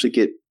don't actually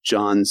get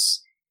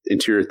Jon's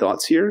interior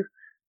thoughts here.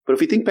 But if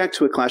we think back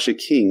to A Clash of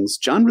Kings,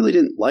 Jon really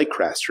didn't like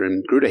Craster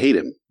and grew to hate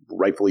him,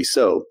 rightfully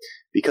so,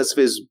 because of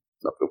his,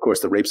 of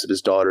course, the rapes of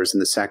his daughters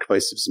and the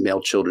sacrifice of his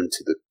male children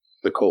to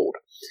the cold.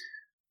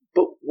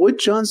 But would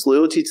Jon's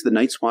loyalty to the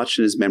Night's Watch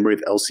and his memory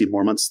of Elsie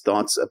Mormont's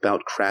thoughts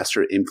about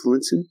Craster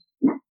influence him?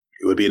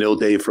 It would be an ill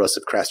day for us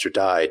if Craster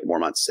died,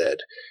 Mormont said.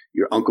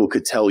 Your uncle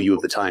could tell you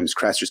of the times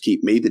Craster's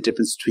Keep made the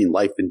difference between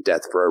life and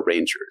death for our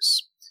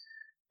rangers.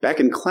 Back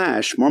in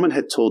Clash, Mormont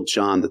had told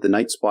Jon that the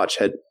Night's Watch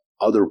had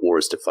other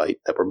wars to fight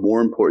that were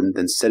more important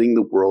than setting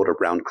the world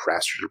around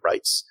Craster to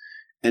rights.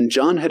 And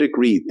Jon had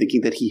agreed,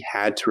 thinking that he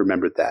had to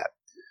remember that.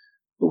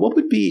 But what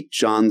would be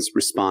Jon's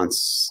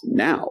response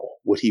now?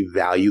 Would he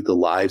value the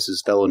lives of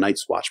his fellow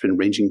Night's Watchmen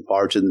ranging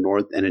far to the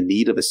north and in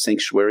need of a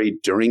sanctuary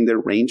during their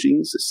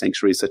rangings, a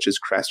sanctuary such as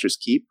Craster's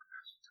Keep?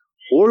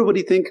 Or would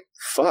he think,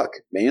 fuck,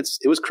 Mance,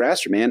 it was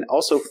Craster, man.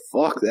 Also,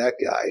 fuck that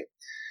guy.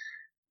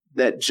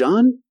 That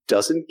Jon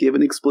doesn't give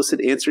an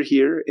explicit answer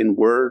here in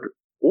word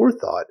or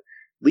thought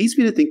leads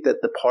me to think that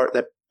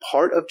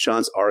part of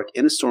Jon's arc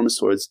in A Storm of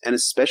Swords, and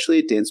especially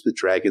A Dance with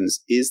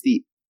Dragons, is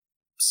the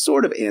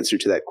sort of answer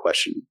to that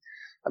question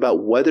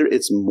about whether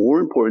it's more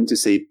important to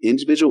save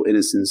individual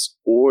innocence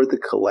or the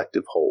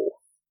collective whole.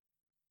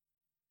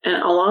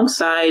 And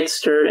alongside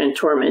Ster and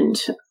Tormund,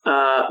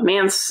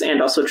 Mance,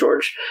 and also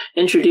George,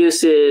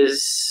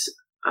 introduces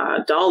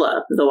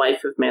Dalla, the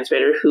wife of Mance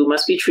Rayder, who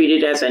must be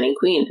treated as any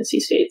queen, as he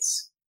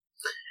states.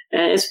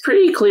 And it's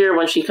pretty clear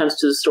when she comes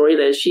to the story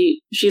that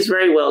she's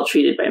very well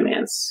treated by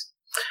Mance.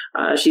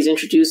 She's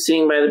introduced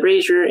sitting by the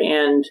brazier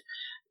and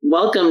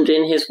welcomed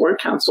in his ward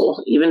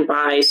council, even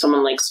by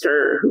someone like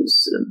Ster,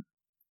 who's an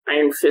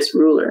Iron Fist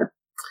ruler.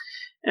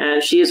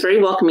 And she is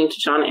very welcoming to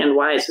Jon and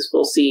Wise, as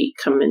we'll see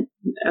come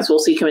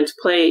into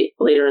play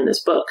later in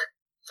this book.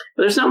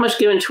 But there's not much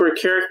given to her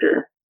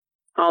character,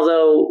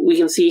 although we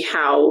can see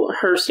how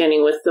her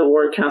standing with the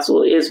Ward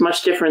Council is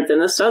much different than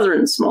the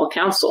Southern Small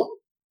Council.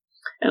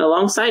 And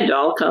alongside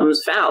Dal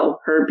comes Val,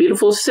 her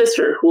beautiful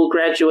sister, who will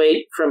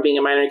graduate from being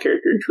a minor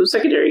character to a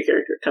secondary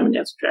character coming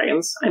Dance with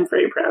Dragons. I'm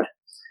very proud.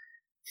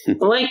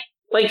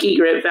 Like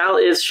Ygritte, Val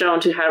is shown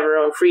to have her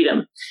own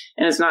freedom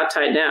and is not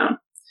tied down.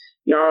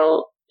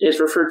 Jarl is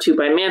referred to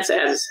by Mance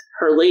as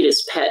her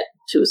latest pet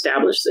to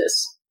establish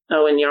this.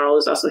 Oh, and Jarl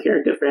is also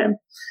here, good for him.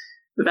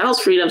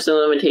 Val's freedoms and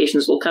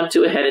limitations will come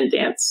to a head in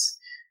Dance,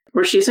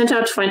 where she is sent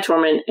out to find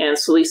Tormund and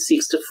Selyse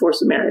seeks to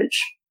force a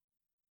marriage.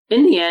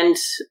 In the end,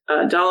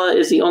 Dala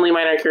is the only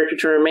minor character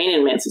to remain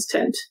in Mance's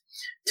tent,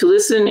 to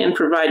listen and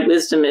provide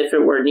wisdom if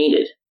it were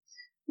needed,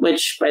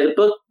 which by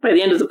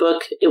the end of the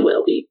book, it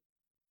will be.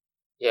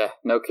 Yeah,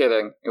 no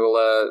kidding. It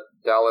will.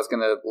 Dala's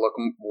going to look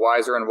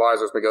wiser and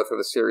wiser as we go through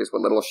the series.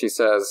 What little she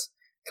says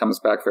comes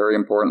back very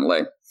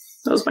importantly.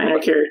 Those minor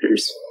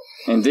characters.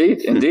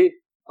 Indeed.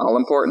 All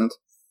important.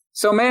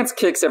 So Mance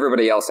kicks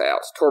everybody else out.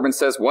 Tormund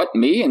says, "What,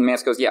 me?" And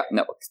Mance goes, "Yeah,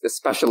 no,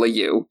 especially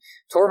you."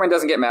 Tormund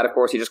doesn't get mad, of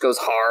course. He just goes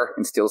har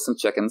and steals some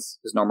chickens,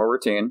 his normal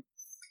routine.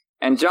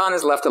 And Jon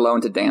is left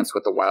alone to dance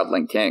with the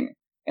Wildling King,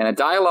 in a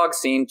dialogue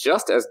scene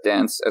just as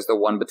dense as the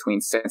one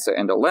between Sansa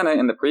and Olenna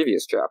in the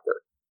previous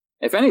chapter.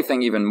 If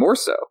anything, even more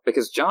so,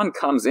 because Jon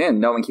comes in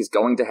knowing he's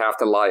going to have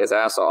to lie his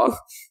ass off,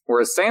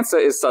 whereas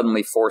Sansa is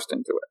suddenly forced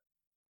into it.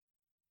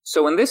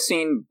 So in this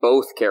scene,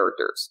 both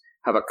characters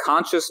have a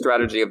conscious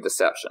strategy of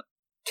deception,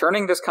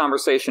 turning this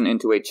conversation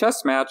into a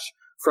chess match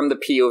from the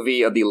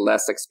POV of the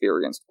less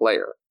experienced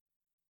player.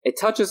 It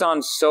touches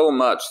on so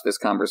much, this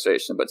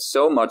conversation, but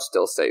so much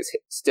still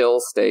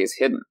stays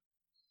hidden.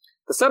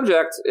 The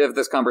subject of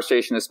this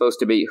conversation is supposed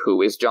to be,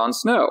 who is Jon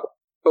Snow?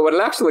 But what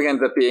it actually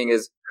ends up being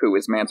is, who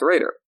is Mance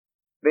Rayder?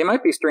 They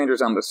might be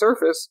strangers on the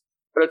surface,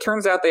 but it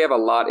turns out they have a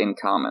lot in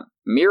common,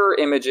 mirror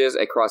images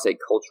across a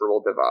cultural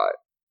divide.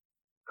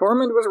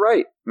 Tormund was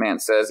right,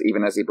 Mance says,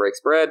 even as he breaks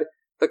bread.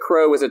 The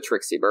crow is a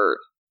tricksy bird.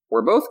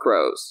 We're both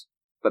crows,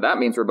 but that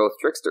means we're both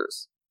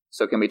tricksters.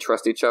 So can we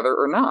trust each other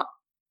or not?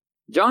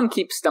 Jon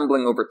keeps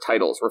stumbling over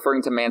titles,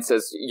 referring to Mance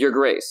as Your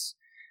Grace.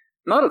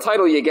 Not a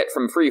title you get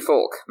from free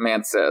folk,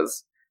 Mance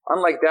says.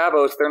 Unlike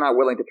Davos, they're not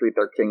willing to treat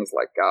their kings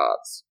like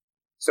gods.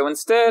 So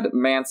instead,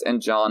 Mance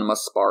and Jon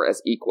must spar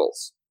as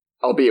equals,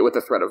 albeit with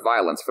the threat of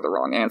violence for the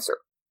wrong answer.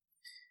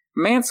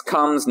 Mance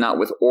comes not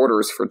with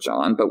orders for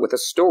Jon, but with a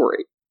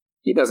story.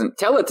 He doesn't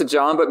tell it to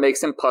Jon, but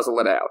makes him puzzle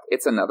it out.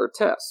 It's another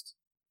test.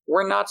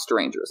 We're not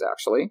strangers,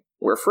 actually.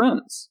 We're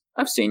friends.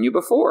 I've seen you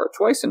before,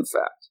 twice in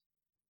fact.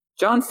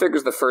 Jon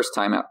figures the first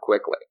time out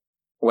quickly,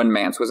 when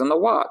Mance was in the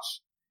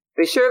Watch.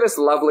 They share this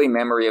lovely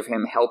memory of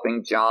him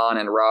helping Jon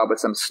and Robb with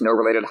some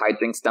snow-related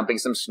hijinks, dumping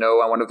some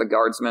snow on one of the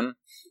guardsmen.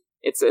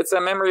 It's a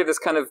memory of this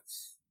kind of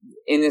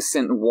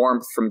innocent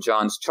warmth from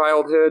Jon's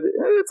childhood.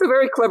 It's a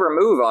very clever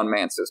move on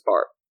Mance's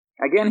part.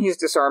 Again, he's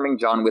disarming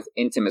Jon with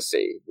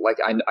intimacy. Like,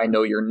 I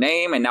know your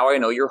name, and now I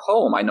know your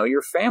home. I know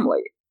your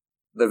family.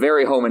 The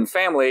very home and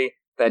family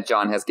that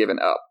Jon has given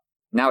up.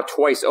 Now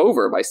twice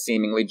over by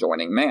seemingly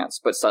joining Mance,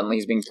 but suddenly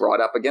he's being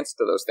brought up against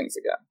those things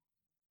again.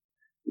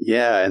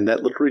 Yeah, and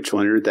that little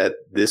rejoinder that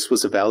this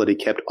was a vow that he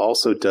kept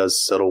also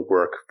does subtle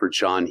work for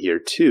Jon here,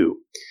 too.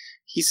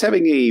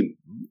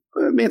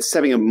 Mance is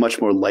having a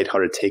much more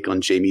lighthearted take on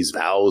Jaime's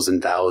vows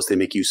and vows. They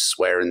make you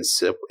swear and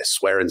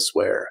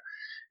swear.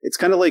 It's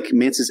kind of like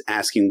Mance is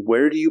asking,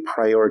 where do you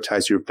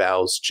prioritize your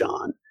vows,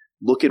 Jon?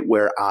 Look at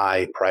where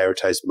I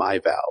prioritize my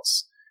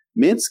vows.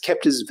 Mance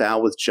kept his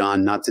vow with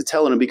Jon not to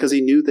tell him because he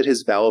knew that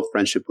his vow of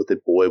friendship with the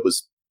boy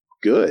was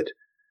good.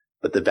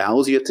 But the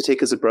vows you have to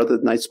take as a brother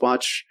of the Night's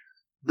Watch,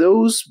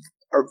 those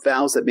are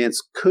vows that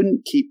Mance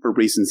couldn't keep for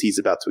reasons he's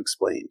about to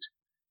explain.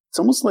 It's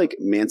almost like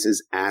Mance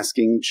is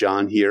asking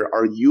Jon here,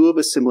 are you of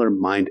a similar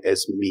mind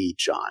as me,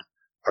 Jon?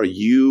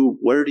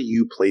 Where do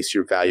you place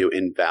your value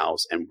in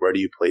vows, and where do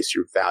you place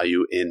your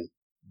value in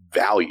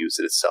values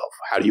in itself?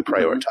 How do you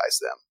prioritize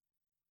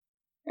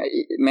them?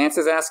 Mance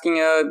is asking,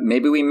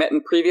 maybe we met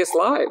in previous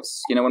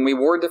lives. When we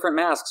wore different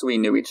masks, we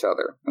knew each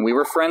other. And we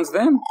were friends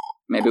then.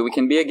 Maybe we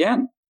can be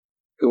again.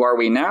 Who are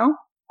we now?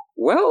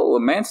 Well,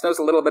 Mance knows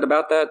a little bit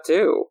about that,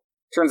 too.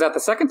 Turns out the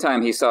second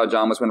time he saw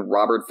Jon was when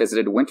Robert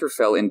visited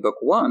Winterfell in Book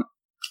 1.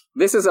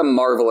 This is a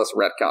marvelous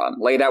retcon,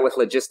 laid out with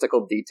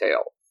logistical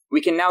detail.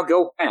 We can now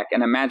go back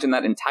and imagine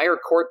that entire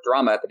court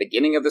drama at the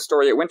beginning of the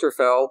story at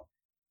Winterfell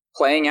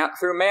playing out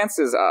through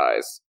Mance's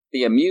eyes,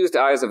 the amused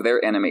eyes of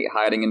their enemy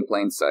hiding in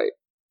plain sight.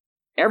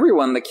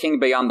 Everyone the king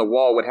beyond the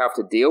wall would have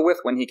to deal with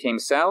when he came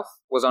south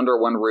was under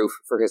one roof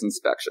for his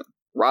inspection.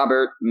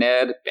 Robert,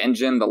 Ned,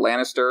 Benjen, the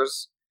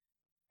Lannisters.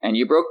 And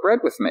you broke bread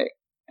with me,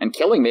 and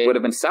killing me would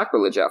have been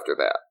sacrilege after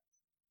that.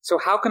 So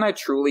how can I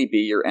truly be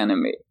your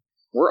enemy?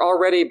 We're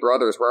already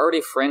brothers, we're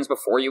already friends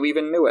before you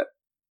even knew it.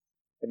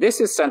 This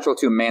is central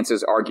to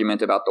Mance's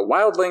argument about the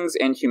wildlings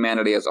and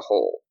humanity as a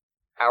whole.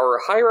 Our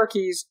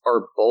hierarchies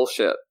are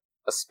bullshit,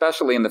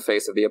 especially in the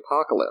face of the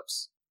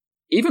apocalypse.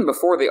 Even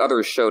before the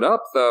others showed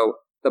up, though,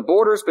 the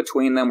borders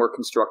between them were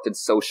constructed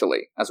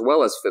socially, as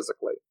well as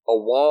physically. A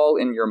wall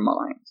in your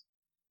mind.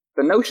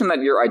 The notion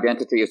that your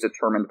identity is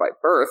determined by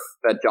birth,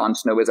 that Jon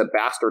Snow is a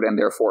bastard and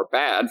therefore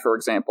bad, for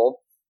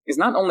example, is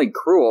not only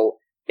cruel,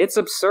 it's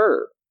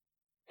absurd.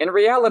 In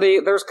reality,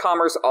 there's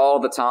commerce all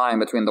the time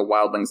between the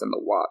wildlings and the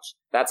Watch.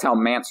 That's how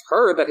Mance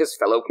heard that his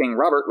fellow King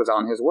Robert was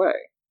on his way.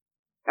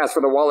 As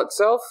for the wall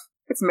itself,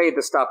 it's made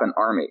to stop an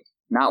army,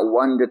 not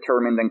one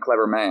determined and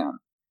clever man.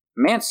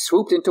 Mance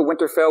swooped into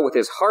Winterfell with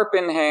his harp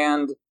in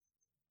hand,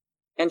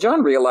 and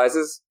Jon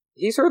realizes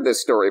he's heard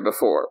this story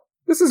before.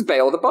 This is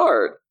Bael the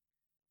Bard.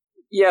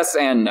 Yes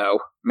and no,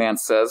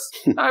 Mance says.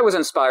 I was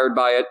inspired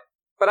by it,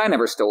 but I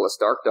never stole a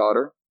Stark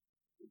daughter.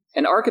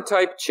 An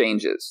archetype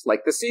changes,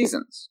 like the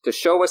seasons, to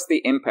show us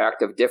the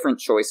impact of different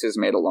choices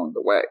made along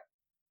the way.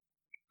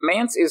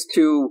 Mance is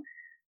too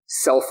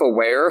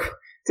self-aware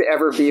to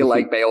ever be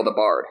like Bael the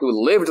Bard,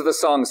 who lived the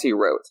songs he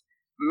wrote.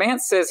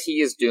 Mance says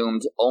he is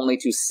doomed only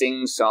to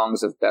sing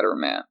songs of better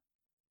men.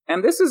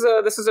 And this is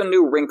a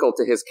new wrinkle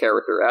to his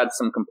character, adds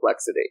some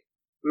complexity.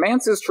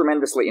 Mance is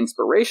tremendously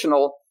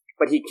inspirational,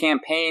 but he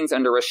campaigns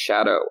under a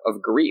shadow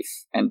of grief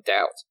and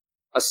doubt.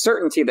 A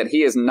certainty that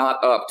he is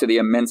not up to the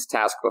immense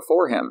task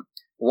before him,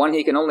 one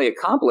he can only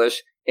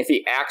accomplish if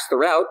he acts the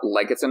route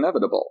like it's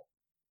inevitable.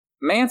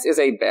 Mance is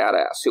a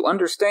badass who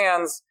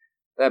understands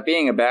that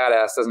being a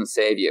badass doesn't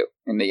save you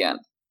in the end.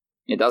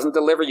 It doesn't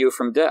deliver you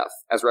from death,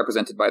 as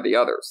represented by the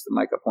others.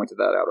 Micah pointed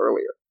that out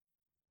earlier.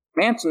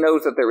 Mance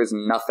knows that there is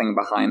nothing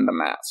behind the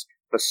mask.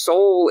 The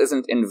soul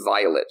isn't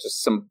inviolate,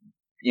 just some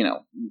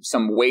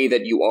way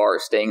that you are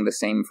staying the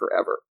same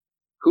forever.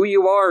 Who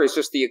you are is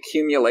just the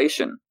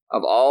accumulation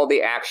of all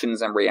the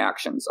actions and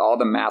reactions, all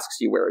the masks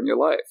you wear in your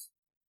life.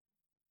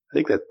 I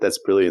think that's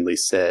brilliantly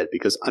said,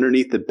 because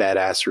underneath the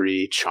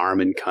badassery, charm,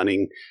 and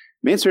cunning,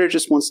 Mance Rayder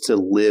just wants to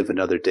live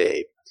another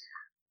day.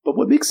 But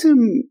what makes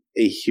him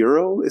a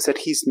hero is that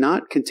he's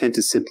not content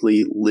to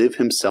simply live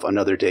himself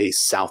another day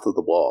south of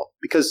the wall.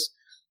 Because,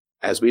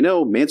 as we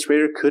know, Mance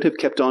Rayder could have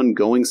kept on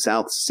going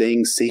south,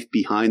 staying safe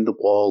behind the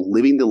wall,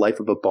 living the life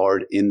of a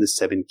bard in the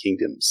Seven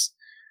Kingdoms.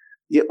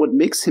 Yet what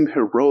makes him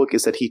heroic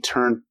is that he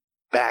turned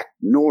back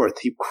north.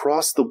 He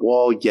crossed the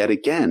wall yet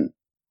again.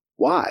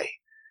 Why?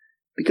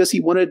 Because he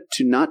wanted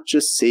to not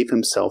just save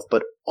himself,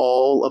 but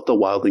all of the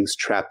wildlings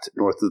trapped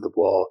north of the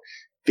wall,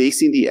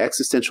 facing the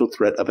existential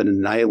threat of an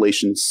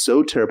annihilation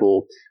so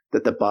terrible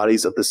that the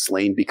bodies of the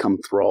slain become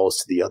thralls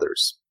to the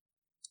others.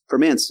 For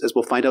Mance, as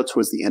we'll find out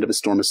towards the end of A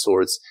Storm of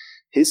Swords,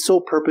 his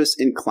sole purpose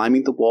in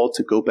climbing the wall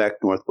to go back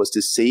north was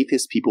to save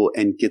his people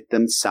and get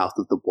them south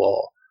of the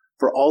wall,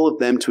 for all of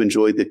them to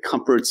enjoy the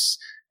comforts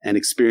and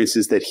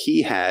experiences that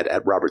he had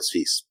at Robert's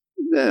Feast,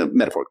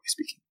 metaphorically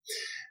speaking.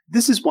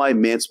 This is why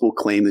Mance will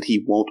claim that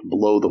he won't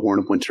blow the Horn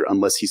of Winter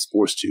unless he's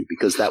forced to,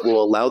 because that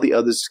will allow the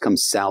others to come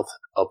south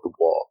of the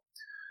wall.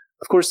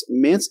 Of course,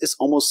 Mance is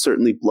almost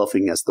certainly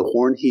bluffing, as the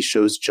horn he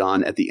shows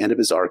Jon at the end of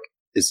his arc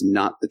is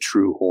not the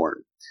true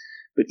horn.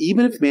 But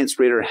even if Mance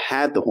Rayder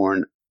had the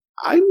horn,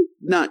 I'm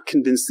not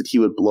convinced that he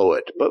would blow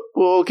it. But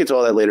we'll get to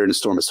all that later in A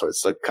Storm of Swords.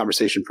 It's a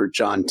conversation for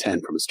Jon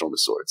 10 from A Storm of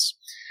Swords.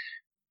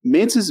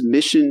 Mance's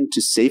mission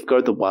to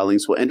safeguard the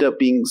wildlings will end up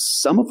being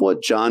some of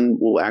what Jon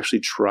will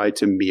actually try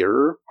to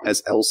mirror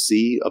as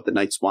LC of the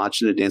Night's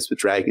Watch in A Dance with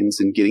Dragons,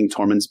 and getting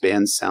Tormund's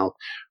band south,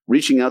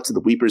 reaching out to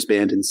the Weeper's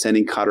band and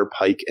sending Cotter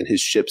Pike and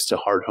his ships to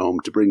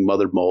Hardhome to bring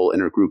Mother Mole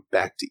and her group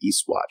back to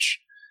Eastwatch.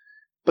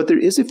 But there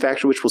is a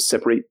factor which will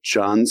separate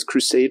Jon's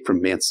crusade from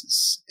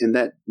Mance's, in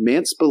that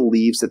Mance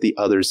believes that the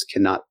others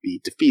cannot be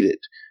defeated,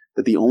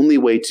 that the only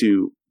way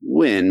to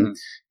win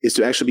is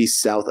to actually be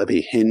south of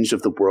a hinge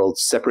of the world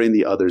separating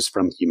the others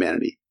from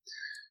humanity.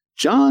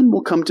 Jon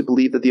will come to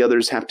believe that the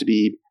others have to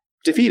be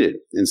defeated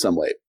in some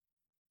way.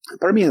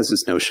 Part of me has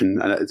this notion,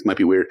 it might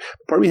be weird,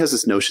 part of me has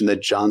this notion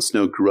that Jon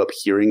Snow grew up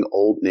hearing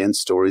old Nan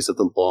stories of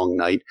the Long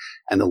Night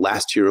and the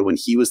Last Hero when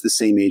he was the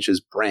same age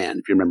as Bran.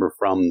 If you remember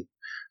from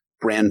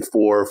Bran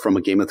 4 from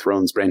A Game of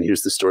Thrones, Bran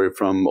hears the story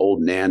from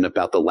old Nan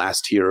about the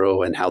Last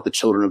Hero and how the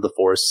Children of the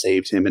Forest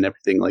saved him and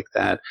everything like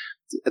that.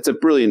 It's a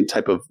brilliant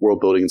type of world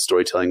building and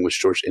storytelling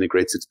which George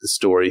integrates into the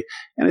story.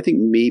 And I think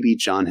maybe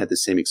Jon had the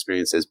same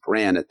experience as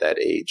Bran at that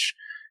age.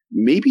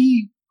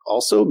 Maybe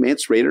also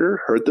Mance Rayder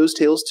heard those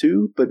tales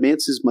too, but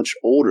Mance is much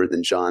older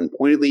than Jon,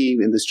 pointedly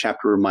in this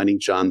chapter reminding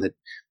Jon that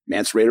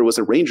Mance Rayder was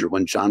a ranger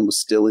when Jon was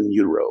still in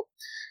utero.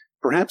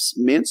 Perhaps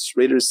Mance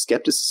Rayder's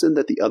skepticism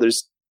that the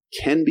others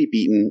can be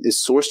beaten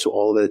is sourced to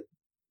all of it,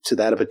 to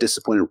that of a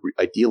disappointed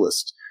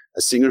idealist.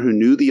 A singer who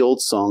knew the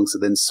old songs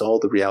and then saw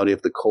the reality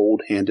of the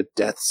cold hand of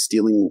death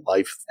stealing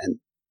life and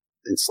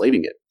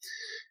enslaving it.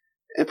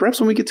 And perhaps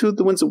when we get to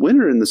The Winds of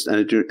Winter and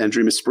A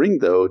Dream of Spring,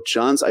 though,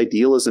 Jon's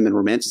idealism and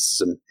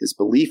romanticism, his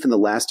belief in the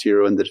Last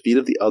Hero and the defeat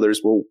of the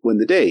others will win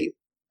the day.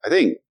 I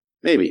think.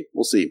 Maybe.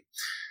 We'll see.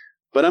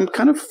 But I'm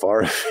kind of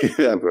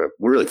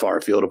really far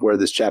afield of where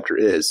this chapter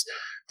is.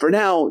 For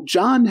now,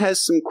 Jon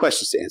has some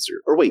questions to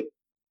answer. Or wait,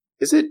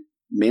 is it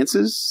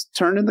Mance's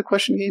turn in the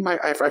question game?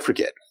 I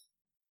forget.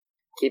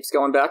 Keeps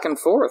going back and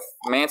forth.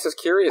 Mance is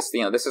curious.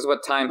 This is what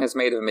time has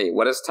made of me.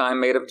 What has time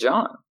made of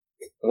Jon?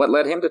 What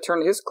led him to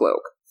turn his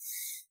cloak?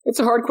 It's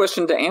a hard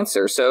question to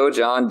answer, so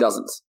Jon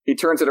doesn't. He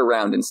turns it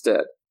around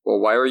instead. Well,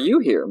 why are you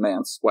here,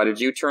 Mance? Why did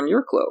you turn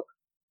your cloak?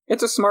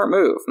 It's a smart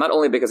move, not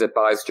only because it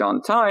buys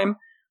Jon time,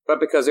 but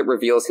because it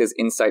reveals his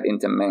insight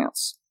into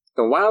Mance.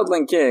 The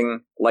Wildling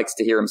King likes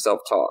to hear himself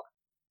talk,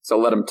 so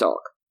let him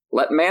talk.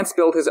 Let Mance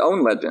build his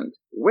own legend,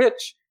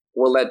 which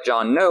will let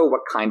Jon know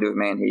what kind of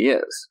man he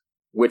is,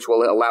 which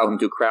will allow him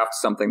to craft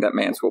something that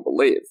Mance will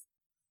believe.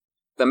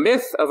 The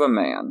myth of a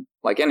man,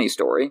 like any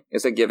story,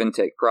 is a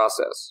give-and-take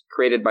process,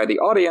 created by the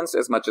audience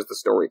as much as the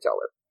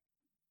storyteller.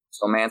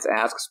 So Mance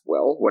asks,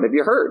 well, what have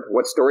you heard?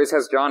 What stories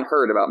has Jon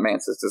heard about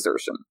Mance's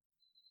desertion?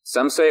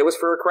 Some say it was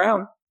for a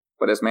crown,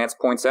 but as Mance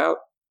points out,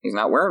 he's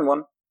not wearing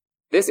one.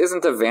 This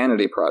isn't a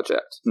vanity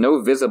project.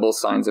 No visible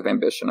signs of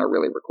ambition are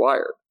really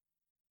required.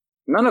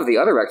 None of the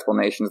other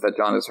explanations that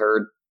Jon has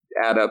heard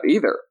add up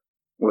either.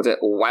 Was it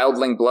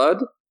wildling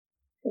blood?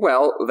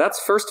 Well, that's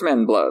First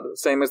Men blood,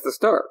 same as the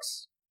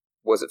Starks.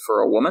 Was it for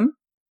a woman?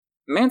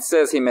 Mance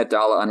says he met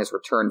Dalla on his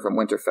return from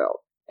Winterfell.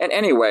 And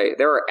anyway,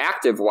 there are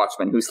active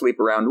watchmen who sleep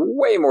around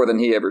way more than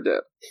he ever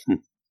did.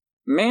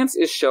 Mance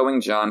is showing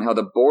Jon how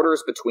the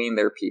borders between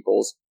their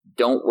peoples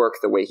don't work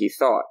the way he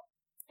thought.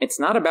 It's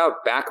not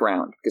about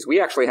background, because we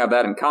actually have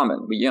that in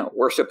common. We,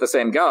 worship the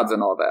same gods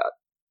and all that.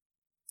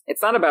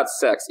 It's not about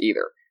sex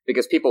either,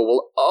 because people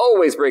will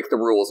always break the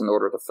rules in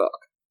order to fuck.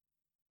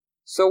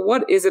 So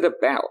what is it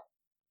about?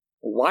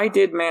 Why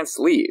did Mance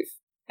leave?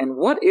 And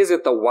what is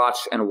it the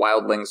Watch and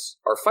Wildlings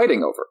are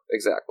fighting over,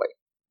 exactly?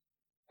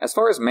 As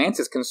far as Mance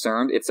is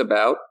concerned, it's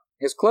about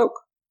his cloak.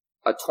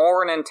 A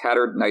torn and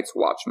tattered Night's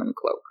Watchman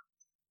cloak.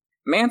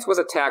 Mance was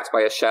attacked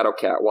by a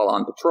Shadowcat while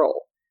on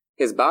patrol.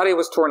 His body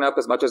was torn up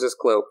as much as his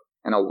cloak,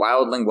 and a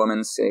wildling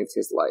woman saved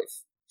his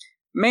life.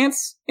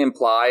 Mance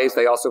implies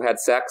they also had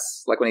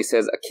sex, like when he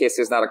says a kiss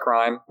is not a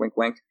crime, wink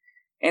wink.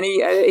 And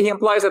he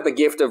implies that the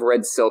gift of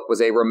red silk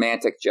was a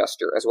romantic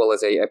gesture, as well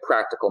as a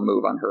practical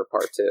move on her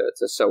part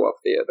to sew up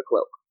the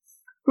cloak.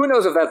 Who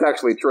knows if that's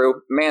actually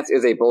true? Mance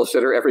is a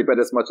bullshitter every bit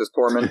as much as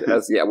Tormund,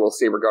 as, we'll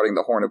see regarding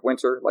the Horn of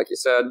Winter, like you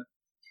said.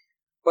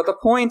 But the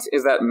point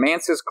is that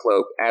Mance's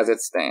cloak, as it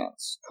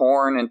stands,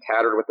 torn and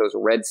tattered with those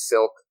red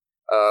silk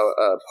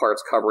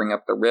parts covering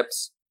up the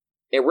rips,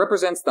 it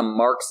represents the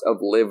marks of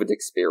lived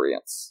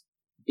experience.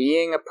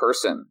 Being a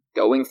person,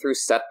 going through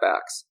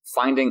setbacks,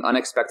 finding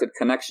unexpected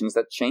connections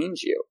that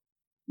change you.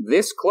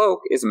 This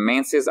cloak is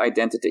Mance's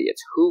identity.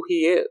 It's who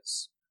he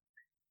is.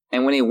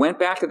 And when he went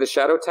back to the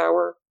Shadow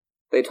Tower,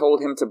 they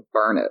told him to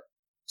burn it,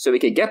 so he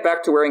could get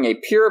back to wearing a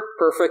pure,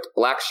 perfect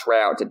black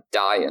shroud to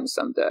die in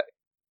someday.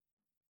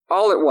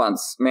 All at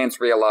once, Mance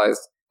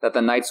realized that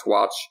the Night's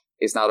Watch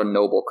is not a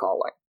noble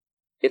calling.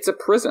 It's a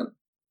prison,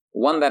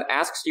 one that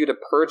asks you to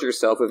purge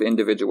yourself of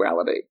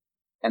individuality.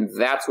 And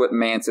that's what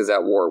Mance is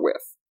at war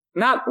with.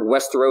 Not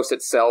Westeros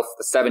itself,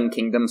 the Seven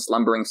Kingdoms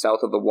slumbering south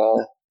of the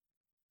Wall.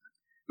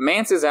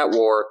 Mance is at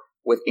war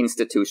with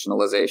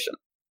institutionalization,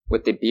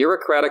 with the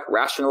bureaucratic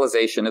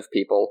rationalization of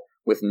people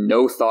with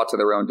no thought to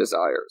their own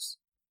desires.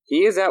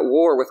 He is at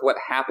war with what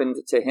happened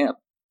to him,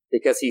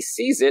 because he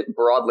sees it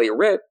broadly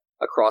writ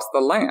across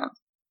the land.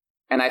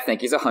 And I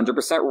think he's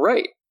 100%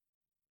 right.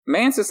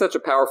 Mance is such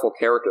a powerful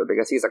character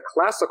because he's a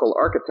classical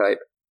archetype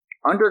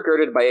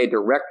undergirded by a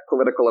direct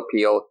political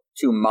appeal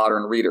to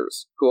modern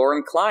readers, who are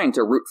inclined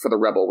to root for the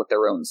rebel with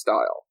their own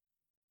style.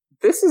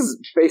 This is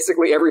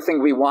basically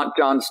everything we want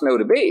Jon Snow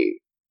to be.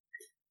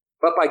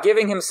 But by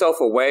giving himself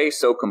away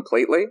so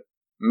completely,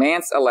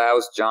 Mance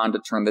allows Jon to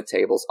turn the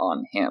tables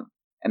on him.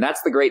 And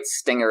that's the great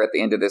stinger at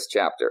the end of this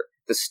chapter,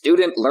 the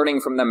student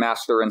learning from the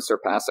master and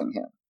surpassing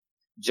him.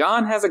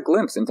 Jon has a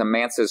glimpse into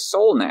Mance's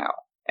soul now,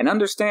 and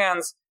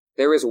understands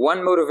there is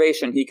one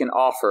motivation he can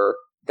offer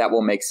that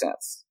will make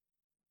sense.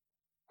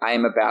 I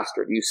am a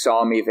bastard. You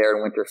saw me there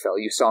in Winterfell.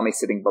 You saw me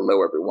sitting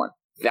below everyone.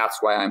 That's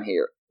why I'm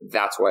here.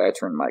 That's why I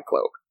turned my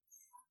cloak.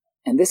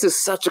 And this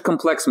is such a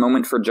complex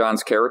moment for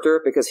Jon's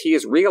character, because he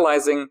is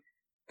realizing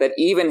that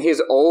even his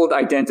old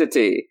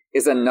identity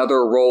is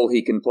another role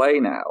he can play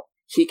now.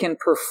 He can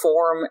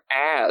perform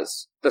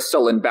as the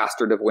sullen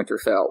bastard of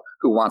Winterfell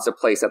who wants a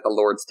place at the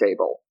Lord's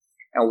table.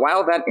 And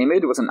while that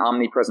image was an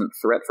omnipresent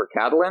threat for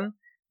Catelyn,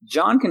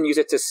 Jon can use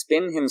it to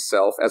spin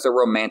himself as a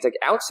romantic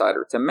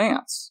outsider to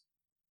Mance.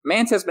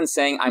 Mance has been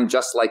saying, I'm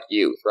just like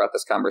you, throughout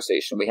this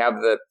conversation. We have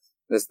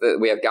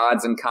we have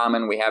gods in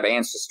common, we have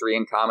ancestry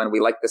in common,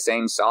 we like the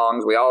same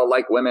songs, we all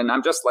like women,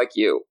 I'm just like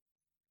you.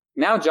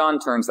 Now Jon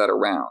turns that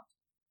around.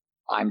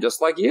 I'm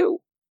just like you.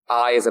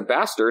 I, as a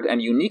bastard, am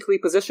uniquely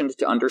positioned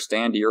to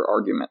understand your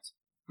argument.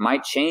 My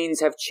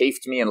chains have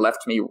chafed me and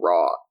left me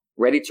raw,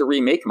 ready to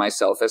remake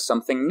myself as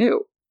something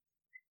new.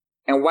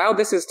 And while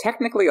this is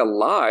technically a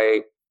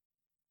lie,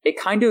 it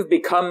kind of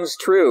becomes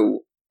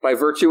true by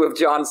virtue of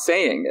Jon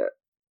saying it.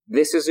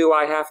 This is who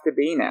I have to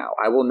be now.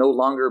 I will no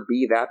longer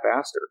be that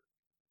bastard.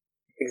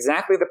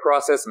 Exactly the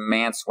process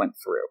Mance went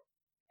through.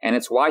 And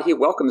it's why he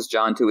welcomes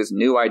Jon to his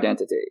new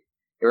identity.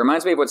 It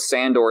reminds me of what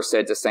Sandor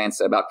said to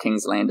Sansa about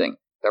King's Landing.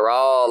 They're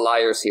all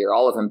liars here,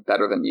 all of them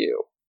better than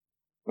you.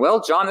 Well,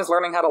 Jon is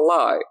learning how to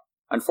lie.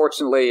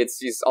 Unfortunately,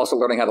 he's also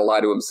learning how to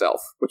lie to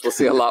himself, which we'll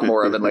see a lot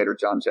more of in later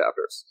Jon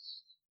chapters.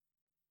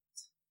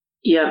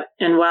 Yeah,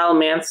 and while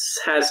Mance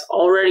has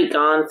already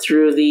gone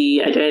through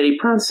the identity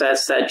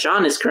process that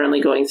Jon is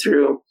currently going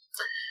through,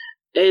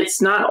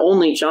 it's not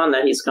only Jon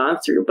that he's gone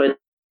through, but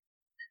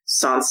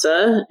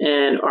Sansa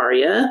and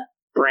Arya,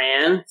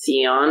 Bran,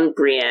 Theon,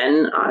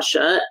 Brienne,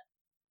 Asha,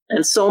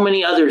 and so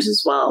many others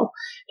as well.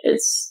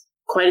 It's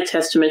quite a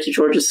testament to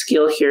George's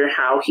skill here,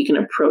 how he can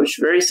approach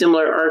very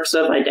similar arcs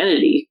of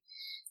identity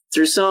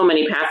through so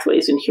many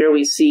pathways. And here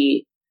we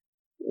see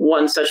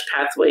one such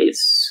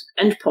pathway's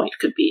endpoint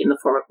could be in the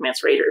form of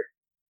Mance Rayder.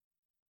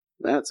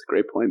 That's a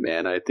great point,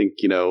 man. I think,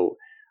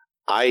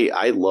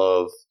 I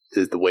love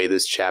the way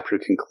this chapter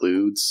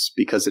concludes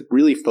because it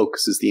really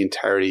focuses the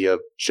entirety of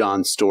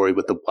Jon's story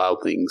with the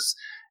Wildlings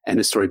and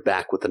his story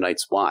back with the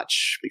Night's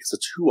Watch. Because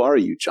it's, who are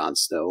you, Jon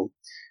Snow?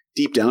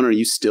 Deep down, are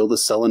you still the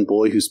sullen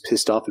boy who's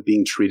pissed off at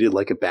being treated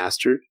like a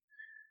bastard?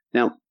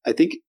 Now, I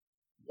think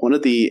one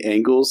of the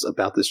angles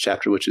about this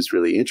chapter, which is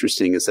really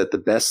interesting, is that the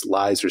best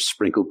lies are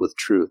sprinkled with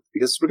truth.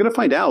 Because we're going to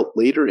find out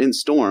later in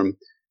Storm,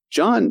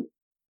 Jon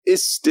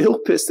is still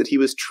pissed that he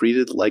was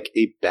treated like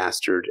a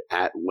bastard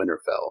at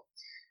Winterfell.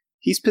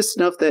 He's pissed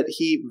enough that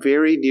he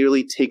very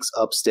nearly takes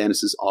up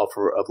Stannis'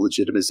 offer of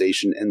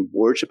legitimization and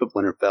lordship of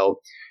Winterfell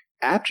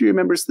after he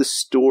remembers the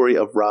story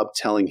of Robb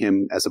telling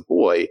him as a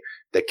boy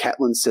that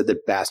Catelyn said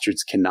that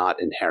bastards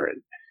cannot inherit.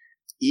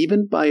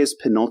 Even by his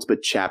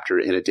penultimate chapter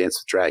in A Dance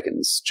with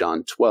Dragons,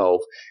 Jon 12,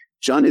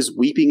 Jon is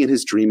weeping in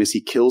his dream as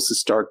he kills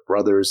his Stark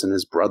brothers and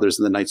his brothers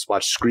in the Night's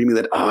Watch, screaming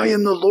that I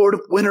am the Lord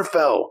of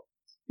Winterfell.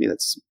 I mean,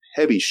 that's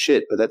heavy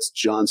shit, but that's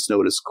Jon Snow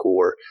at his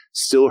core,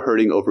 still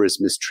hurting over his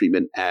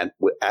mistreatment at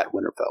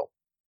Winterfell.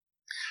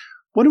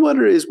 What I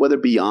wonder is whether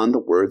beyond the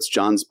words,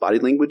 Jon's body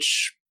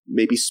language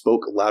maybe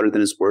spoke louder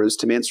than his words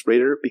to Mance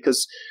Rayder,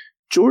 because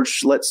George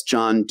lets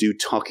Jon do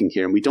talking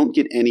here, and we don't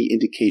get any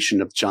indication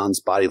of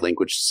Jon's body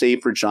language, save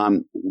for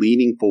Jon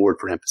leaning forward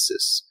for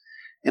emphasis.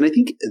 And I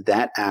think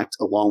that act,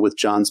 along with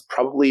Jon's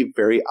probably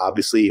very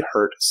obviously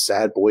hurt,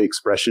 sad boy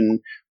expression,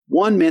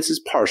 won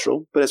Mance's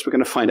partial, but as we're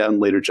going to find out in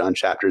later Jon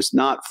chapters,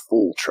 not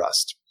full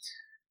trust.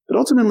 But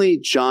ultimately,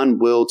 Jon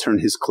will turn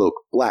his cloak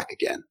black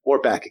again, or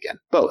back again,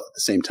 both at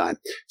the same time,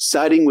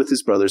 siding with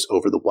his brothers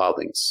over the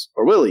Wildlings.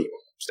 Or will he?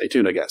 Stay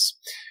tuned, I guess.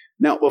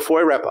 Now, before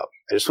I wrap up,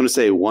 I just want to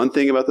say one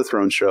thing about the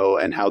Throne Show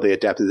and how they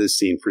adapted this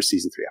scene for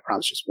Season 3. I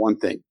promise, just one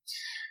thing.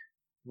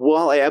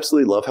 While I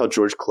absolutely love how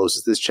George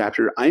closes this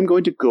chapter, I'm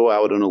going to go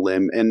out on a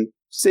limb and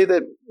say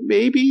that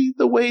maybe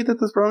the way that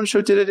the Throne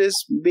Show did it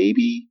is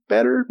maybe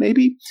better,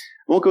 maybe.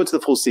 I won't go into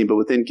the full scene, but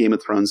within Game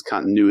of Thrones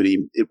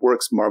continuity, it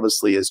works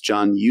marvelously as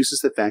Jon uses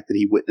the fact that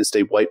he witnessed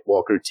a White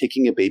Walker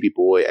taking a baby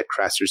boy at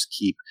Craster's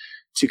Keep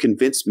to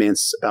convince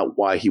Mance about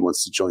why he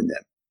wants to join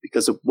them.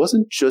 Because it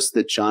wasn't just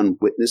that Jon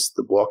witnessed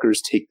the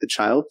Walkers take the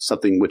child,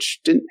 something which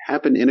didn't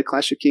happen in A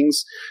Clash of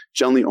Kings.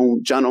 Jon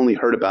only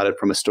heard about it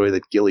from a story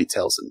that Gilly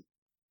tells him.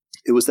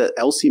 It was that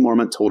Elsie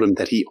Mormont told him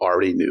that he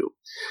already knew.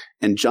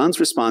 And Jon's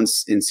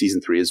response in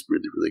Season 3 is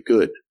really, really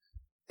good.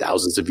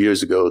 Thousands of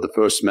years ago, the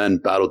first men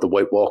battled the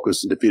White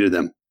Walkers and defeated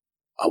them.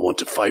 I want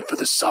to fight for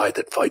the side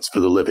that fights for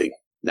the living.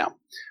 Now,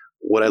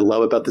 what I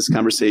love about this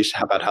conversation,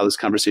 about how this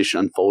conversation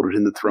unfolded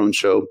in the Throne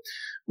Show,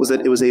 was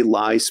that it was a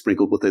lie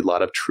sprinkled with a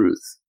lot of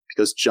truth.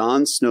 Because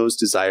Jon Snow's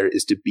desire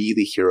is to be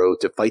the hero,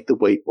 to fight the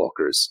White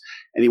Walkers,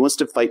 and he wants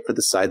to fight for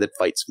the side that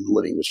fights for the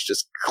living, which is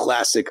just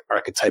classic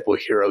archetypal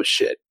hero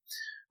shit.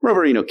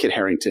 Moreover, Kit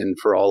Harington,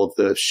 for all of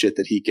the shit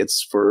that he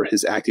gets for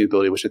his acting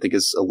ability, which I think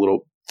is a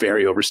little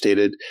very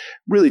overstated,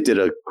 really did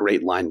a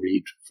great line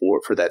read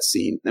for that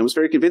scene, and was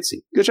very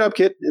convincing. Good job,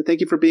 Kit, and thank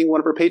you for being one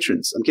of our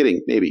patrons. I'm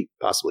kidding, maybe,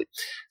 possibly.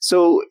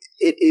 So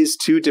it is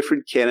two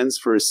different canons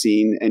for a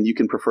scene, and you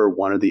can prefer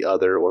one or the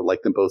other, or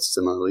like them both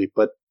similarly,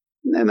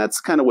 and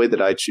that's the kind of way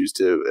that I choose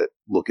to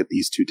look at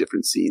these two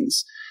different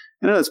scenes.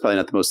 I know that's probably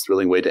not the most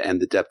thrilling way to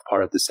end the depth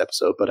part of this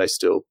episode, but I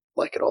still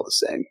like it all the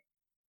same.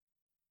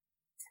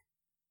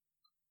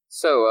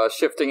 So,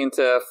 shifting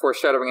into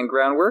foreshadowing and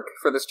groundwork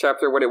for this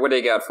chapter, what do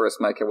you got for us,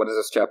 Micah? What does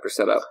this chapter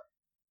set up?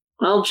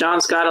 Well,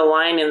 Jon's got a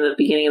line in the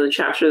beginning of the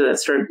chapter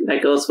that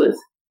goes with,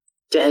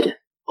 dead,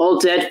 all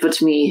dead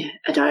but me,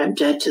 and I am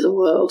dead to the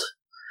world.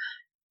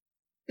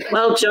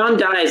 Well, Jon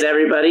dies,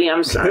 everybody,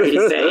 I'm sorry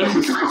to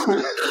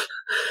say.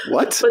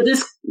 What? But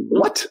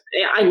what?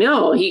 I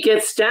know, he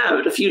gets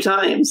stabbed a few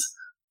times.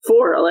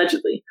 4,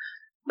 allegedly.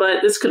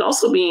 But this could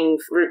also be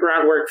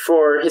groundwork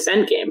for his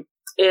endgame.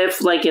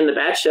 If, like in the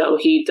Bat Show,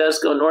 he does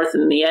go north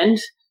in the end,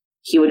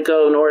 he would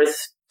go north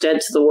dead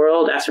to the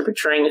world after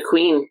betraying a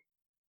queen.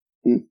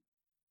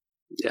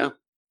 Yeah.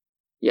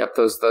 Yep,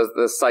 those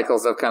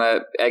cycles of kind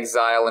of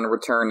exile and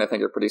return, I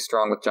think, are pretty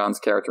strong with Jon's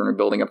character, and are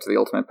building up to the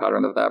ultimate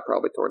pattern of that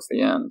probably towards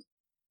the end.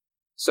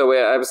 So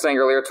I was saying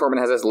earlier, Tormund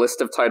has his list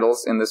of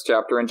titles in this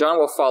chapter, and Jon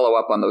will follow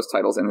up on those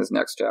titles in his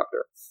next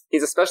chapter.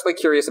 He's especially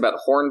curious about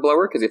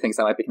Hornblower, because he thinks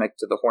that might be connected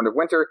to the Horn of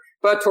Winter,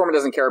 but Tormund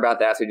doesn't care about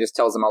that, so he just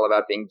tells him all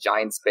about being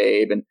Giant's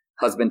Babe and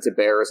husband to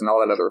bears and all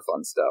that other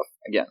fun stuff.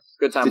 Again,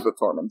 good times with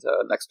Tormund,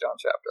 next Jon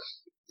chapter.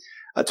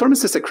 Tormund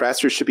says that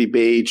Craster should be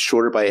made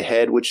shorter by a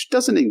head, which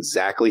doesn't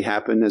exactly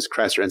happen, as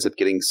Craster ends up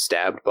getting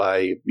stabbed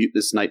by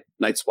this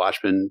Night's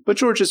Watchman. But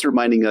George is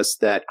reminding us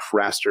that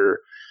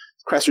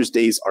Craster's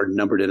days are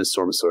numbered in a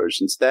Storm of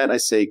Swords. And to that, I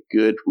say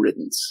good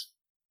riddance.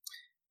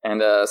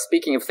 And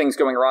speaking of things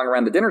going wrong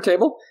around the dinner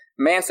table,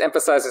 Mance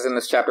emphasizes in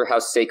this chapter how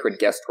sacred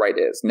guest right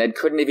is. Ned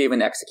couldn't have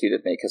even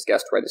executed me because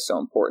guest right is so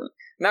important.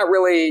 Not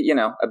really,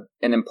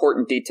 an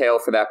important detail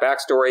for that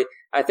backstory.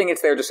 I think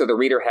it's there just so the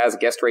reader has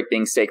guest right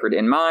being sacred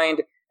in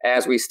mind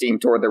as we steam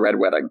toward the Red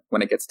Wedding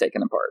when it gets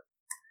taken apart.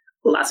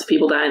 Lots of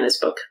people die in this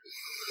book.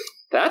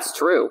 That's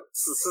true.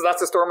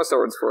 That's a Storm of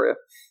Swords for you.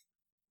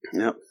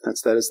 Yep,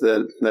 that is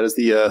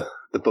the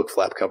book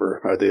flap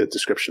cover, or the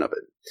description of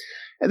it.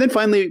 And then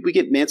finally, we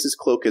get Mance's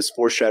cloak as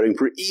foreshadowing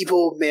for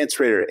evil Mance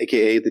Rayder,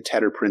 a.k.a. the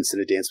Tattered Prince in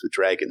A Dance with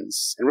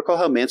Dragons. And recall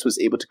how Mance was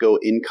able to go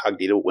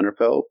incognito at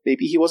Winterfell.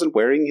 Maybe he wasn't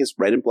wearing his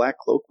red and black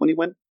cloak when he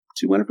went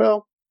to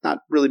Winterfell? Not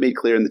really made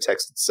clear in the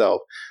text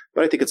itself,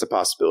 but I think it's a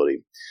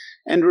possibility.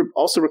 And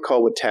also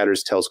recall what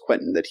Tatters tells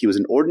Quentyn, that he was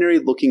an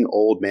ordinary-looking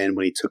old man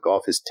when he took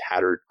off his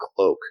tattered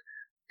cloak.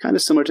 Kind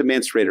of similar to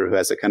Mance Rayder, who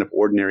has a kind of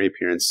ordinary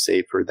appearance,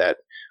 save for that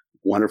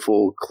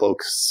wonderful cloak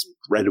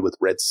threaded with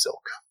red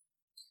silk.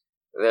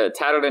 The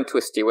tattered and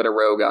twisty, what a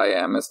rogue I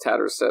am, as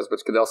Tatters says, which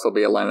could also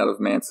be a line out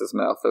of Mance's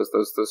mouth.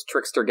 Those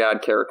trickster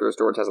gad characters,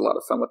 George has a lot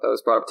of fun with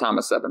those. Brought up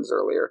Thomas Evans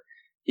earlier.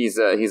 He's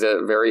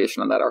a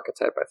variation on that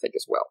archetype, I think,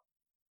 as well.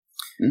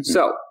 Mm-hmm.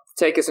 So,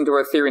 take us into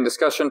our theory and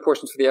discussion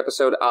portions for the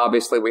episode.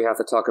 Obviously, we have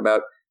to talk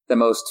about the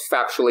most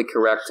factually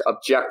correct,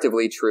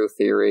 objectively true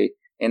theory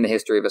in the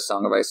history of A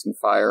Song of Ice and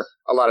Fire.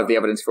 A lot of the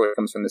evidence for it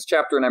comes from this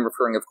chapter, and I'm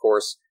referring, of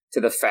course, to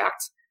the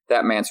fact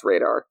that Mance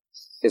Rayder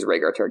is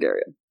Rhaegar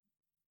Targaryen.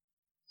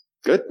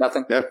 Good.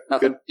 Nothing. Yeah.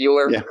 Nothing. Good.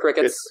 Bueller. Yeah,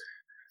 Crickets.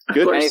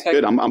 Good.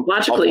 Good. I'm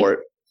logically all for it.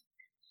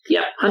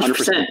 Yep.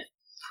 100%.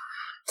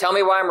 Tell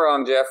me why I'm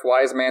wrong, Jeff.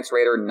 Why is Mance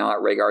Rayder not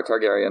Rhaegar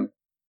Targaryen?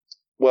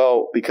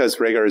 Well, because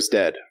Rhaegar is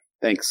dead.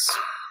 Thanks.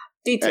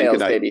 Details,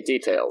 baby.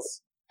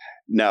 Details.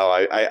 No,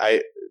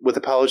 I with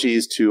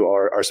apologies to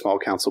our small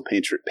council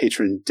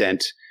patron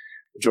Dent,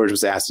 George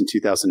was asked in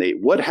 2008,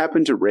 what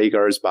happened to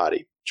Rhaegar's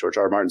body? George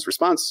R. R. Martin's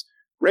response: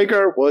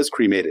 Rhaegar was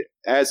cremated,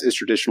 as is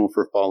traditional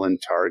for fallen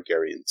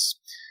Targaryens.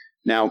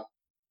 Now,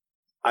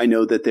 I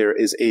know that there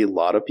is a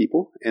lot of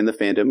people in the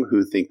fandom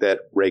who think that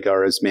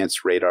Rhaegar is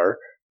Mance Rayder,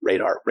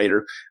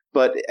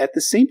 but at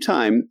the same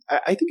time,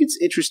 I think it's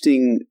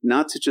interesting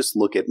not to just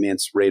look at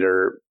Mance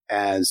Rayder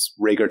as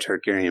Rhaegar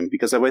Targaryen,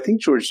 because what I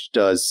think George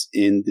does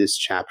in this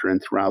chapter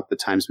and throughout the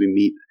times we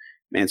meet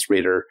Mance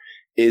Rayder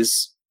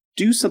is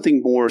do something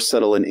more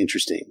subtle and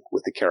interesting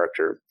with the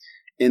character,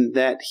 in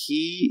that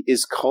he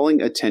is calling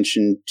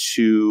attention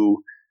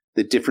to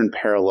the different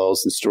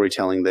parallels in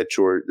storytelling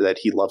that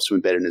he loves to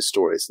embed in his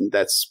stories. And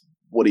that's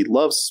what he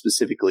loves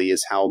specifically,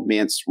 is how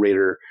Mance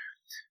Rayder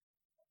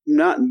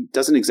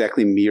doesn't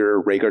exactly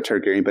mirror Rhaegar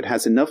Targaryen, but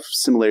has enough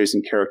similarities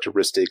and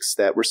characteristics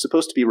that we're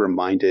supposed to be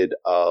reminded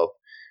of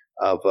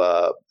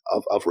Rhaegar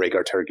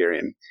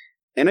Targaryen.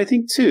 And I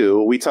think,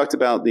 too, we talked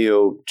about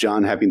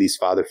Jon having these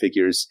father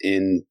figures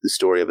in the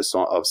story of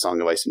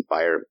Song of Ice and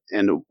Fire.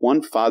 And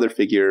one father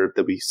figure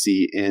that we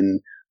see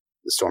in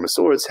The Storm of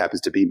Swords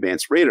happens to be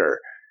Mance Rayder,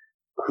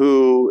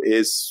 who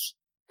is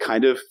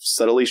kind of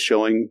subtly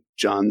showing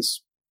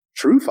Jon's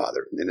true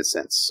father, in a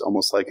sense.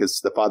 Almost like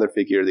the father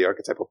figure, the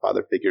archetypal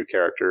father figure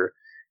character,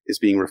 is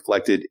being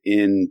reflected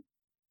in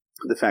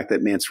the fact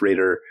that Mance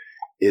Rayder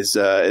is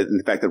in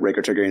the fact that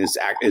Rhaegar Targaryen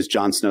is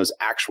Jon Snow's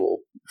actual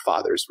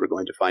fathers. We're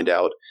going to find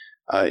out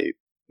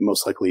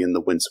most likely in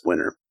the Winds of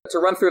Winter. To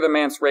run through the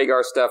Mance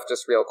Rhaegar stuff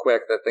just real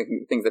quick, the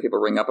things that people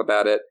bring up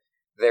about it,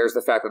 there's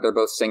the fact that they're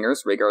both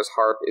singers. Rhaegar's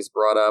harp is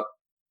brought up.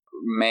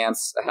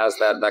 Mance has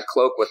that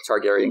cloak with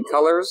Targaryen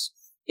colors.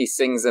 He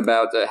sings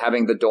about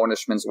having the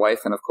Dornishman's wife,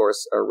 and of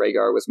course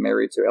Rhaegar was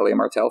married to Elia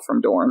Martell from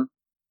Dorne.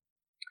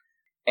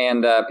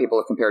 And people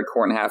have compared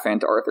Qhorin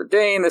Halfhand to Arthur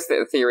Dayne. This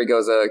theory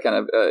goes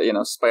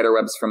spider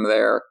webs from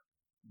there.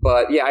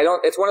 But yeah,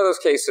 it's one of those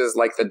cases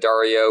like the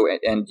Dario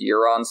and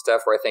Euron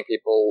stuff where I think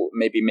people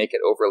maybe make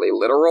it overly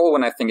literal,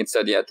 when I think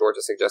instead, George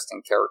is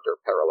suggesting character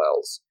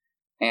parallels.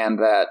 And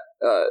that,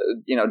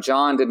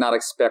 Jon did not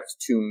expect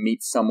to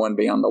meet someone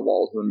beyond the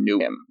wall who knew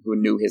him, who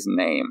knew his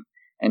name.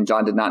 And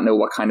Jon did not know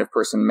what kind of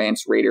person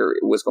Mance Rayder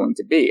was going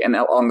to be. And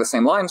along the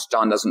same lines,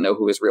 Jon doesn't know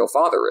who his real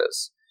father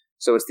is.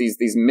 So it's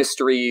these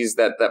mysteries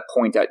that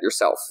point at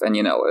yourself. And,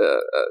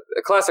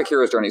 a classic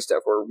hero's journey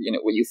stuff where,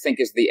 what you think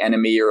is the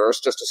enemy or is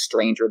just a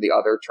stranger, the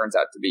other turns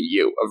out to be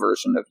you, a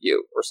version of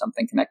you, or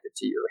something connected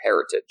to your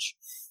heritage.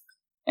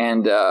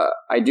 And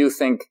I do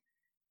think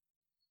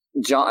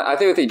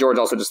George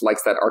also just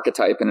likes that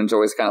archetype and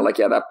enjoys kind of like,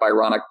 that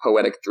Byronic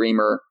poetic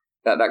dreamer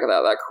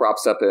that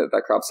crops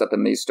up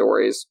in these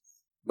stories.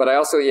 But I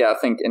also,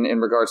 think in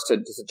regards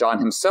to Jon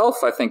himself,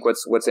 I think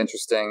what's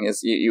interesting is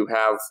you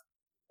have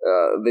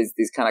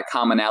these kind of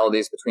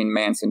commonalities between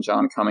Mance and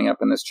Jon coming up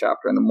in this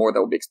chapter, and the more that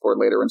will be explored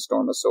later in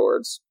Storm of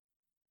Swords.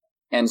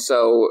 And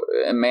so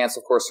Mance,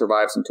 of course,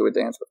 survives into A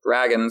Dance with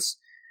Dragons.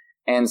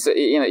 And so,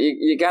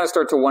 you got to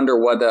start to wonder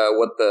what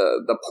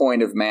the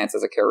point of Mance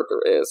as a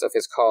character is. If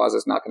his cause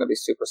is not going to be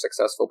super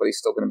successful, but he's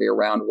still going to be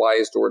around, why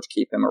is George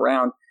keep him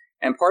around?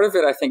 And part of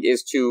it, I think,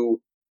 is to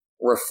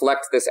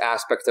reflect this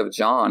aspect of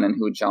Jon and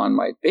who Jon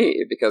might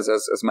be. Because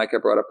as Micah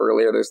brought up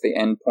earlier, there's the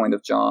end point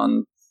of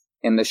Jon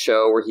in the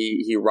show where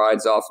he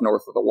rides off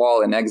north of the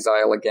Wall in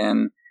exile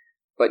again.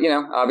 But,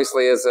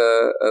 obviously as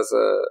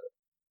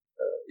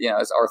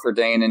Arthur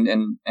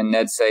Dayne and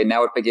Ned say,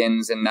 now it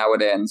begins and now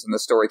it ends, and the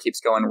story keeps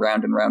going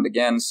round and round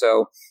again.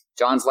 So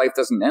Jon's life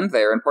doesn't end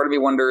there. And part of me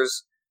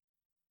wonders,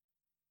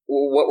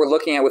 what we're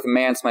looking at with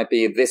Mance might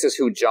be, this is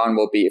who Jon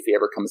will be if he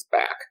ever comes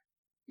back.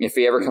 If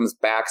he ever comes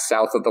back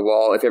south of the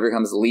Wall, if he ever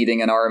comes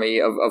leading an army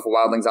of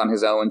wildlings on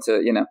his own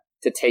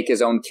to take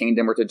his own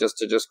kingdom or to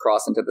just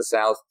cross into the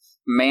south,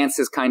 Mance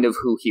is kind of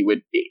who he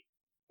would be.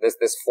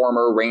 This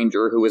former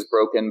ranger who was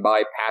broken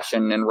by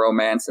passion and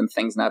romance and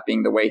things not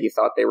being the way he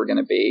thought they were going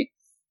to be.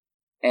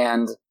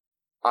 And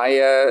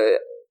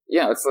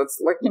it's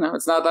like,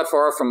 it's not that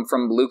far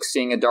from Luke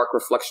seeing a dark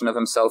reflection of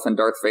himself in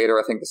Darth Vader.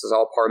 I think this is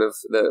all part of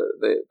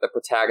the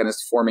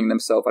protagonist forming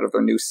themselves out of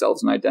their new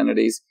selves and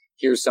identities.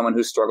 Here's someone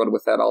who struggled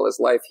with that all his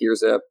life.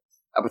 Here's a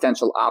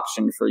potential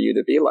option for you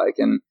to be like.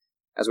 And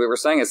as we were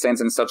saying, it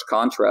stands in such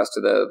contrast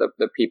to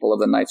the people of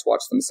the Night's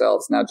Watch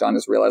themselves. Now Jon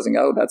is realizing,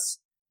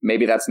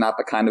 maybe that's not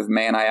the kind of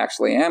man I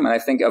actually am. And I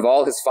think of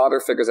all his father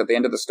figures at the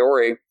end of the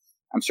story,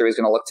 I'm sure he's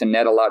going to look to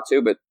Ned a lot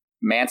too, but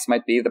Mance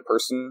might be the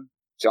person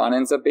Jon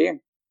ends up being.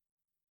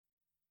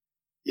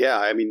 Yeah,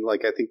 I mean, I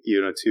think,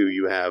 too,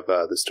 you have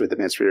the story that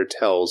Mance Rayder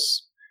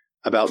tells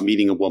about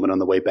meeting a woman on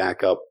the way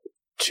back up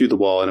to the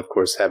Wall and, of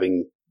course,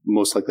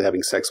 most likely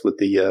having sex with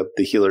the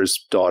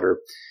healer's daughter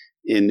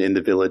in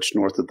the village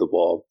north of the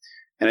Wall.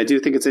 And I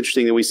do think it's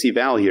interesting that we see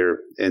Val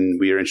here, and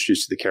we are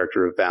introduced to the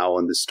character of Val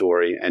in this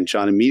story. And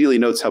Jon immediately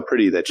notes how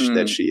pretty that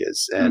she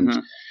is. And,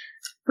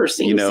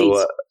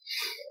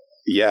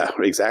 yeah,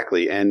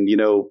 exactly. And,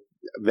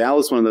 Val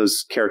is one of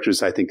those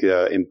characters I think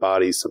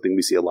embodies something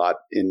we see a lot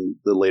in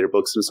the later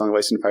books in A Song of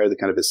Ice and Fire, the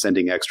kind of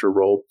ascending extra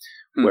role,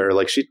 where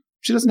she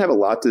doesn't have a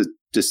lot to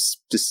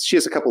just she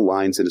has a couple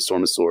lines in A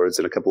Storm of Swords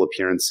and a couple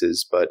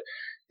appearances, but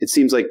it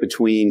seems like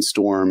between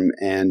Storm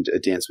and A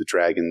Dance with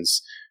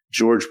Dragons,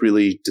 George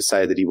really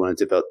decided that he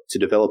wanted to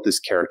develop this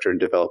character and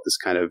develop this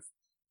kind of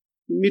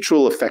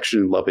mutual affection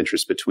and love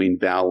interest between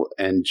Val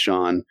and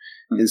Jon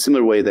in a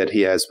similar way that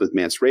he has with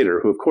Mance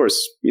Rayder, who, of course,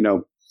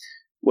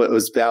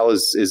 Val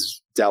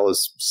is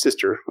Dalla's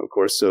sister, of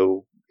course,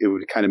 so it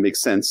would kind of make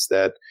sense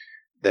that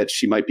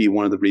she might be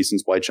one of the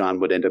reasons why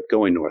Jon would end up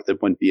going north.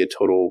 It wouldn't be a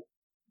total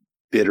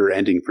bitter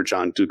ending for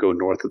Jon to go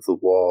north of the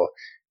Wall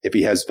if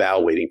he has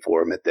Val waiting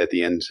for him at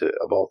the end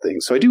of all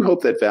things. So I do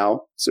hope that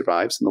Val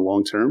survives in the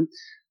long term.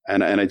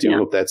 And I do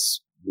hope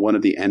that's one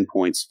of the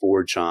endpoints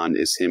for Jon,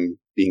 is him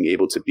being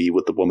able to be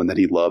with the woman that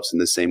he loves in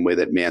the same way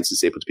that Mance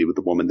is able to be with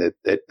the woman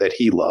that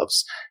he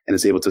loves, and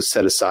is able to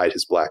set aside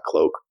his black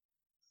cloak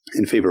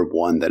in favor of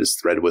one that is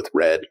threaded with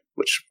red,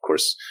 which of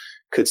course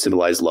could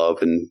symbolize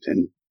love and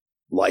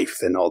life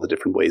and all the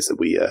different ways that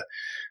we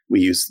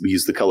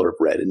use the color of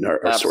red in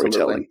our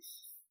storytelling.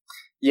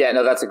 Yeah,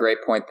 no, that's a great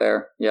point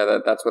there. Yeah,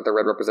 that's what the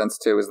red represents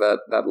too, is that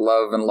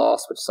love and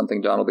loss, which is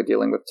something Jon will be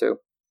dealing with too.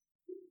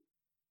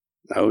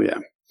 Oh, yeah.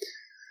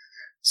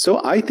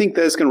 So I think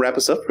that's going to wrap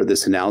us up for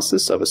this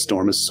analysis of A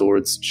Storm of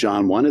Swords,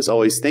 Jon 1. As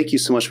always, thank you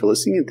so much for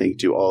listening, and thank you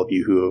to all of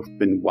you who have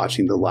been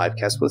watching the live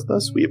cast with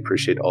us. We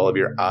appreciate all of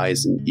your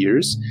eyes and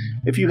ears.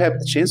 If you have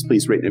the chance,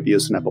 please rate and review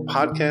us on Apple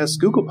Podcasts,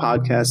 Google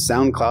Podcasts,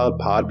 SoundCloud,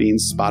 Podbean,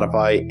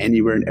 Spotify,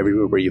 anywhere and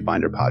everywhere where you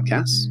find our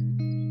podcasts.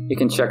 You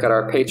can check out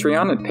our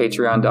Patreon at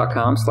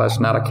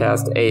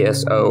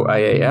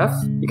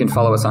patreon.com/NotaCastASOIAF. You can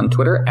follow us on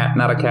Twitter at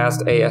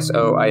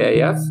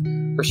NotaCastASOIAF.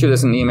 Or shoot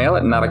us an email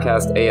at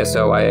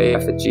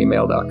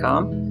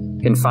notacastasoiaf@gmail.com.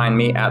 You can find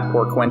me at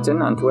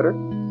PoorQuentin on Twitter.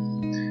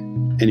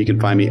 And you can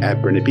find me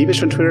at Brendan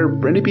Beefish on Twitter,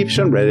 Brendan Beefish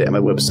on Reddit, and my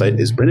website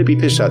is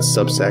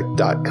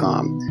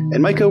brendanbeefish.substack.com.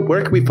 And Micah,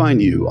 where can we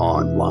find you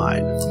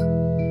online?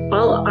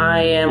 Well, I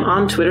am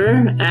on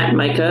Twitter at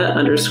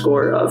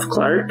Micah_of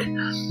Clark.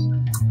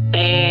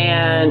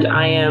 And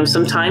I am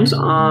sometimes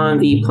on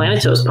the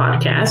Planetos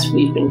podcast.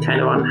 We've been kind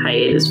of on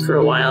hiatus for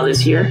a while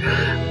this year,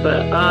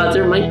 but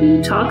there might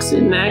be talks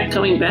in that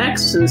coming back,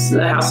 since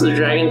the House of the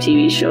Dragon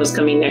TV show is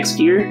coming next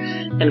year,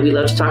 and we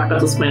love to talk about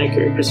those planet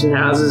characters and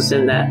houses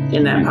in that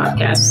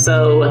podcast.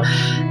 So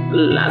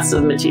lots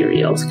of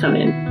material to come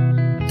in.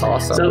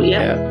 Awesome. So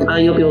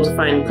you'll be able to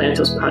find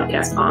Planetos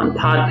podcast on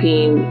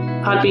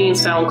Podbean,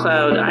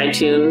 SoundCloud,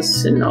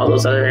 iTunes, and all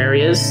those other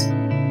areas.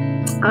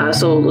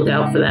 So look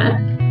out for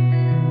that.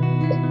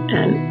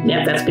 And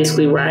yeah, that's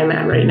basically where I'm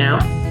at right now.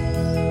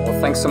 Well,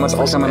 thanks so much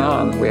for coming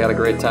on. We had a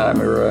great time.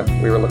 We were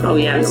looking. Oh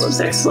yeah, this was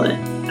excellent.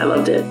 I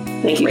loved it.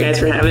 Thank you guys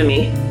for having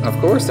me. Of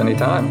course,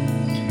 anytime.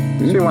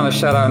 So we want to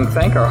shout out and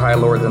thank our high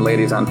lords and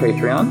ladies on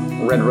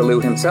Patreon: Red Relu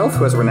himself,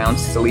 who has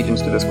renounced his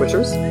allegiance to the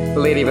Switchers;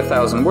 the Lady of a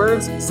Thousand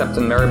Words,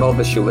 Septon Maribel,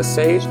 the Shoeless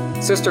Sage;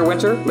 Sister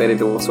Winter, Lady of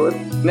the Wolfswood;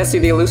 Nessie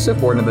the Elusive,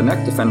 Warden of the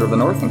Neck, Defender of the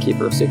North, and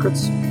Keeper of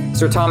Secrets;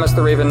 Sir Thomas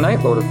the Raven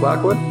Knight, Lord of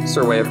Blackwood;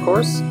 Sir Way, of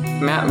course;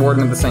 Matt,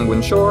 Warden of the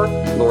Sanguine Shore,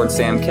 Lord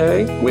Sam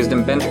Kay,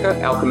 Wisdom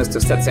Benchka, Alchemist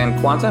of Setsan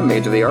Quanta,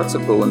 Mage of the Arts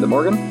of Bull and de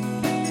Morgan,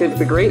 Sid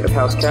the Great of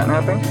House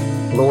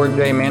Catnapping, Lord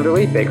J.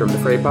 Manderley, Baker of the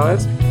Frey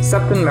Pies,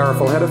 Septon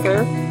Merriful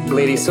Headafair,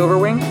 Lady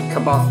Silverwing,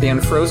 Kaboth the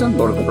Unfrozen,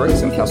 Lord of the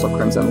Bricks and Castle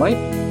Crimson Light,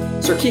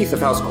 Sir Keith of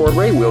House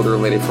Corbray, Wielder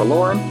of Lady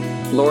Forlorn,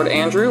 Lord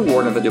Andrew,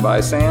 Warden of the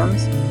Dubai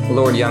Sands,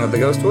 Lord Young of the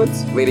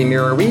Ghostwoods, Lady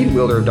Mira Reed,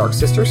 Wielder of Dark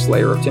Sister,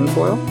 Slayer of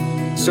Tinfoil,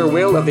 Sir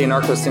Will of the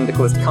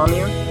Anarcho-Syndicalist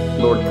Commune,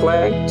 Lord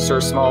Clay, Sir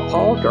Small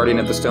Paul, Guardian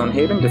of the Stone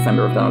Haven,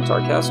 Defender of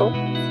Donatar Castle,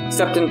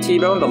 Septon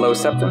T-Bone, the Low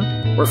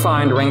Septon,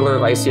 Refined Wrangler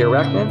of Icy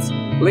Arachnids,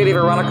 Lady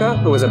Veronica,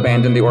 who has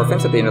abandoned the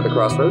orphans at the end of the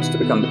crossroads to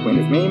become the Queen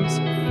of Memes,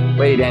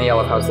 Lady Danielle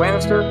of House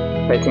Lannister,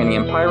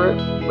 Titanium Pirate,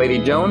 Lady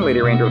Joan,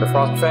 Lady Ranger of the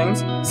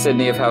Frostfangs,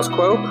 Sydney of House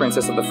Quo,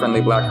 Princess of the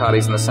Friendly Black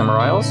Hotties and the Summer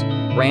Isles,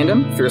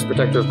 Random, Fierce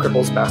Protector of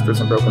Cripples, Bastards,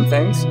 and Broken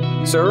Things,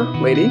 Sir,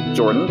 Lady,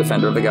 Jordan,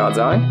 Defender of the God's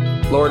Eye,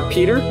 Lord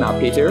Peter, not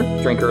Peter,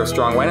 Drinker of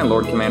Strong Wine and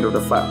Lord Commander of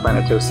the Flat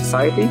Planetos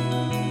Society,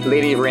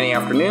 Lady of Rainy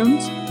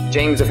Afternoons,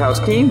 James of House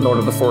Keen, Lord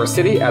of the Forest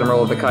City,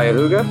 Admiral of the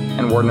Cuyahoga,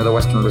 and Warden of the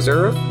Western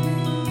Reserve,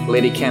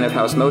 Lady Ken of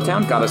House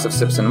Motown, Goddess of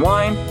Sips and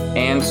Wine,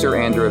 and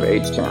Sir Andrew of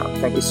H-Town.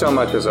 Thank you so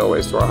much, as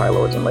always, to our High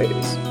Lords and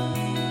Ladies.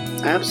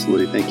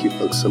 Absolutely. Thank you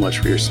folks so much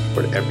for your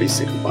support every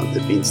single month.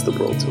 It means the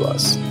world to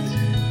us.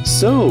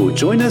 So,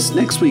 join us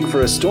next week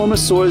for A Storm of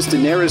Swords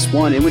Daenerys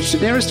 1, in which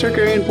Daenerys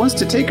Targaryen wants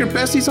to take her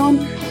besties on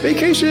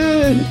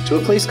vacation to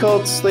a place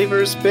called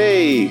Slaver's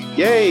Bay.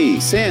 Yay!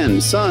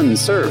 Sand, sun,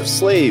 surf,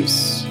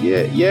 slaves.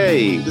 Yeah,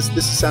 yay! This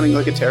is sounding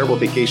like a terrible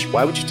vacation.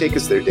 Why would you take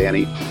us there,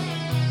 Danny?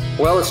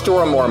 Well, it's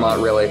Jorah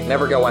Mormont, really.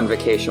 Never go on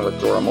vacation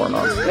with Jorah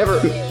Mormont.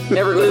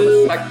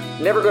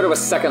 Never go to a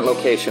second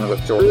location with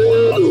Jorah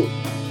Mormont.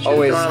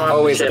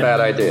 Always a bad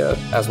idea,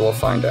 as we'll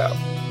find out.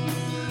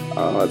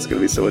 Oh, it's going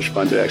to be so much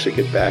fun to actually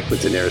get back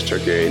with Daenerys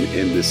Targaryen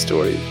in this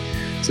story.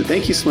 So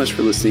thank you so much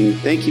for listening.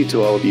 Thank you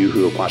to all of you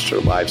who have watched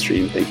our live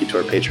stream. Thank you to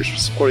our patrons for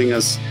supporting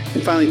us.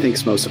 And finally,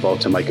 thanks most of all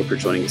to Micah for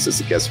joining us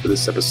as a guest for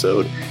this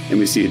episode. And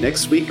we see you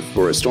next week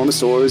for A Storm of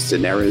Swords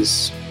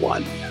Daenerys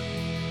 1.